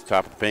it across the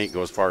top of the paint,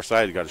 goes far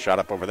side. He got a shot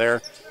up over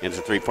there. Into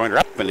a three-pointer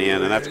up and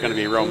in, and that's going to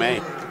be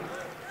Romay.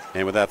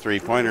 And with that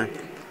three-pointer,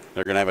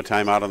 they're going to have a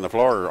timeout on the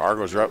floor.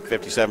 Argos are up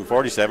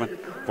 57-47,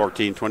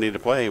 14:20 to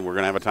play. We're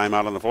going to have a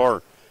timeout on the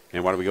floor.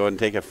 And why don't we go ahead and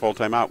take a full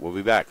timeout? We'll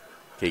be back.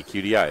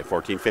 KQDI,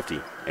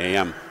 1450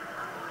 AM.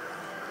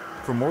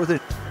 For more than...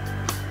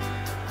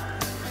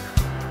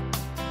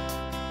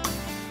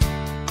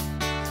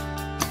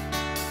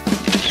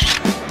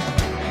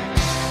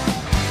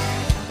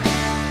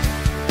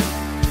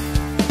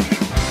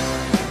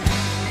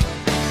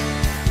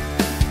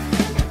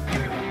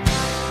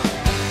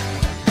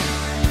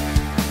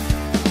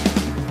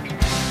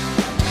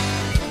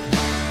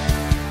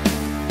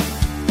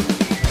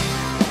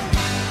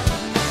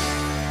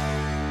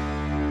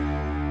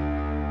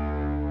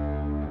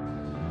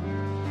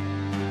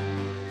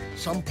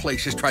 Some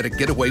places try to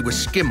get away with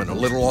skimming a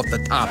little off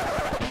the top.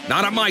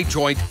 Not at my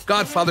joint.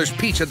 Godfather's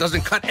Pizza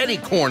doesn't cut any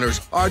corners.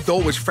 Our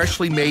dough is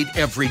freshly made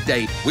every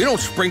day. We don't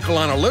sprinkle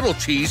on a little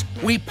cheese.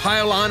 We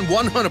pile on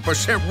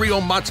 100% real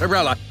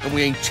mozzarella, and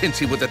we ain't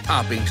chintzy with the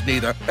toppings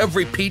neither.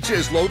 Every pizza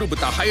is loaded with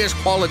the highest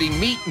quality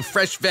meat and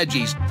fresh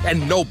veggies.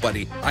 And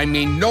nobody, I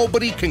mean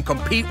nobody, can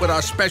compete with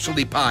our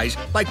specialty pies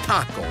like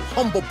taco,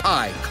 humble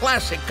pie,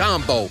 classic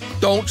combo.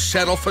 Don't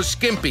settle for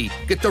skimpy.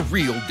 Get the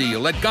real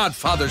deal at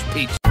Godfather's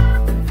Pizza.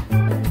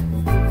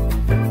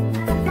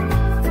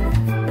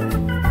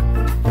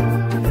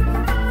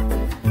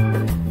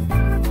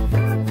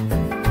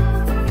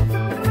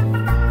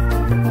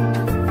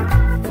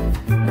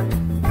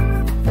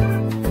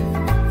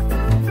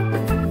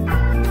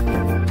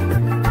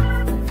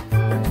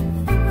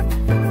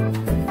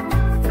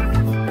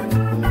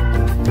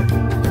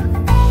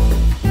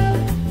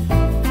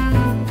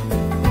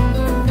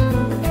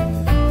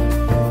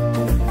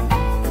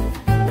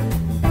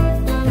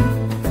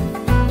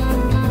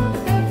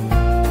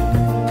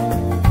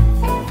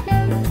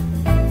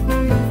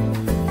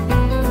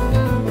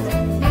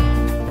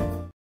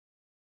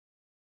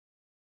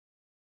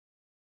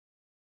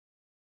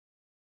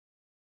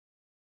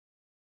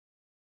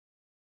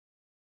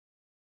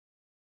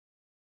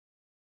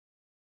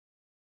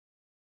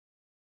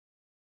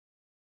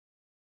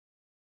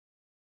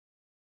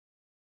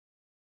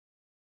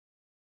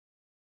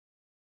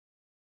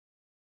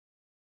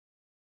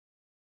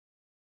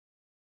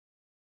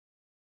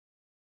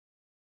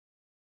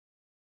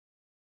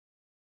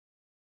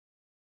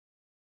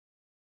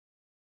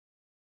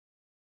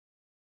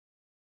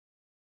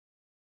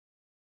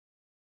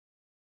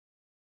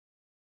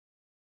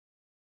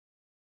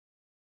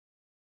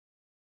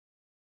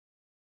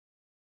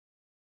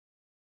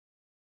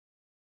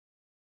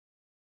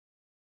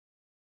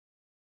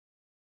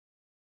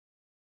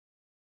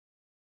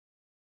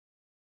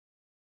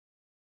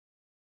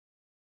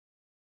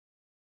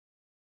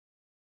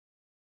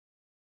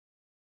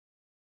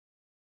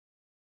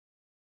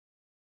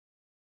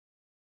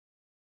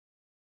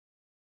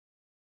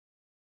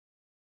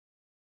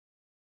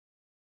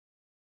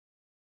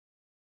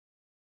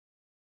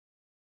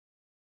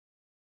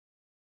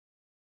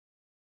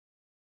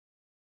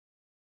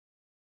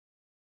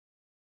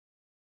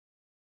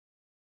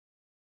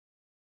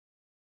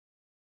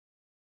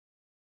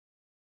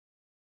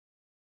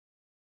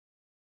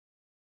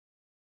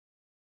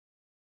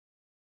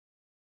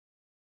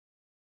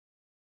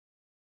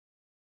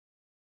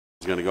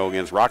 is going to go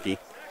against Rocky.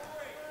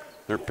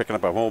 They're picking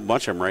up a whole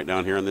bunch of them right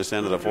down here on this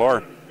end of the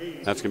floor.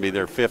 That's going to be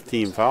their 5th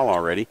team foul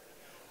already.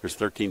 There's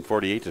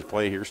 13:48 to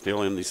play here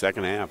still in the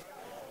second half.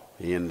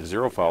 And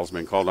 0 fouls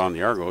been called on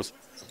the Argos.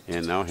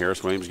 And now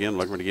Harris Williams again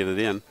looking to get it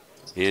in.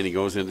 And he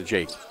goes into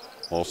Jake.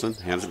 Olsen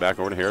hands it back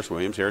over to Harris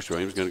Williams. Harris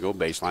Williams going to go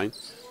baseline.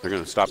 They're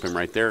going to stop him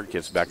right there.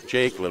 Gets back to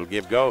Jake. Little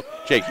give go.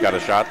 Jake got a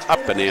shot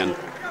up and in.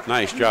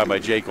 Nice job by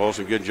Jake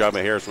Olsen. Good job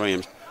by Harris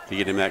Williams to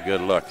get him that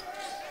good look.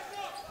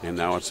 And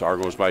now it's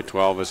Argos by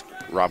 12 as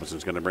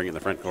Robinson's going to bring it in the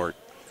front court.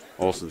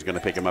 Olsen's going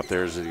to pick him up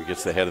there as he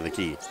gets the head of the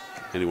key.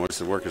 And he wants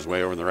to work his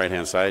way over on the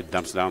right-hand side.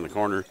 Dumps down the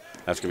corner.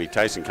 That's going to be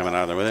Tyson coming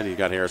out of there with it. He's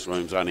got Harris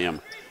Williams on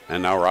him.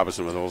 And now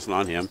Robinson with Olsen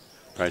on him.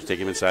 Tries to take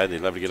him inside.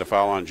 They'd love to get a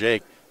foul on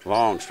Jake.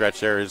 Long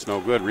stretch there. It's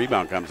no good.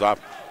 Rebound comes off.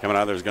 Coming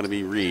out there is going to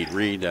be Reed.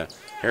 Reed,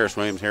 Harris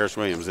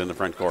Williams in the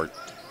front court.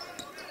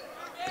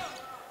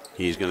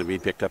 He's going to be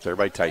picked up there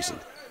by Tyson.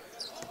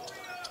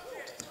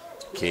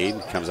 Cade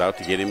comes out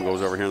to get him.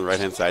 Goes over here on the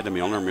right-hand side to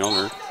Milner.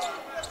 Milner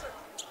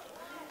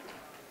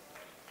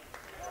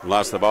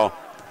lost the ball.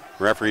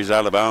 Referee's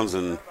out of bounds,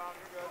 and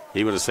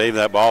he would have saved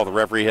that ball if the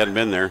referee hadn't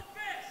been there.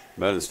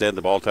 But instead,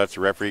 the ball touched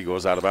the referee,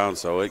 goes out of bounds,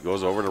 so it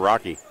goes over to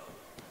Rocky.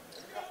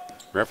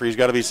 Referee's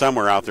got to be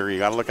somewhere out there. You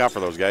got to look out for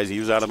those guys. He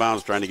was out of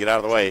bounds trying to get out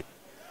of the way.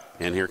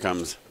 And here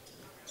comes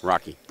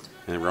Rocky.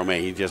 And Romay,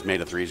 he just made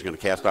a three. He's going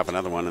to cast off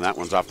another one, and that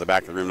one's off the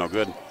back of the rim, no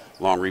good.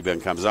 Long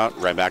rebound comes out,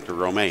 right back to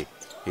Romay.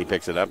 He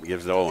picks it up,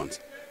 gives it to Owens.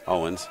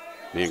 Owens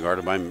being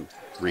guarded by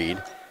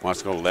Reed.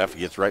 Wants to go to left.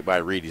 He gets right by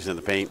Reed. He's in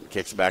the paint,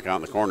 kicks it back out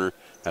in the corner.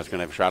 That's going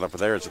to have a shot over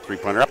there. It's a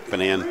three-pointer up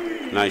and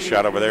in. Nice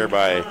shot over there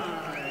by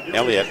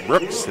Elliott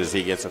Brooks as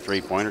he gets a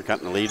three-pointer,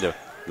 cutting the lead to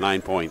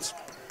 9 points.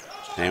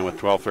 And with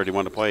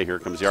 12:31 to play, here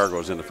comes the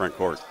Argos in the front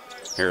court.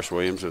 Harris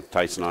Williams with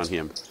Tyson on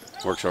him.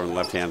 Works over on the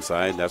left-hand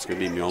side. That's going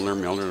to be Milner.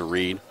 Milner to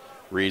Reed.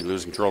 Reed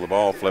losing control of the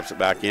ball, flips it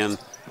back in.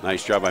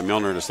 Nice job by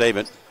Milner to save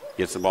it.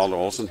 Gets the ball to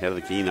Olsen, head of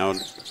the key. Now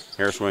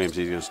Harris Williams,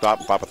 he's going to stop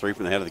and pop a three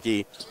from the head of the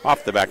key.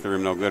 Off the back of the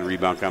rim, no good.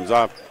 Rebound comes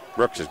off.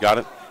 Brooks has got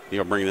it.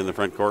 He'll bring it in the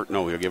front court.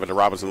 No, he'll give it to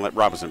Robinson. Let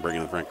Robinson bring it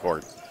in the front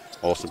court.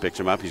 Olsen picks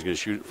him up. He's going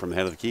to shoot from the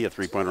head of the key. A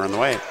three-pointer on the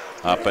way.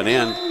 Up and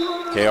in.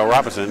 K.O.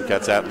 Robinson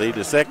cuts that lead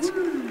to 6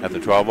 at the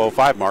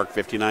 12:05 mark.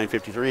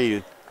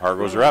 59-53.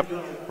 Argos are up.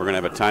 We're going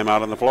to have a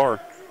timeout on the floor.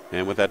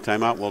 And with that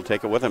timeout, we'll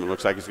take it with him. It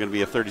looks like it's going to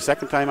be a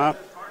 30-second timeout.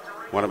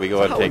 Why don't we go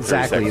ahead and take 30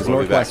 seconds? Exactly is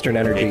Northwestern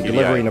Energy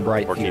delivering a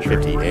bright future.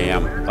 1450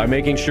 AM. By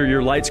making sure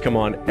your lights come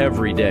on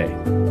every day.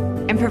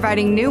 And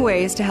providing new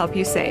ways to help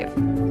you save.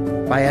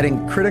 By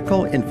adding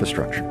critical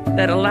infrastructure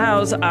that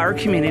allows our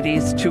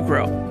communities to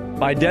grow.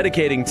 By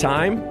dedicating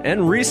time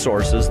and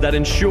resources that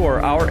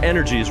ensure our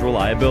energy's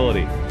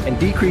reliability. And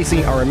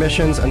decreasing our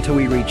emissions until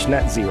we reach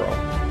net zero.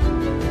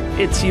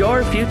 It's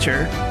your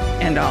future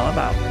and all of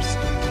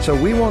ours. So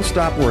we won't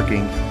stop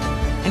working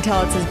until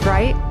it's as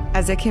bright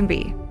as it can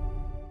be.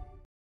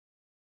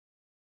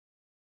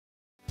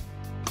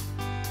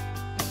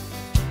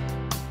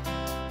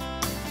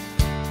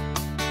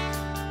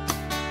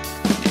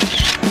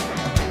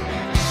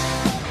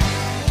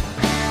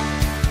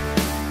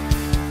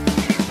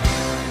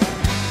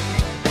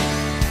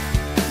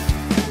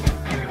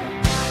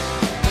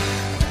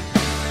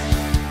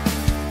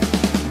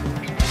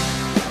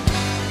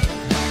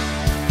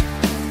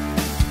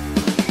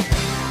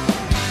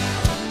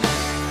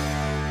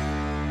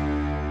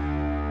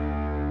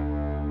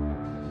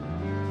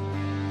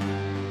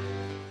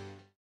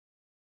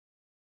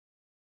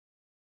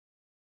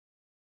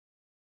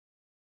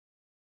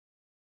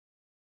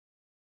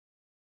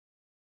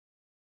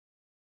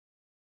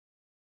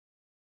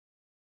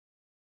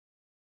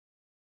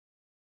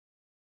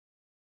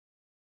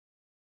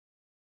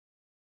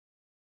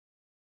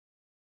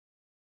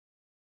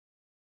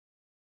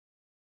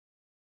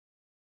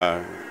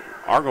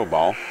 Argo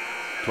ball,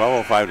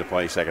 12:05 to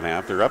play second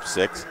half. They're up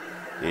 6,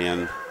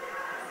 and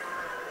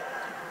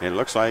it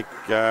looks like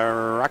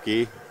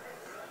Rocky.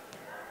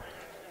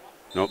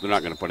 Nope, they're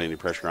not going to put any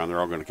pressure on. They're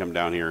all going to come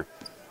down here,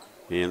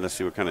 and let's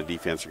see what kind of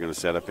defense they're going to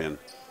set up in.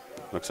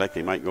 Looks like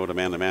they might go to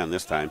man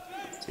this time.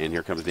 And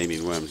here comes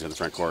Damian Williams in the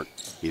front court.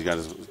 He's got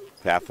his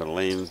path to the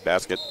lane,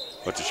 basket,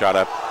 puts a shot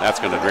up. That's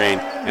going to drain,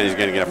 and he's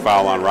going to get a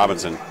foul on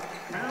Robinson.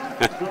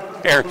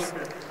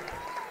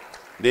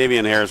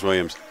 Damian Harris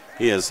Williams.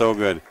 He is so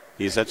good.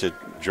 He's such a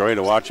joy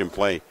to watch him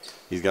play.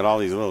 He's got all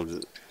these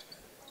little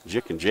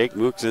Jick and Jake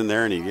mooks in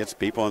there, and he gets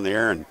people in the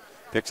air and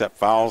picks up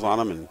fouls on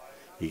them, and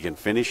he can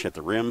finish at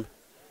the rim.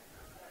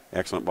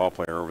 Excellent ball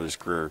player over his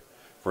career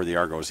for the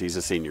Argos. He's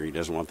a senior. He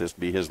doesn't want this to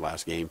be his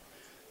last game.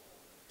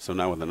 So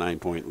now with a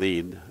 9-point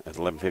lead at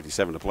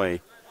 11:57 to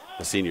play,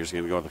 the senior's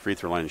going to go to the free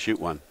throw line and shoot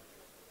one.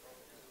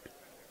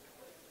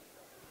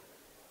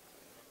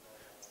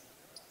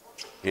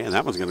 And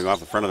that one's going to go off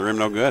the front of the rim,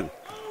 no good.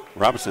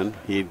 Robinson,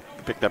 he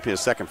picked up his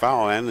second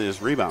foul and his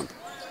rebound.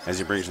 As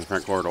he brings his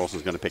front court,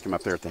 Olsen's going to pick him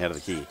up there at the head of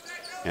the key.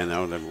 And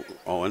now the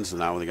Owens, and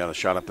now they got a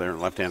shot up there on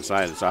the left-hand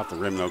side. It's off the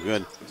rim, no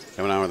good.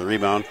 Coming out with the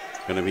rebound.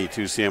 Going to be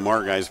two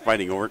CMR guys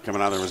fighting over it.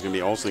 Coming out there was going to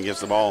be Olsen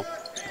gets the ball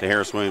to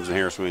Harris Williams, and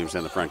Harris Williams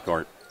in the front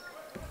court.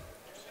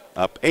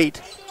 Up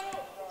 8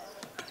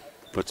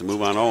 Puts a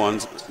move on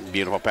Owens.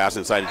 Beautiful pass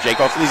inside to Jake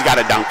Olson. He's got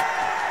a dunk.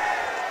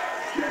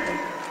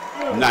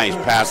 Nice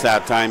pass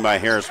that time by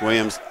Harris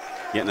Williams.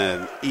 Getting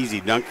an easy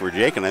dunk for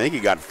Jake, and I think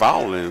he got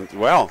fouled as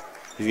well.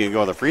 He's going to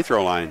go to the free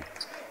throw line.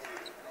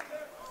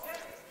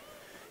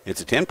 It's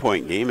a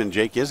 10-point game, and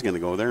Jake is going to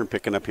go there and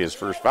picking up his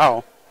first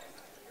foul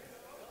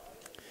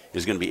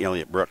is going to be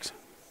Elliot Brooks.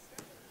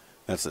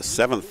 That's the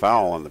 7th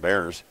foul on the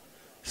Bears.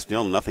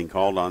 Still nothing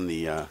called on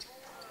the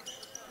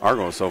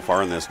Argos so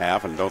far in this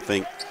half, and don't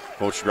think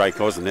Coach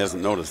Drykosen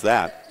hasn't noticed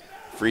that.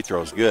 Free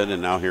throw's good,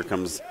 and now here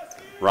comes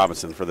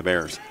Robinson for the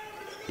Bears.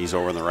 He's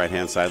over on the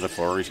right-hand side of the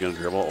floor. He's going to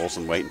dribble.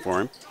 Olsen waiting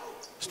for him.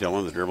 Still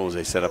on the dribble as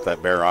they set up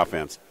that Bear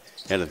offense.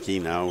 Head of the key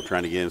now,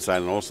 trying to get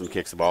inside, and Olsen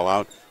kicks the ball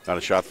out. Got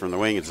a shot from the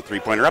wing. It's a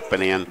three-pointer up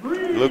and in.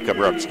 Luka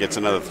Brooks gets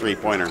another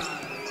three-pointer.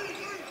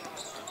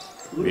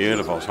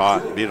 Beautiful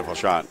shot. Beautiful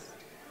shot.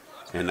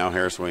 And now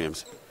Harris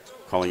Williams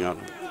calling out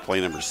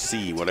play number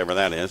C, whatever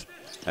that is.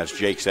 That's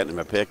Jake setting him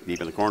a pick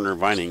deep in the corner.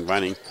 Vining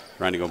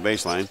trying to go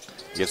baseline.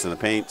 Gets in the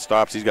paint,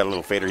 stops. He's got a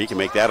little fader. He can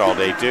make that all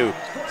day, too.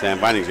 Sam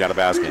Vining's got a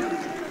basket.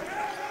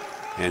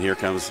 And here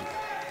comes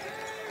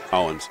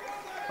Owens.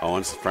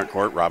 Owens, front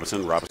court,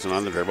 Robinson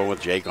on the dribble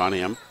with Jake on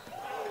him.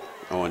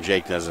 Oh, and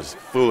Jake does this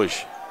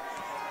foolish.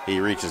 He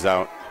reaches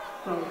out.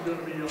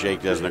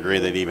 Jake doesn't agree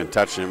that he even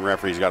touched him.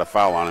 Referee's got a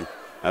foul on him.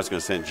 That's going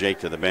to send Jake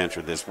to the bench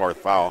with this 4th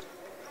foul.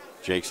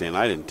 Jake saying,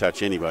 I didn't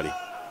touch anybody.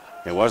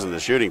 It wasn't the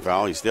shooting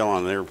foul. He's still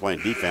on there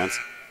playing defense.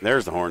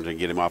 There's the horns and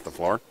get him off the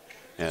floor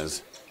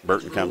as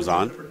Burton comes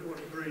on.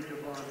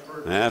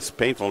 And that's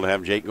painful to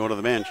have Jake go to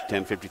the bench.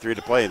 10:53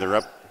 to play. They're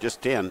up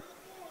just 10.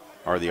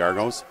 Are the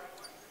Argos.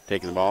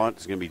 Taking the ball out.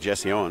 It's going to be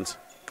Jesse Owens.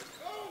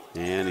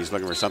 And he's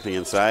looking for something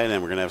inside,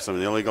 and we're going to have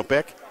some illegal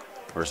pick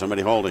or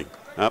somebody holding.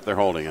 Up, they're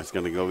holding. It's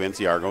going to go against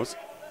the Argos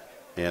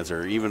as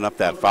they're even up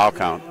that foul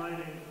count.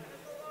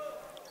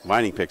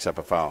 Vining picks up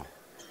a foul.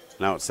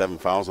 Now it's 7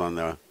 fouls on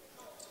the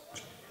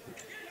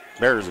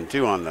Bears and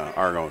 2 on the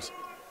Argos.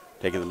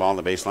 Taking the ball on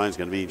the baseline is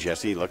going to be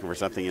Jesse looking for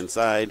something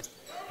inside.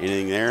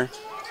 Anything there?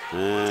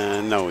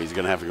 No, he's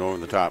going to have to go over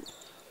the top.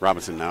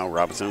 Robinson now.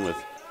 Robinson with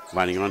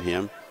Vining on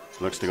him.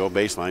 Looks to go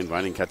baseline.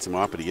 Vining cuts him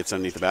off, but he gets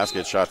underneath the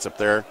basket. Shots up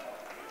there.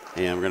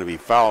 And we're going to be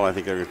fouled. I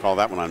think they're going to call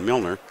that one on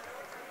Milner.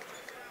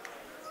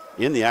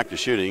 In the act of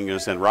shooting, going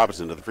to send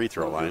Robinson to the free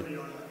throw line.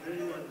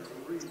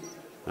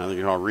 Now they're going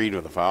to call Reed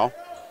with a foul.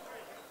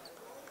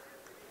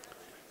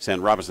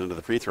 Send Robinson to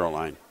the free throw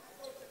line.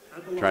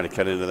 Try to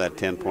cut into that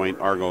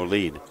 10-point Argo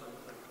lead.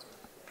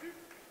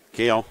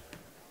 Kale.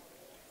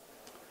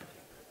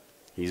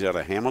 He's out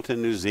of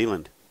Hamilton, New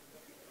Zealand.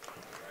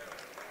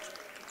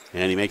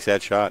 And he makes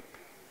that shot.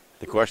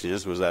 The question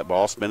is, was that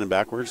ball spinning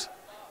backwards?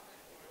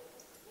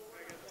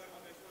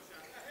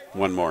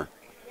 One more.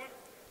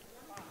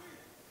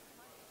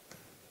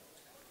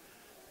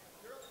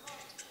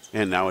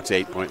 And now it's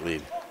 8-point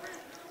lead.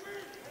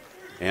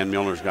 And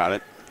Milner's got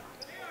it.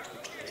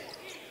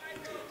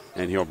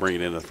 And he'll bring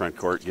it into the front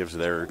court, gives it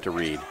there to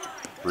Reed.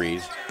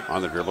 Reed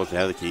on the dribble to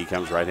head of the key,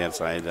 comes right-hand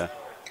side to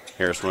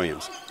Harris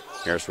Williams.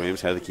 Harris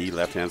Williams head of the key,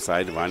 left-hand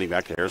side, to Vining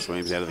back to Harris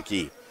Williams, head of the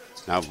key.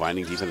 Now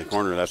Vining deep in the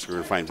corner. That's where we're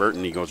going to find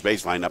Burton. He goes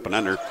baseline up and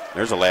under.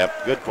 There's a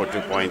layup. Good for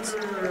 2 points.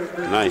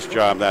 Nice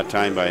job that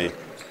time by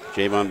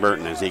Javon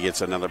Burton as he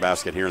gets another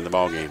basket here in the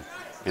ballgame.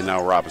 And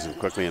now Robinson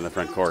quickly in the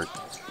front court,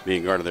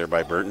 being guarded there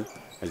by Burton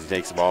as he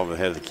takes the ball to the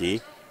head of the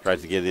key.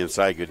 Tries to get it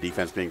inside. Good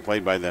defense being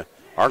played by the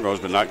Argos,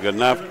 but not good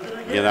enough.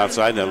 Get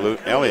outside to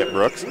Elliot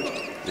Brooks.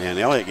 And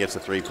Elliot gets a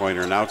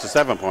 3-pointer. Now it's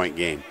a 7-point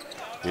game.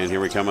 And here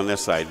we come on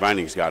this side.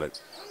 Vining's got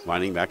it.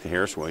 Vining back to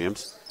Harris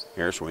Williams.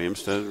 Harris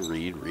Williams to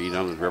Reed. Reed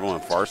on the dribble on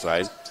the far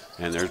side.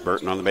 And there's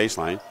Burton on the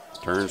baseline.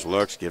 Turns,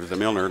 looks, gives to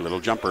Milner. Little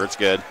jumper. It's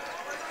good.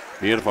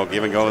 Beautiful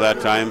give and go that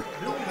time.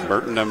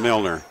 Burton to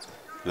Milner.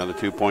 Another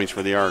 2 points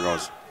for the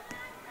Argos.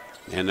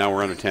 And now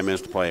we're under 10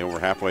 minutes to play. We're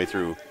halfway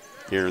through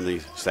here in the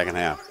second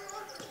half.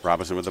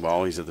 Robinson with the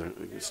ball. He's at the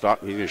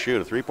stop. He's going to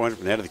shoot a 3-pointer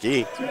from the head of the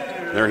key.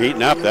 They're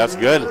heating up. That's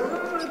good.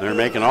 They're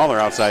making all their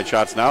outside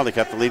shots now. They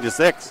cut the lead to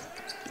 6.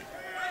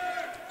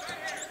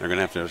 They're going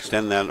to have to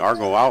extend that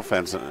Argo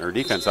offense or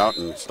defense out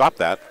and stop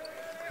that.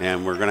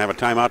 And we're going to have a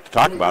timeout to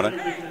talk about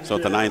it. So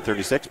at the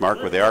 9:36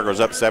 mark, with the Argos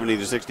up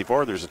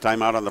 70-64, there's a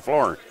timeout on the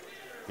floor.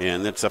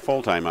 And it's a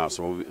full timeout.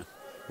 So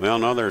we all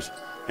know there's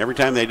every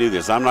time they do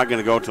this. I'm not going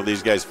to go until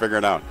these guys figure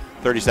it out.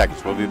 30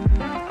 seconds. We'll be.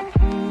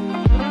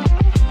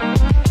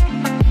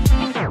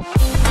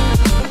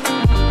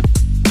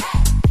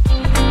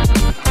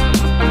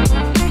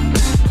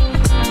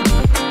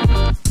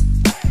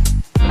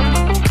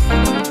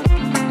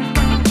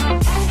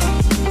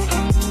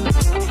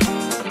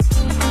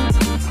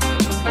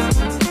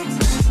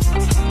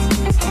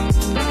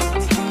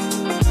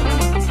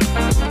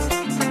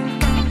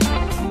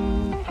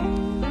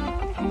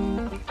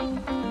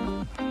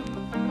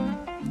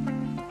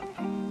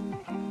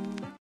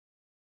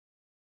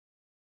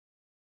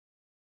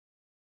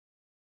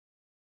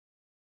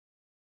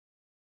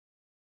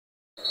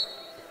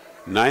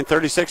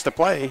 9:36 to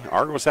play.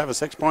 Argos have a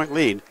 6-point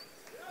lead.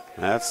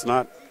 That's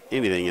not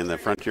anything in the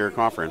Frontier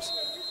Conference.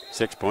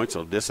 6 points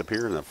will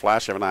disappear in the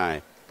flash of an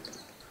eye.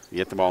 You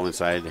get the ball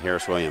inside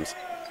Harris Williams.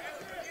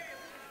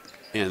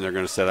 And they're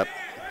going to set up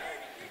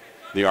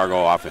the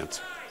Argo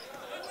offense.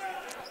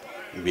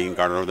 Being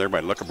guarded over there by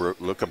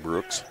Luka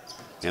Brooks.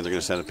 And they're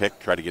going to set a pick,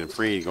 try to get him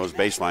free. He goes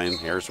baseline.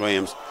 Harris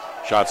Williams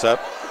shots up.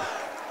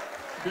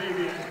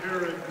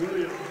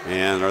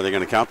 And are they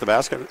going to count the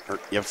basket? Or,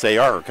 yes, they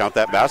are. Count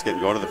that basket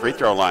and go to the free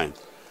throw line.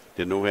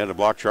 Didn't know we had a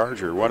block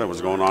charge or what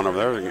was going on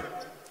over there.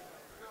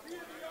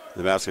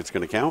 The basket's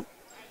going to count.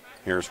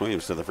 Harris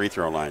Williams to the free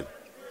throw line.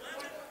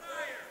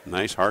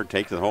 Nice hard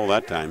take to the hole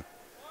that time.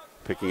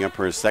 Picking up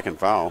for his second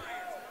foul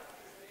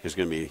is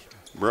going to be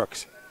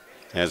Brooks.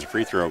 As a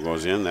free throw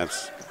goes in,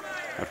 that's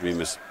have to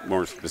be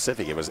more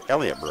specific. It was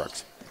Elliott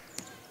Brooks.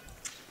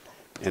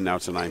 And now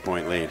it's a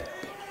 9-point lead.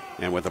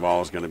 And with the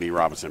ball is going to be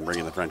Robinson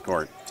bringing the front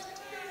court.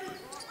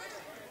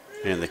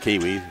 And the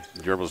Kiwi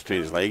dribbles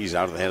between his legs. He's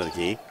out of the head of the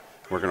key.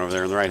 Working over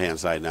there on the right-hand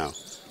side now.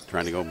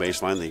 Trying to go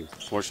baseline. They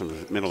force him to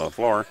the middle of the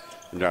floor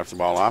and drops the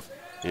ball off.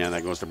 And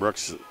that goes to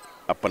Brooks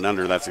up and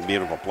under. That's a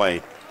beautiful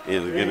play.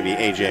 It's going to be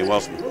A.J.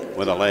 Wilson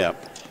with a layup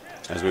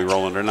as we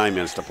roll under 9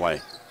 minutes to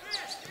play.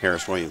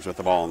 Harris Williams with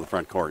the ball in the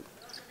front court.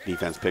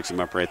 Defense picks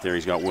him up right there.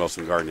 He's got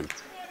Wilson guarding him.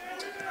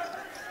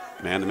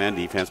 Man-to-man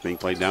defense being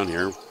played down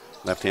here.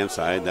 Left-hand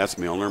side, that's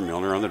Milner.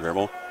 Milner on the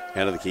dribble.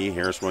 Head of the key,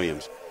 Harris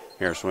Williams.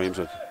 Harris Williams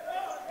with,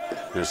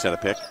 going to set a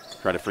pick.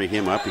 Try to free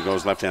him up. He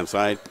goes left-hand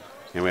side.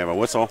 And we have a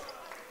whistle.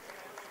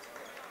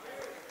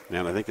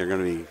 And I think they're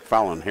going to be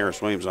fouling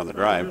Harris Williams on the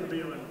drive.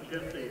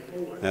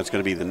 That's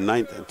going to be the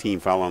 9th team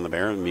foul on the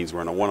Bear. It means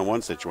we're in a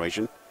 1-on-1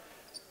 situation.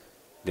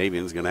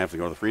 Davian's going to have to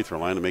go to the free throw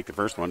line to make the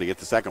first one to get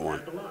the second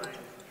one.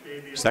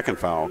 Second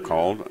foul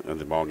called in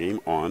the ball game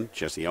on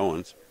Jesse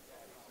Owens.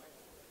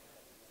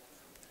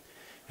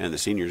 And the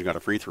senior's got a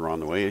free throw on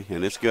the way,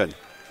 and it's good.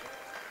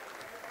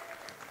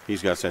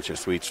 He's got such a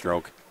sweet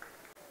stroke.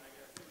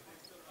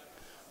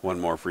 One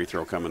more free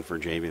throw coming for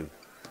Davian,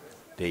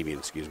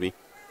 excuse me.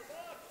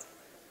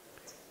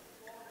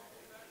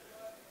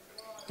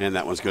 And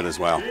that one's good as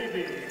well.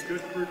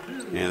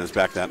 And it's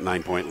back to that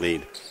 9-point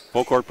lead.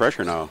 Full court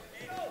pressure now.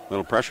 A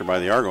little pressure by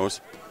the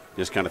Argos.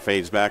 Just kind of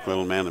fades back,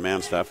 little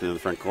man-to-man stuff into the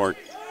front court.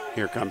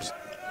 Here comes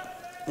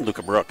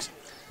Luka Brooks.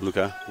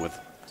 Luka with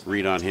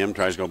read on him,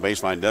 tries to go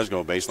baseline, does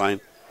go baseline.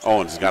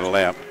 Owens has got a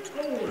layup.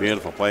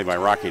 Beautiful play by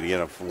Rocky to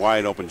get a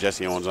wide open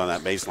Jesse Owens on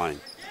that baseline.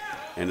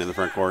 And in the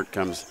front court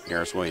comes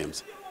Harris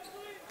Williams.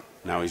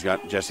 Now he's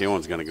got Jesse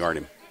Owens going to guard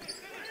him.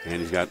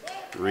 And he's got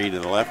Reed to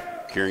the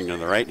left, Carrington to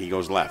the right, he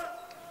goes left.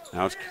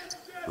 Now it's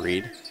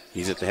Reed,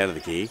 he's at the head of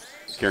the key.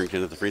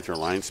 Carrington at the free throw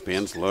line,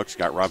 spins, looks,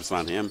 got Robinson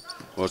on him,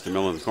 goes to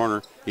Milner in the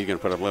corner. He's going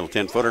to put up a little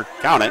 10-footer.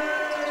 Count it.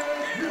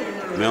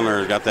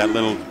 Milner got that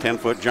little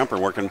 10-foot jumper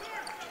working.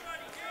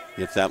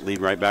 Gets that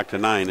lead right back to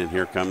 9, and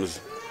here comes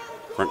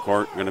front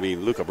court, going to be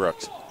Luka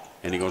Brooks.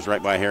 And he goes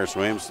right by Harris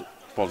Williams,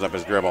 pulls up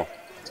his dribble,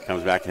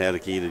 comes back ahead of the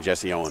key to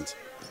Jesse Owens.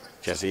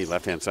 Jesse,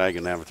 left-hand side,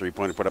 going to have a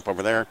three-pointer put up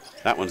over there.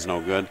 That one's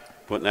no good.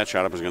 Putting that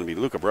shot up is going to be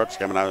Luka Brooks.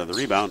 Coming out of the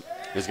rebound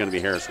is going to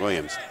be Harris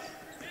Williams.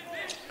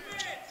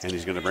 And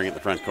he's going to bring it in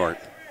the front court.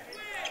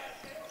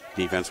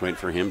 Defense waiting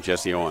for him,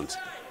 Jesse Owens.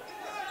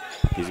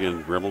 He's going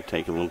to dribble,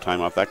 take a little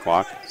time off that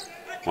clock.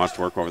 Wants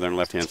to work over there on the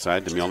left-hand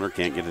side. To Milner,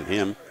 can't get at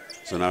him.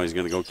 So now he's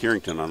going to go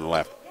Carrington on the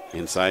left.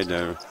 Inside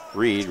to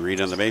Reed.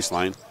 Reed on the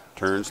baseline.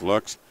 Turns,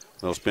 looks.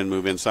 Little spin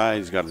move inside.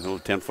 He's got a little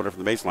 10-footer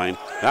from the baseline.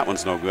 That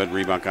one's no good.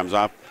 Rebound comes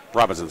off.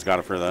 Robinson's got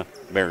it for the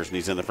Bears, and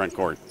he's in the front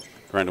court.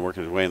 Trying to work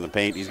his way in the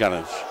paint. He's got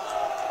a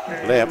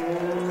layup.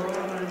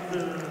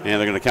 And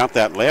they're going to count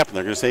that layup, and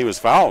they're going to say he was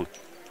fouled.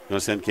 Going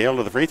to send Cale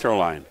to the free throw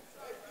line.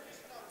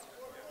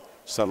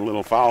 Subtle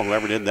little foul.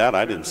 Whoever did that,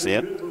 I didn't see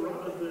it.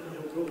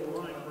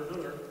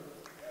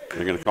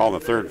 They're going to call the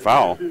third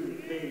foul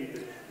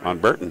on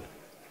Burton.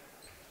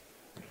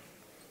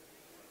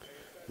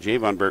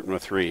 Javon Burton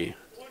with 3.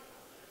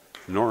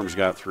 Norm's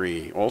got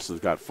 3. Olson's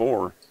got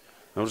 4.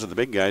 Those are the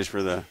big guys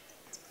for the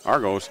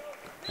Argos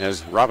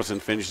as Robinson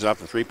finishes off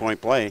the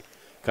three-point play,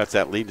 cuts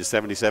that lead to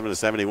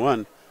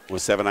 77-71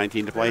 with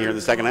 7:19 to play here in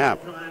the second half.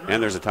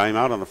 And there's a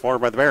timeout on the floor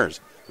by the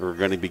Bears. We're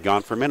going to be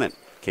gone for a minute.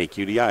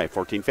 KQDI,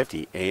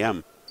 1450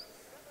 AM.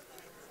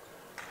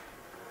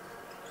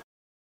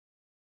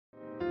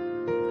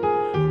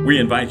 We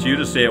invite you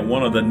to stay at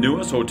one of the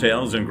newest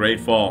hotels in Great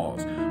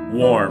Falls.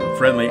 Warm,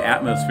 friendly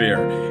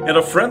atmosphere, and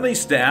a friendly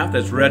staff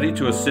that's ready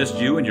to assist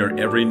you in your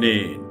every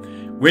need.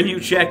 When you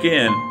check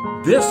in,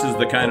 this is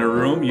the kind of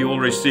room you will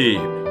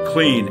receive,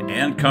 clean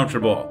and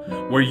comfortable,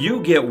 where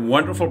you get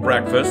wonderful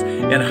breakfast,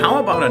 and how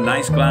about a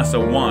nice glass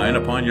of wine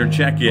upon your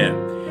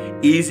check-in?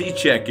 Easy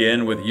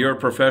check-in with your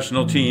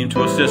professional team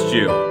to assist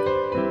you.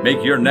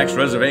 Make your next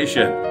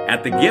reservation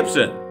at the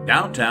Gibson,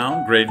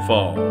 downtown Great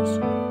Falls.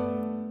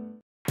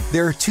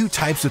 There are 2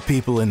 types of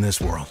people in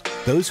this world.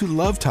 Those who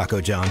love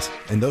Taco John's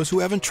and those who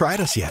haven't tried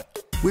us yet.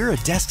 We're a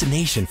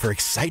destination for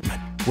excitement,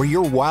 where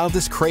your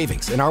wildest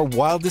cravings and our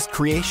wildest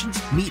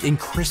creations meet in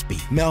crispy,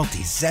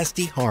 melty,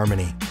 zesty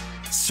harmony.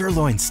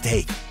 Sirloin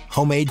steak,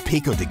 homemade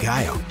pico de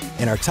gallo,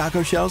 and our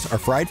taco shells are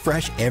fried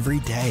fresh every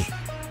day.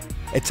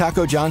 At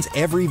Taco John's,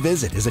 every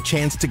visit is a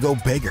chance to go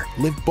bigger,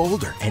 live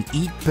bolder, and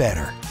eat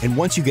better. And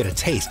once you get a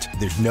taste,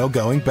 there's no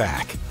going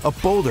back. A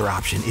bolder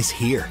option is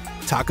here.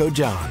 Taco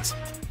John's.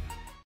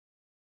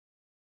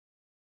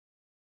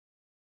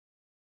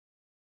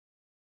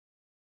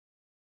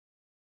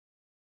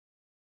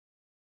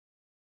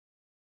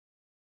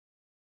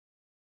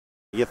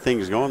 Get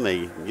things going,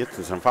 they get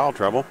in some foul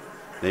trouble.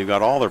 They've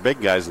got all their big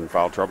guys in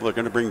foul trouble. They're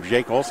going to bring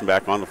Jake Olson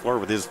back on the floor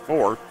with his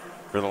 4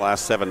 for the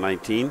last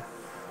 7:19.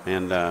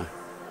 And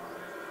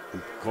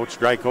Coach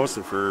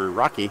Drykosen for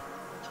Rocky,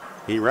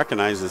 he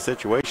recognized the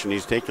situation.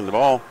 He's taking the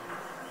ball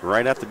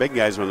right at the big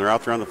guys when they're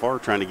out there on the floor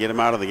trying to get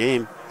him out of the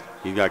game.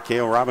 You've got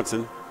Cale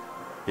Robinson,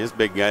 his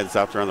big guy that's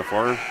out there on the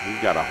floor.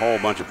 He's got a whole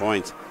bunch of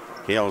points.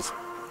 Cale's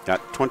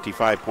got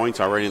 25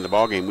 points already in the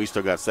ball game. We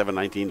still got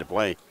 7:19 to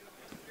play.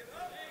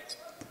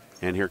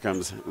 And here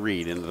comes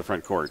Reed into the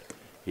front court.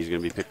 He's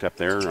going to be picked up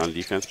there on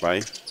defense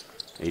by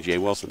A.J.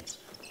 Wilson.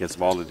 Gets the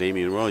ball to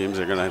Damian Williams.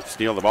 They're going to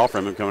steal the ball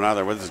from him. Coming out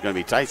there with us is going to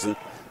be Tyson.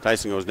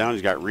 Tyson goes down.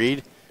 He's got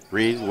Reed,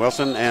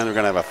 Wilson, and they're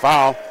going to have a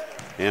foul.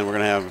 And we're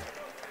going to have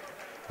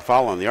a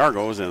foul on the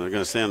Argos, and they're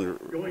going to send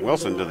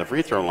Wilson to the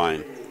free throw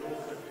line.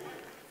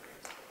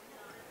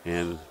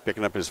 And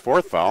picking up his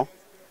 4th foul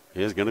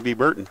is going to be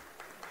Burton.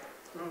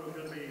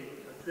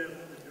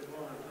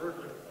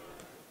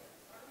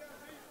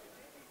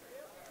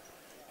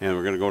 And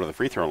we're going to go to the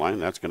free throw line.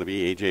 That's going to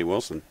be A.J.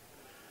 Wilson.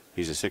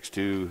 He's a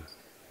 6'2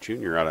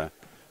 junior out of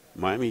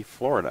Miami,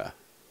 Florida.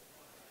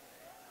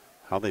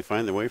 How they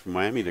find their way from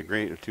Miami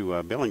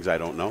to Billings, I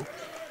don't know.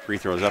 Free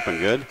throws up and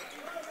good.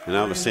 And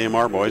now the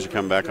CMR boys are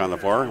coming back on the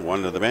floor.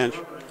 One to the bench.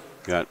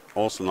 Got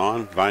Olson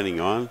on, Vining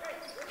on,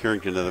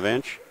 Carrington to the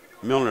bench,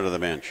 Milner to the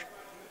bench.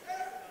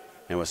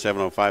 And with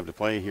 7:05 to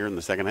play here in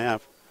the second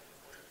half,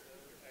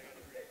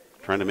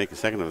 trying to make the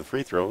second of the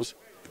free throws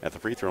at the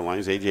free throw line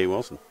is A.J.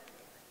 Wilson.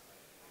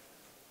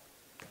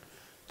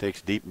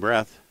 Takes a deep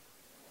breath.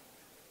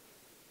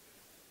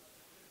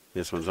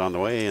 This one's on the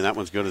way, and that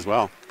one's good as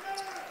well.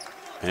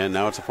 And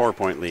now it's a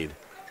 4-point lead.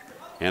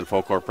 And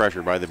full court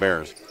pressure by the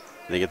Bears.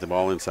 They get the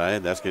ball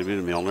inside. That's going to be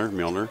to Milner.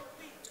 Milner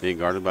being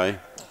guarded by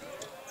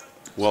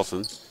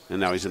Wilson. And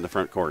now he's in the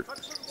front court.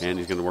 And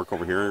he's going to work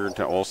over here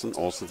to Olson.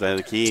 Olson's at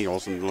the key.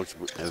 Olson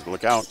has to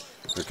look out.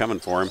 They're coming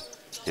for him.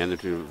 And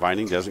the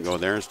Vining doesn't go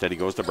there. Instead, he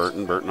goes to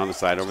Burton. Burton on the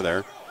side over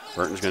there.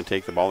 Burton's going to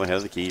take the ball ahead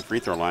of the key. Free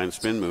throw line,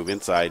 spin move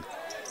inside.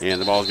 And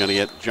the ball's going to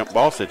get jump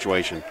ball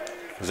situation.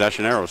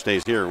 Possession arrow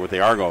stays here with the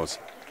Argos.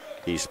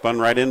 He spun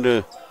right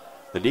into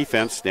the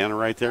defense. Standing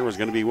right there was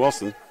going to be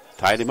Wilson.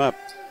 Tied him up.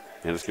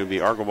 And it's going to be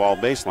Argo ball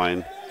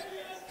baseline.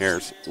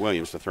 Here's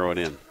Williams to throw it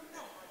in.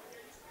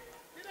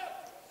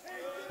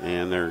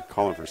 And they're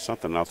calling for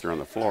something out there on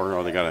the floor.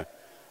 Oh, they got a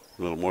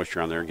little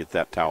moisture on there. Get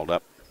that toweled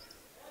up.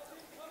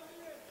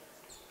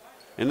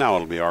 And now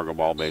it'll be Argo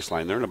ball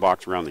baseline. They're in a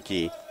box around the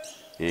key.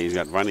 And he's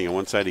got Vining on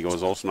one side. He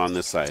goes Olson on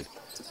this side.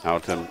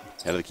 Out to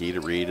head of the key to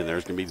Reed, and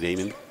there's going to be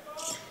Damon.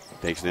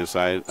 Takes it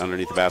inside,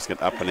 underneath the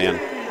basket, up and in.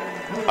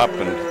 Up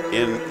and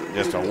in,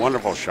 just a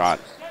wonderful shot.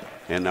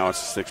 And now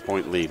it's a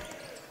 6-point lead.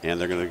 And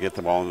they're going to get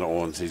the ball into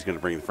Owens. He's going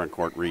to bring the front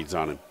court. Reed's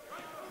on him.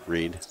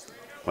 Reed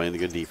playing the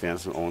good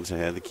defense. Owens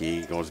ahead of the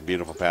key. Goes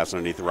beautiful pass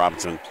underneath the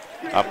Robinson.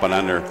 Up and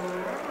under.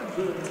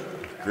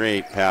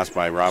 Great pass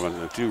by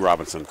Robinson to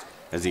Robinson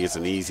as he gets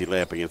an easy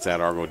layup against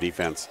that Argo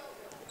defense.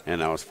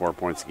 And now it's 4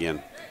 points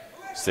again.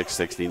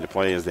 6:16 to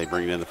play as they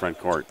bring it in the front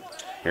court.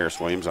 Harris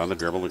Williams on the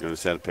dribble. They're going to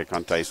set a pick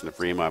on Tyson to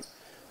free him up.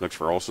 Looks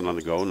for Olson on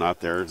the go. Not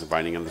there. It's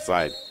Vining on the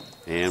side.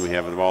 And we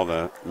have the ball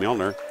to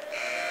Milner.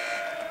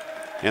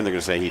 And they're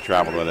going to say he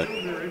traveled with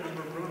it.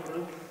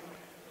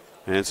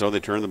 And so they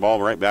turn the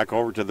ball right back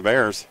over to the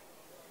Bears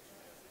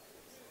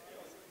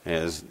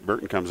as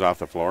Burton comes off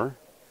the floor.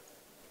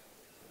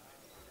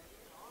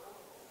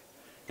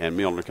 And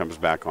Milner comes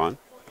back on.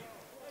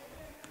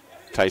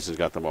 Tyson's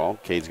got the ball.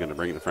 Cade's going to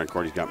bring it in the front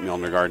court. He's got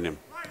Milner guarding him.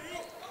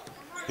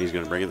 He's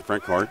going to bring it in the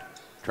front court.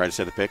 Try to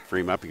set a pick, free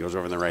him up. He goes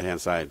over on the right-hand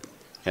side.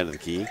 Head of the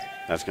key.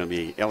 That's going to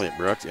be Elliott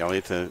Brooks.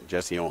 Elliott to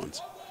Jesse Owens.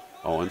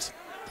 Owens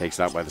takes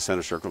it out by the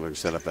center circle. They're going to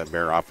set up that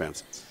Bear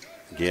offense.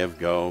 Give,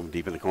 go,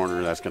 deep in the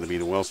corner. That's going to be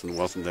to Wilson.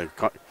 Wilson to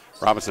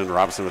Robinson.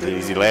 Robinson with an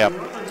easy layup.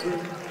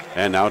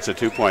 And now it's a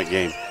 2-point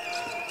game.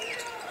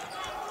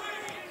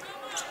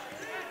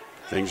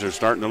 Things are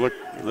starting to look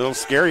a little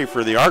scary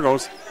for the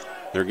Argos.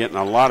 They're getting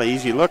a lot of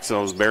easy looks,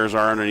 those Bears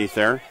are underneath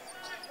there.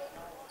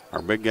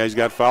 Our big guy's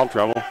got foul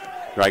trouble.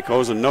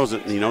 Drykosen knows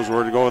it, and he knows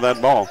where to go with that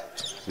ball.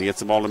 He gets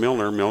the ball to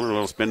Milner. Milner, a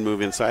little spin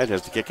move inside,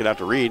 has to kick it out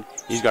to Reed.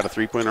 He's got a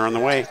 3-pointer on the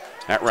way.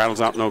 That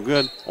rattles out no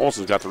good.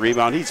 Olson's got the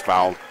rebound. He's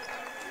fouled.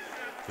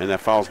 And that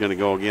foul's going to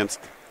go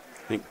against,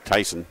 I think,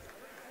 Tyson.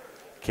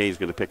 Kay's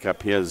going to pick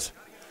up his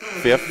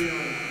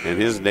 5th, and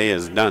his day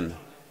is done.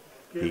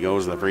 He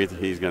goes to the free.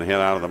 He's going to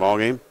head out of the ball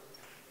game.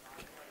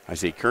 I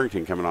see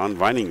Currington coming on.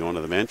 Vining going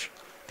to the bench.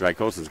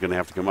 Drykosen's going to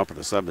have to come up with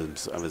a sub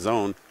of his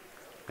own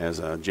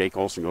as Jake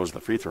Olson goes to the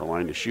free throw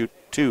line to shoot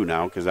 2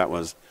 now because that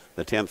was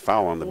the 10th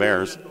foul on the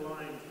Bears.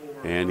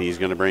 And he's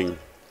going to bring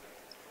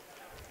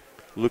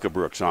Luca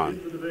Brooks on.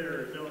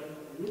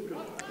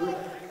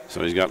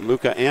 So he's got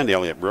Luca and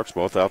Elliott Brooks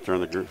both out there on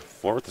the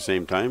floor at the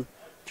same time.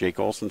 Jake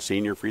Olson,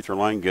 senior, free throw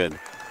line, good.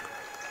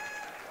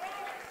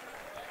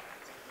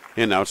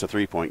 And now it's a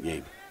 3-point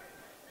game.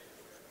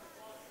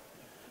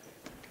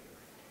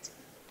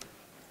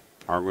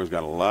 Argo's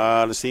got a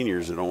lot of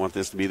seniors that don't want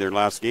this to be their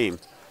last game.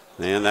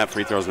 And that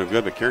free throw's no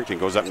good, but Carrington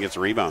goes up and gets a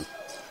rebound.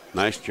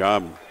 Nice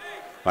job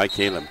by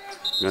Caleb.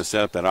 Going to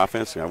set up that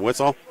offense. Got a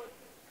whistle.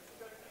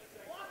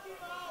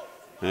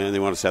 And they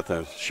want to set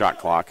the shot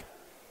clock.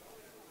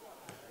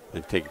 They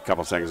take a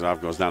couple seconds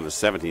off, goes down to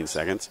 17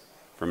 seconds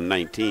from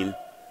 19.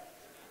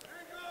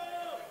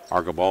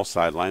 Argo ball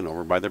sideline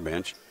over by their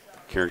bench.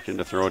 Carrington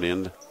to throw it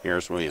in to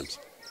Harris Williams.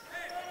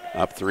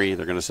 Up 3,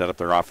 they're going to set up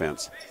their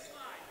offense.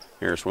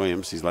 Harris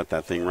Williams, he's let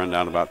that thing run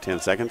down about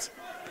 10 seconds.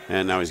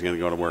 And now he's going to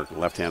go to work.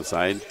 Left-hand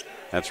side,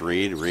 that's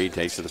Reed. Reed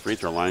takes to the free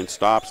throw line,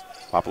 stops.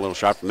 Pop a little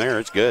shot from there,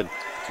 it's good.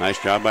 Nice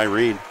job by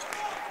Reed.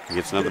 He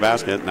gets another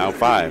basket, now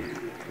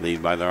 5.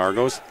 Lead by the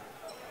Argos.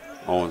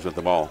 Owens with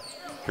the ball.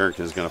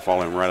 Carrington is going to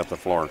follow him right up the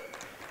floor.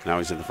 Now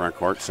he's in the front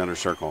court, center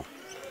circle.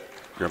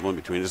 Dribbling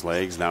between his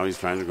legs. Now he's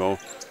trying to go.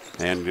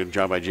 And good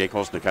job by Jake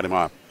Olson to cut him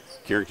off.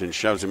 Carrington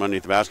shoves him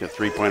underneath the basket.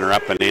 Three-pointer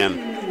up and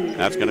in.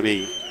 That's going to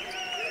be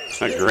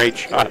a great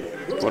shot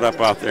put up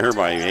out there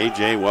by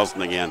A.J.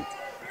 Wilson again.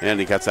 And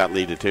he cuts that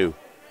lead to 2.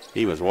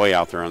 He was way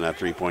out there on that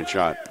three-point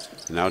shot.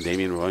 And now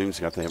Damian Williams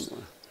got the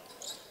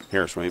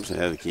Harris Williams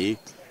ahead of the key.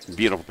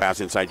 Beautiful pass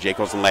inside Jake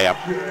Olson layup.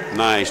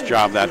 Nice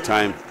job that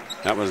time.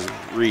 That was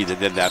Reed that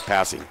did that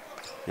passing.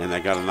 And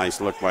that got a nice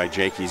look by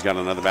Jake. He's got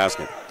another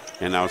basket.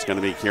 And now it's going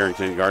to be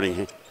Carrington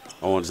guarding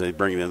Owens. They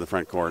bring it in the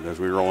front court as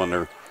we roll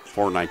under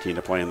 4:19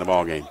 to play in the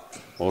ball game.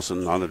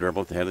 Olson on the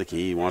dribble at the head of the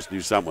key. He wants to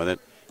do something with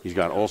it. He's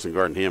got Olson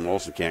guarding him.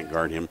 Olson can't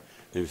guard him.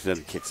 Instead,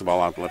 he kicks the ball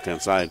out the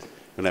left-hand side.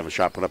 Going to have a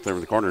shot put up there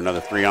in the corner.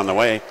 Another 3 on the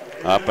way.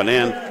 Up and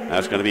in.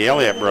 That's going to be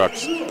Elliott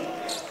Brooks.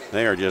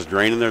 They are just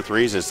draining their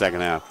threes this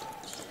second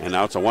half. And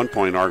now it's a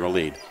 1-point Argo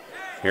lead.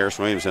 Harris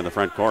Williams in the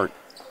front court.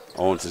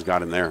 Owens has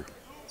got him there.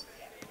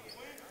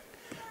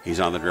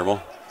 He's on the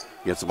dribble.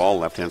 Gets the ball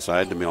left-hand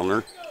side to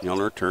Milner.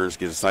 Milner turns,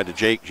 gives it side to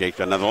Jake. Jake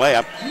got another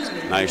layup.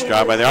 Nice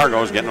job by the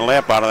Argos getting a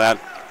layup out of that.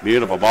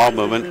 Beautiful ball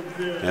movement.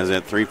 As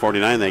at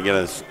 3:49, they get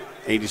a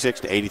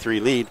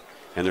 86-83 lead.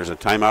 And there's a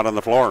timeout on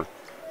the floor.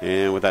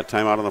 And with that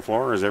timeout on the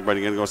floor, is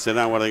everybody going to go sit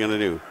down? What are they going to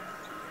do?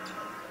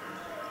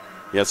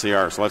 Yes, they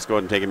are. So let's go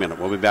ahead and take a minute.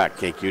 We'll be back.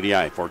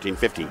 KQDI,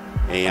 1450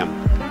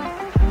 AM.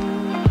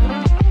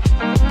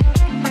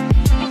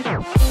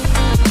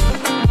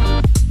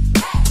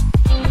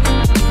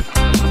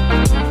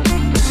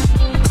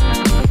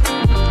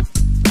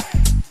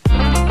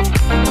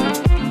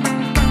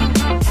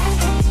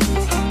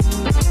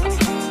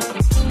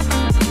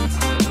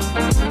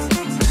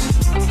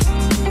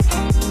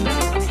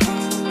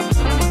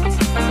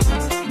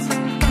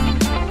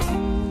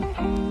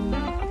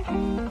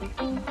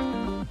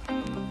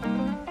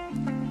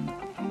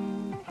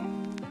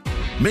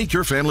 Make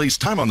your family's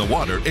time on the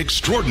water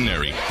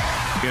extraordinary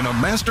in a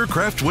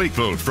Mastercraft wake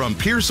boat from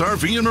Pierce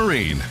RV and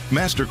Marine.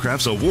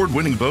 Mastercraft's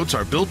award-winning boats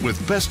are built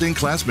with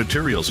best-in-class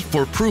materials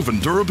for proven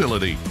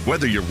durability.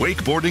 Whether you're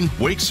wakeboarding,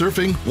 wake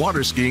surfing,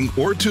 water skiing,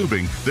 or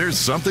tubing, there's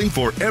something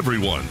for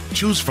everyone.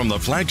 Choose from the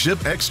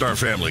flagship X-Star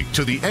family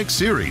to the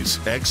X-Series,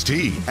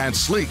 XT, and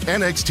sleek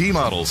NXT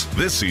models.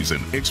 This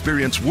season,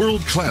 experience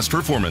world-class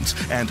performance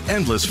and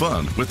endless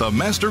fun with a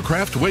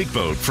Mastercraft wake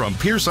boat from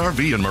Pierce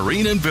RV and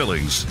Marine in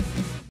Billings.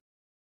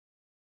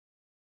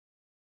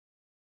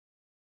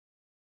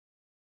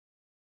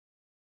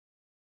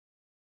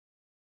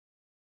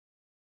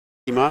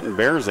 Mountain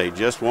Bears, they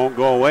just won't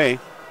go away.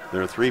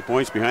 They're 3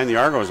 points behind the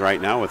Argos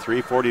right now with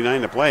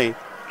 3:49 to play.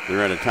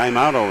 They're at a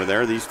timeout over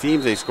there. These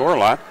teams, they score a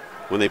lot.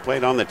 When they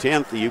played on the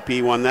 10th, the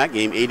UP won that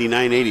game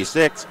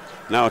 89-86.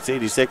 Now it's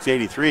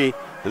 86-83,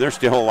 and there's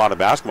still a lot of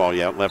basketball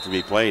yet left to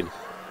be played.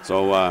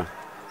 So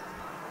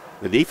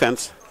the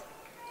defense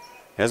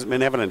hasn't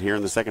been evident here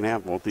in the second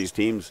half. Both these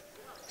teams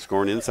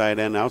scoring inside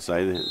and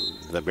outside.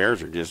 The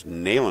Bears are just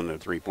nailing their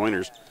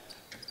three-pointers.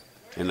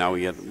 And now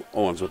we get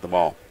Owens with the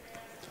ball.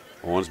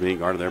 Owens being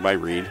guarded there by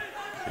Reed.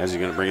 As he's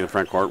going to bring in the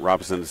front court,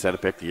 Robinson to set a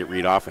pick to get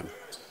Reed off him.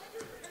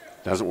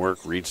 Doesn't work.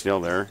 Reed's still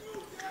there.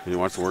 And he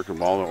wants to work the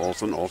ball to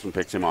Olson. Olson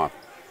picks him off.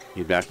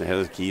 He's back to the head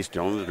of the key,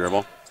 still in the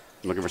dribble.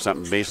 Looking for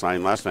something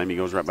baseline. Last time he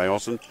goes right by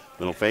Olson.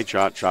 Little fade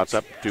shot. Shots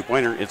up.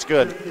 Two-pointer. It's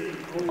good.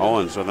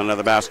 Owens with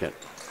another basket.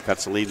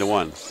 Cuts the lead to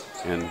 1.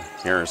 And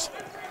Harris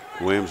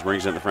Williams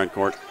brings in the front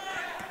court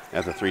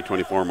at the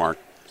 3:24 mark.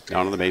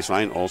 Down on the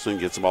baseline. Olson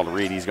gets the ball to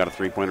Reed. He's got a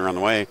three-pointer on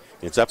the way.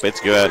 It's up. It's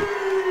good.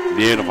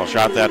 Beautiful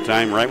shot that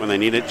time, right when they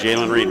need it.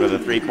 Jalen Reed with a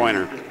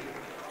three-pointer.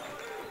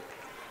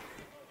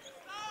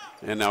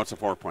 And now it's a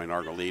 4-point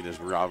Argo lead as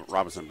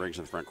Robinson brings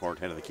in the front court,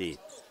 head of the key.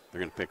 They're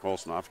going to pick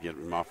Olson off, get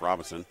him off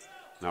Robinson.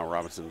 Now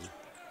Robinson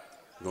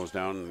goes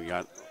down, and we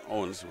got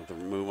Owens with the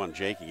move on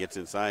Jake. He gets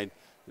inside.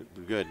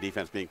 Good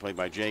defense being played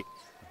by Jake.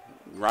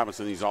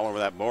 Robinson, he's all over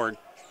that board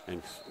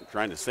and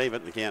trying to save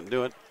it. They can't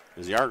do it.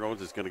 As the Argos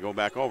is going to go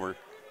back over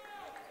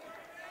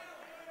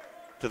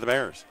to the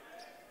Bears.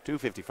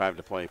 2:55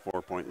 to play,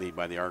 4-point lead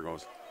by the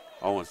Argos.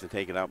 Owens to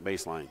take it out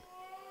baseline.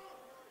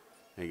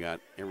 They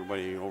got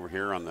everybody over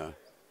here on the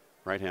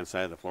right-hand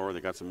side of the floor.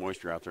 They got some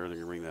moisture out there. They're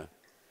going to bring the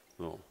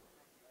little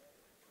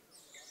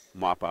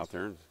mop out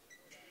there and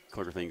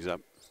clear things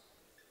up.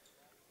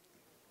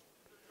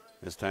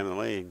 This time of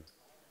the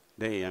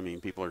day, I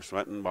mean, people are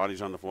sweating,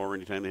 bodies on the floor.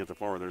 Anytime they hit the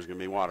floor, there's going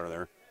to be water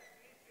there.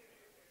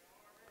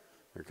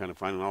 They're kind of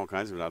finding all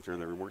kinds of it out there.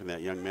 They're working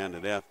that young man to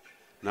death.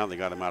 Now they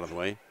got him out of the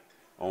way.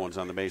 Owens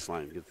on the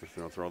baseline. Get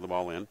the throw the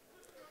ball in.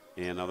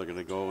 And now they're going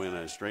to go in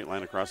a straight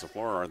line across the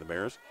floor, are the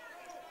Bears.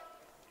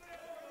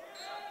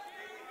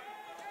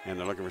 And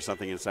they're looking for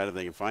something inside if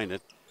they can find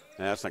it.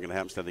 And that's not going to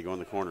happen. Instead, they go in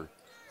the corner.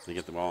 They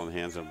get the ball in the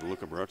hands of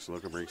Luca Brooks.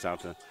 Luca breaks out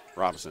to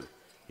Robinson.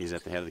 He's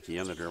at the head of the key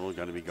on the dribble.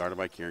 Going to be guarded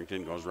by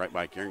Carrington. Goes right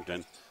by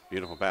Carrington.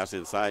 Beautiful pass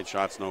inside.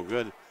 Shot's no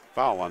good.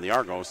 Foul on the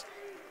Argos.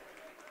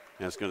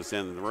 And it's going to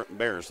send the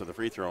Bears to the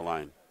free throw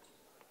line.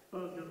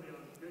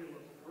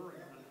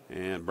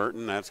 And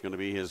Burton, that's going to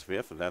be his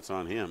fifth. That's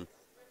on him.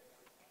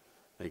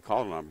 They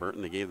called it on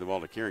Burton. They gave the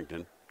ball to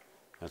Carrington.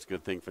 That's a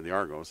good thing for the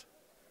Argos.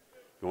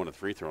 Going to the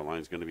free throw line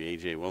is going to be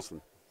A.J.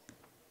 Wilson.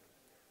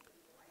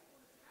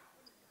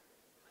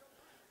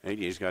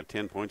 A.J.'s got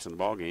 10 points in the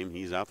ball game.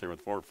 He's out there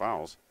with 4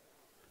 fouls.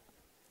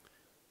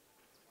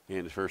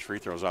 And his first free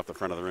throw is off the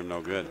front of the rim,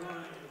 no good.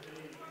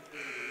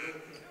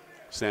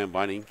 Sam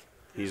Bunning,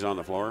 he's on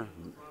the floor.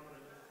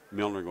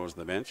 Milner goes to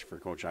the bench for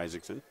Coach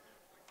Isaacson.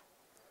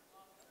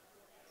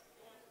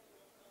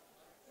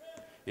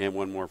 And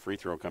one more free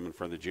throw coming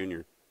for the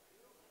junior.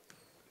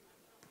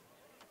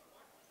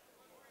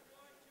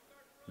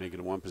 Make it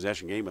a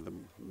one-possession game with the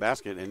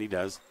basket, and he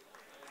does.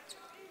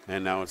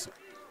 And now it's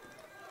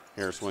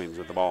Harris Williams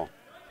with the ball.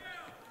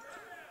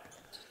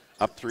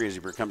 Up 3 as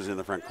he comes in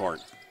the front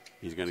court.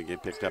 He's going to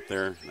get picked up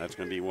there. That's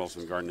going to be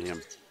Wilson guarding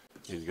him.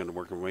 He's going to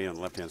work away on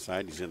the left-hand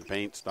side. He's in the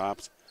paint,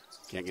 stops.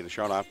 Can't get a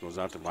shot off. Goes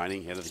out to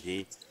Vining, head of the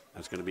key.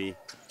 That's going to be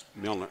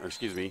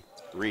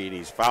Reed.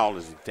 He's fouled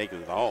as he's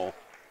taken to the hole.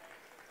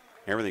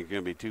 Everything's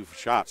going to be 2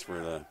 shots for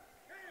the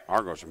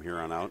Argos from here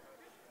on out,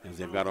 as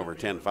they've got over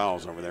 10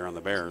 fouls over there on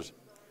the Bears.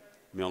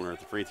 Milner at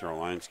the free throw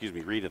line.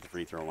 Reed at the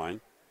free throw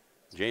line.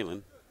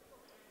 Jalen.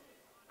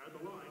 At the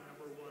line,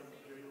 number 1,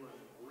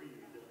 Jalen Reed.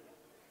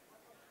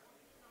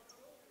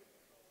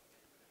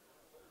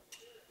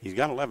 He's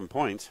got 11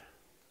 points.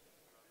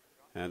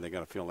 And they got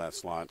to fill that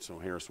slot, so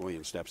Harris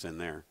Williams steps in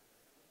there.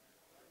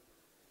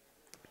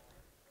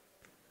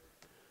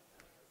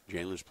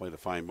 Jalen's played a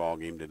fine ball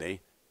game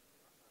today.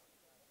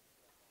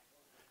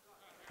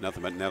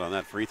 Nothing but net on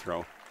that free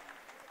throw.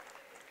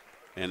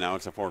 And now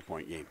it's a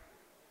 4-point game.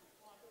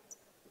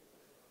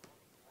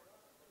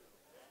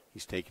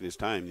 He's taking his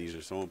time. These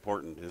are so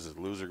important. This is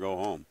lose or go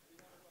home.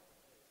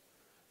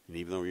 And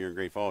even though you're in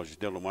Great Falls, you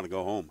still don't want to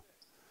go home.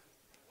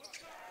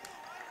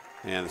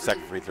 And the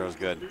second free throw is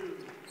good.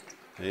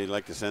 They'd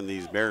like to send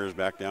these Bears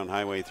back down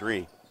Highway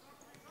 3.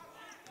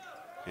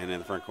 And in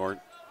the front court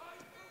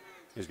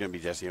is going to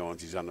be Jesse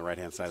Owens. He's on the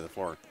right-hand side of the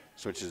floor.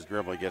 Switches his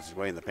dribble. He gets his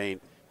way in the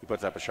paint. He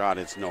puts up a shot.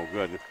 It's no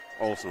good.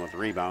 Olsen with the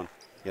rebound.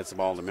 Gets the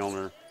ball to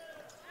Milner.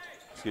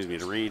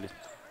 To Reed.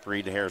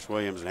 Reed to Harris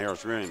Williams. And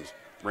Harris Williams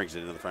brings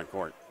it into the front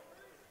court.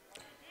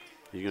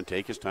 He's going to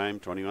take his time.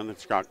 20 on the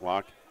shot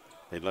clock.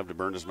 They'd love to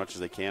burn as much as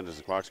they can as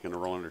the clock's going to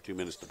roll under 2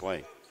 minutes to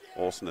play.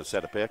 Olsen has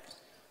set a pick.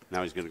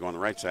 Now he's going to go on the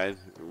right side.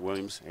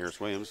 Harris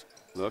Williams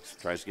looks,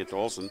 tries to get to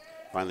Olsen.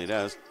 Finally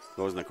does.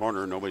 Goes in the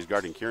corner. Nobody's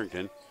guarding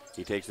Carrington.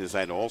 He takes it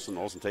inside to Olsen.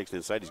 Olsen takes it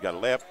inside. He's got a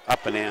layup.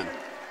 Up and in.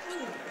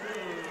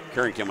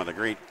 Carrington with a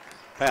great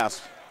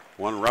pass.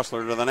 One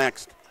rustler to the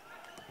next.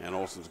 And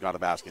Olsen's got a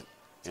basket.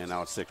 And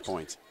now it's 6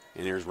 points.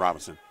 And here's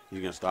Robinson.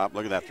 He's going to stop.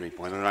 Look at that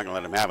three-pointer. They're not going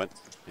to let him have it.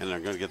 And they're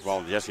going to get the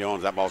ball to Jesse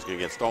Owens. That ball's going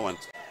to get stolen.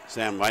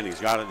 Sam Vining's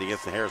got it. He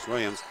gets to Harris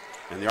Williams.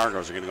 And the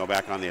Argos are going to go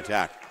back on the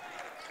attack.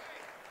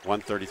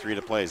 1:33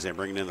 to play as they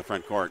bring it in the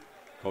front court.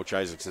 Coach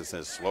Isaacson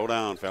says, slow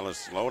down, fellas,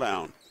 slow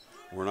down.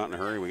 We're not in a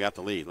hurry. We got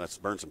the lead. Let's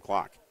burn some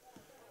clock.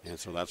 And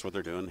so that's what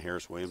they're doing.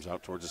 Harris Williams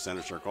out towards the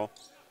center circle,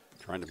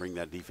 trying to bring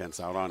that defense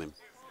out on him.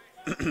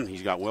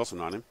 He's got Wilson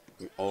on him.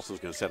 Olsen's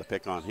going to set a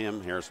pick on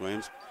him, Harris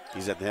Williams.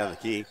 He's at the head of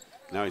the key.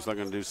 Now he's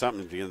looking to do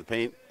something to get in the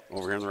paint.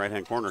 Over here in the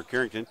right-hand corner,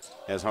 Carrington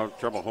has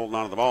trouble holding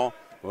on to the ball.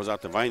 Goes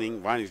out to Vining.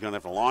 Vining's going to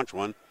have to launch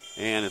one,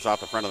 and it's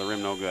off the front of the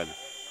rim, no good.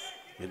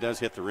 It does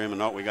hit the rim,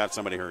 and we got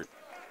somebody hurt.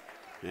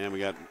 And we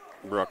got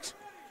Brooks.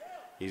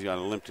 He's got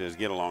a limp to his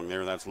get-along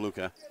there. That's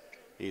Luca.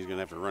 He's going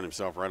to have to run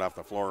himself right off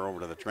the floor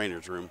over to the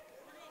trainer's room.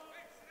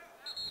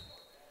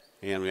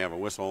 And we have a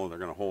whistle. They're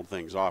going to hold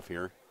things off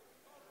here.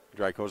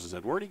 Drykosa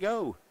said, "Where'd he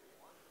go?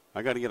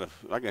 I got to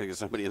get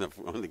somebody in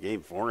the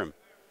game for him."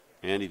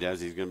 And he does.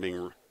 He's going to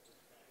bring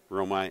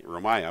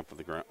Romai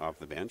off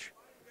the bench.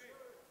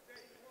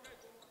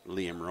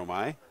 Liam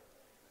Romai.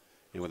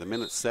 And with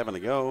 1:07 to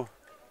go,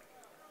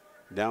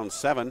 down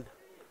 7,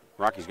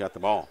 Rocky's got the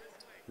ball.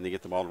 And they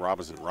get the ball to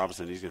Robinson.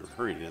 Robinson, he's going to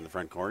hurry it in the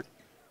front court.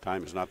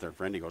 Time is not their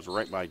friend. He goes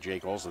right by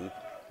Jake Olsen.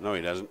 No,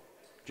 he doesn't.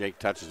 Jake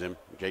touches him.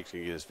 Jake's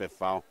going to get his 5th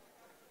foul.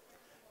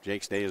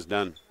 Jake's day is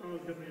done.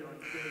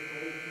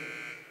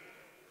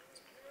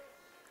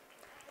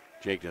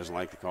 Jake doesn't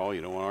like the call.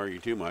 You don't want to argue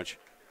too much.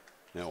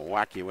 They'll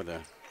whack you with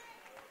a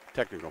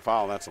technical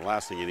foul. That's the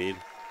last thing you need.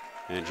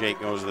 And Jake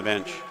goes to the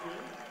bench.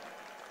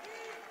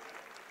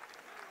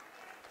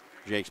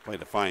 Jake's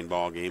played a fine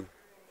ball game.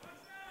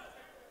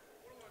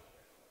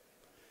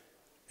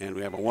 And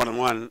we have a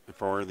 1-on-1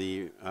 for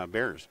the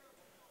Bears.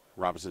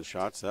 Robinson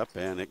shots up,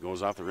 and it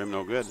goes off the rim,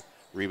 no good.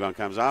 Rebound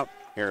comes out.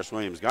 Harris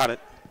Williams got it.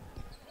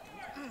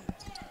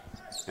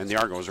 And the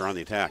Argos are on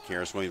the attack.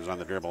 Harris Williams on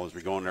the dribble as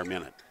we go into our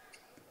minute.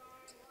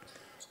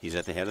 He's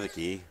at the head of the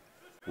key.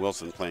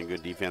 Wilson playing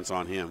good defense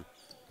on him.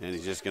 And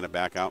he's just going to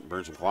back out and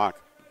burn some clock.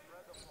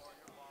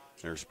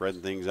 They're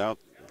spreading things out.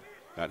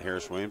 Got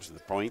Harris Williams to the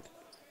point.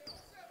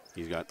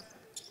 He's got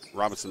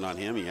Robinson on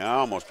him. He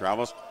almost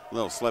travels.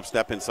 Little slip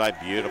step inside.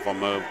 Beautiful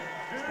move.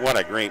 What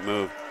a great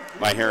move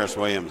by Harris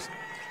Williams.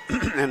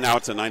 And now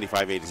it's a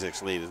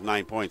 95-86 lead. It's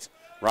 9 points.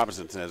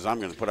 Robinson says, I'm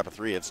going to put up a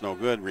three. It's no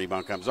good.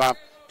 Rebound comes off.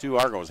 Two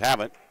Argos have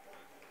it.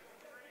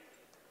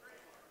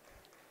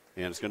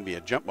 And it's going to be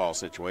a jump ball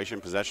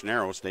situation. Possession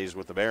arrow stays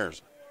with the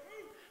Bears.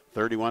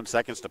 31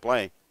 seconds to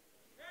play.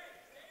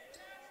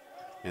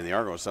 And the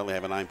Argos suddenly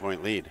have a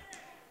 9-point lead.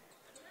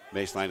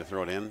 Baseline to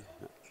throw it in.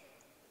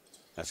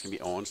 That's going to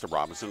be Owens to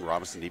Robinson.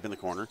 Robinson deep in the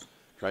corner.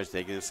 Tries to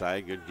take it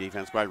inside. Good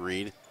defense by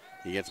Reed.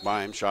 He gets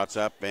by him, shots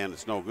up, and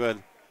it's no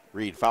good.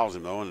 Reed fouls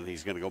him, though, and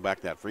he's going to go back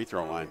to that free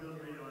throw line.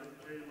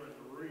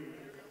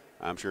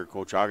 I'm sure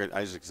Coach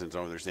Isaacson's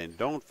over there saying,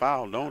 don't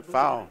foul, don't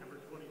foul.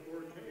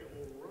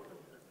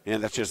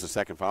 And that's just the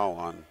second foul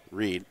on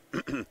Reed.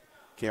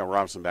 Cale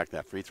Robinson back to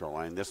that free throw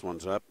line. This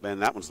one's up,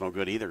 and that one's no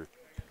good either.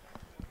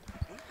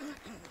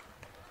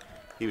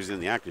 He was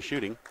in the act of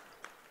shooting.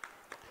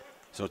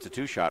 So it's a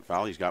two-shot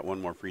foul. He's got one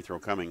more free throw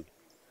coming.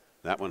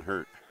 That one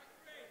hurt.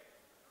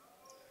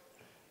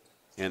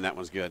 And that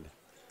one's good.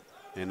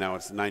 And now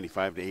it's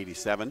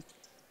 95-87.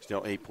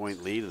 Still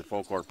 8-point lead, the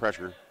full court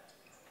pressure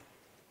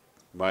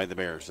by the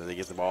Bears. So they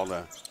get the ball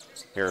to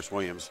Harris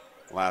Williams,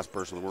 last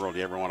person in the world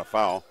you ever want to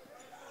foul.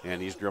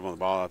 And he's dribbling the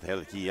ball out the head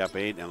of the key, up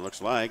 8, and it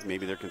looks like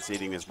maybe they're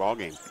conceding this ball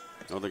game.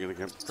 No, they're going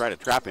to try to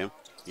trap him.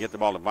 Get the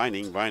ball to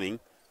Vining. Vining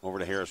over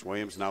to Harris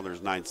Williams. Now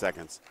there's 9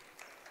 seconds.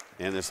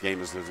 And this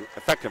game is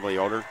effectively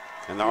over,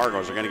 and the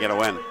Argos are going to get a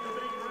win.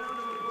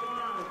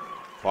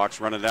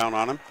 Clock's running down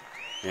on them,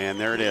 and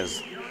there it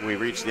is.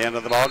 We've reached the end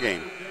of the ball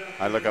game.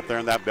 I look up there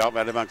in that Belt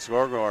Vedibunk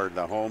scoreboard.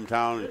 The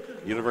hometown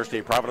University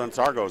of Providence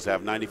Argos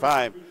have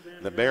 95.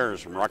 The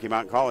Bears from Rocky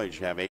Mountain College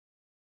have 8.